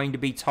definitely going to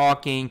be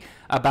talking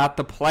about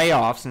the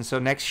playoffs. And so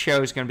next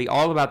show is going to be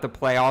all about the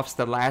playoffs,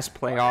 the last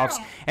playoffs.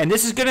 And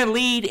this is going to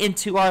lead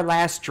into our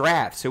last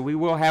draft. So we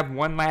will have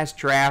one last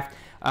draft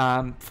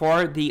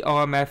for the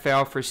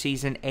OMFL for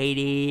season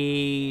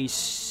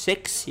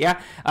 86,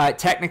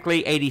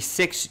 technically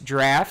 86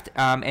 draft,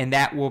 and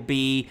that will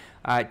be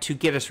to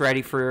get us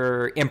ready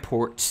for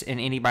imports and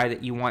anybody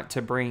that you want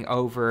to bring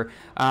over.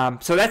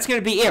 So that's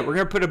going to be it. We're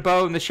going to put a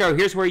bow in the show.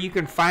 Here's where you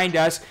can find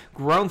us,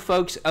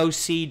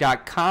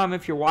 grownfolksoc.com.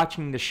 If you're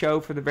watching the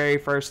show for the very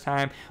first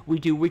time, we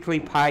do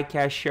weekly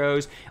podcast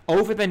shows.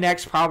 Over the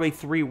next probably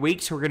 3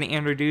 weeks, we're going to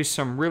introduce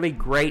some really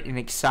great and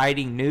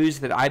exciting news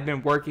that I've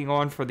been working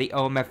on for the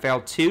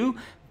OMFL 2.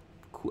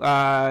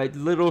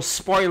 Little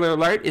spoiler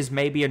alert is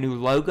maybe a new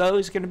logo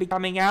is going to be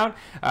coming out.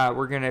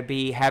 We're going to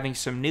be having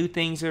some new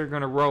things that are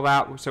going to roll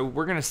out. So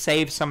we're going to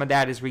save some of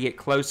that as we get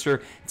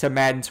closer to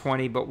Madden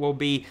 20, but we'll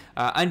be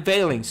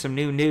unveiling some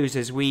new news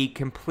as we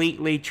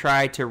completely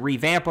try to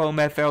revamp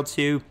OMFL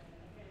 2.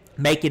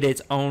 Make it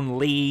its own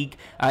league.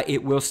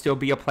 It will still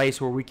be a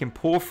place where we can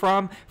pull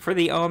from for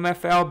the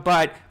OMFL,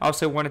 but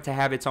also want it to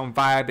have its own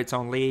vibe, its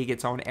own league,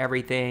 its own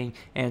everything.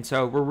 And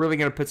so we're really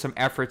going to put some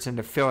efforts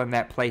into filling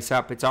that place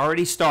up. It's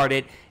already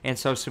started, and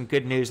so some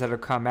good news that'll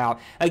come out.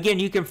 Again,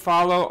 you can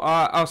follow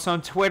us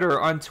on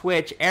Twitter, on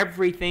Twitch,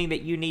 everything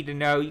that you need to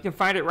know. You can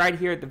find it right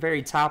here at the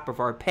very top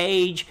of our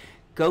page.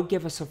 Go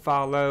give us a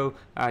follow,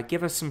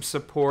 give us some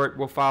support.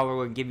 We'll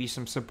follow and give you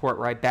some support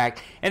right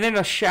back. And then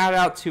a shout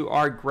out to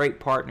our great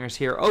partners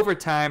here,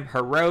 Overtime,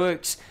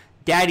 Heroics,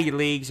 Daddy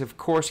Leagues, of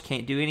course,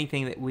 can't do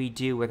anything that we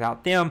do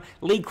without them.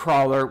 League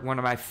Crawler, one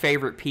of my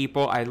favorite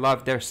people. I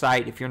love their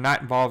site. If you're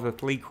not involved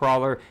with League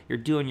Crawler, you're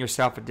doing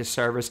yourself a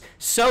disservice.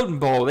 Soden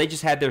Bowl, they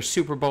just had their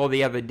Super Bowl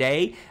the other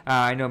day.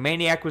 I know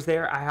Maniac was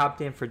there. I hopped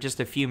in for just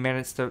a few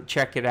minutes to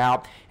check it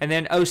out. And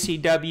then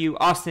OCW,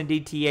 Austin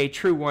DTA,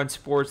 True One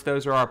Sports,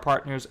 those are our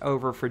partners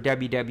over for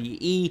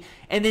WWE.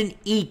 And then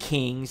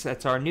E-Kings,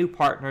 that's our new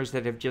partners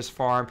that have just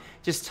formed.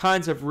 Just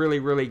tons of really,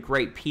 really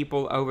great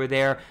people over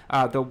there.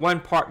 The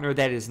one partner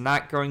that is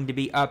not going to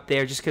be up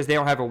there just because they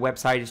don't have a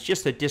website. It's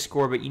just a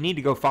Discord, but you need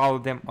to go follow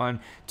them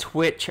on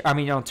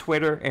on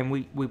Twitter, and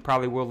we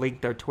probably will link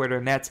their Twitter,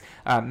 and that's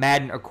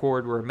Madden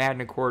Accord. We're a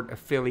Madden Accord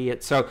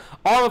affiliate. So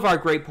all of our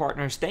great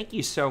partners, thank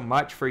you so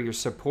much for your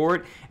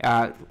support.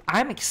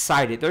 I'm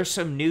excited. There's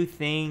some new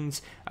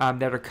things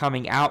that are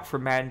coming out for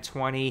Madden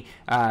 20.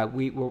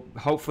 We will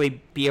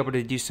hopefully be able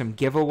to do some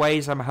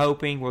giveaways, I'm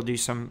hoping. We'll do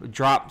some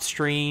drop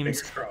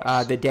streams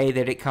the day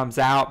that it comes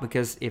out,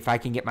 because if I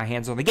can get my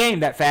hands on the game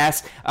that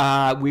fast,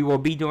 we will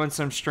be doing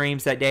some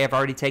streams that day. I've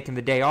already taken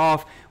the day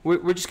off.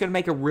 We're just going to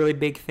make a really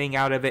big thing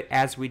out of it,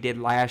 as we did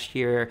last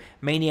year.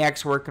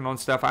 Maniac's working on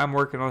stuff. I'm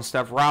working on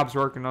stuff. Rob's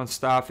working on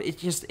stuff.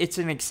 It's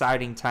an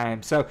exciting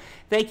time. So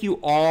thank you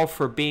all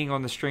for being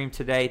on the stream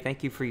today.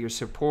 Thank you for your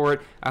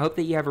support. I hope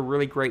that you have a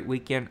really great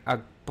weekend, a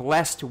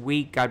blessed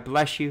week. God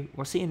bless you.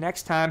 We'll see you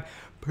next time.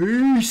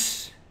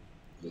 Peace.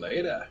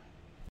 Later.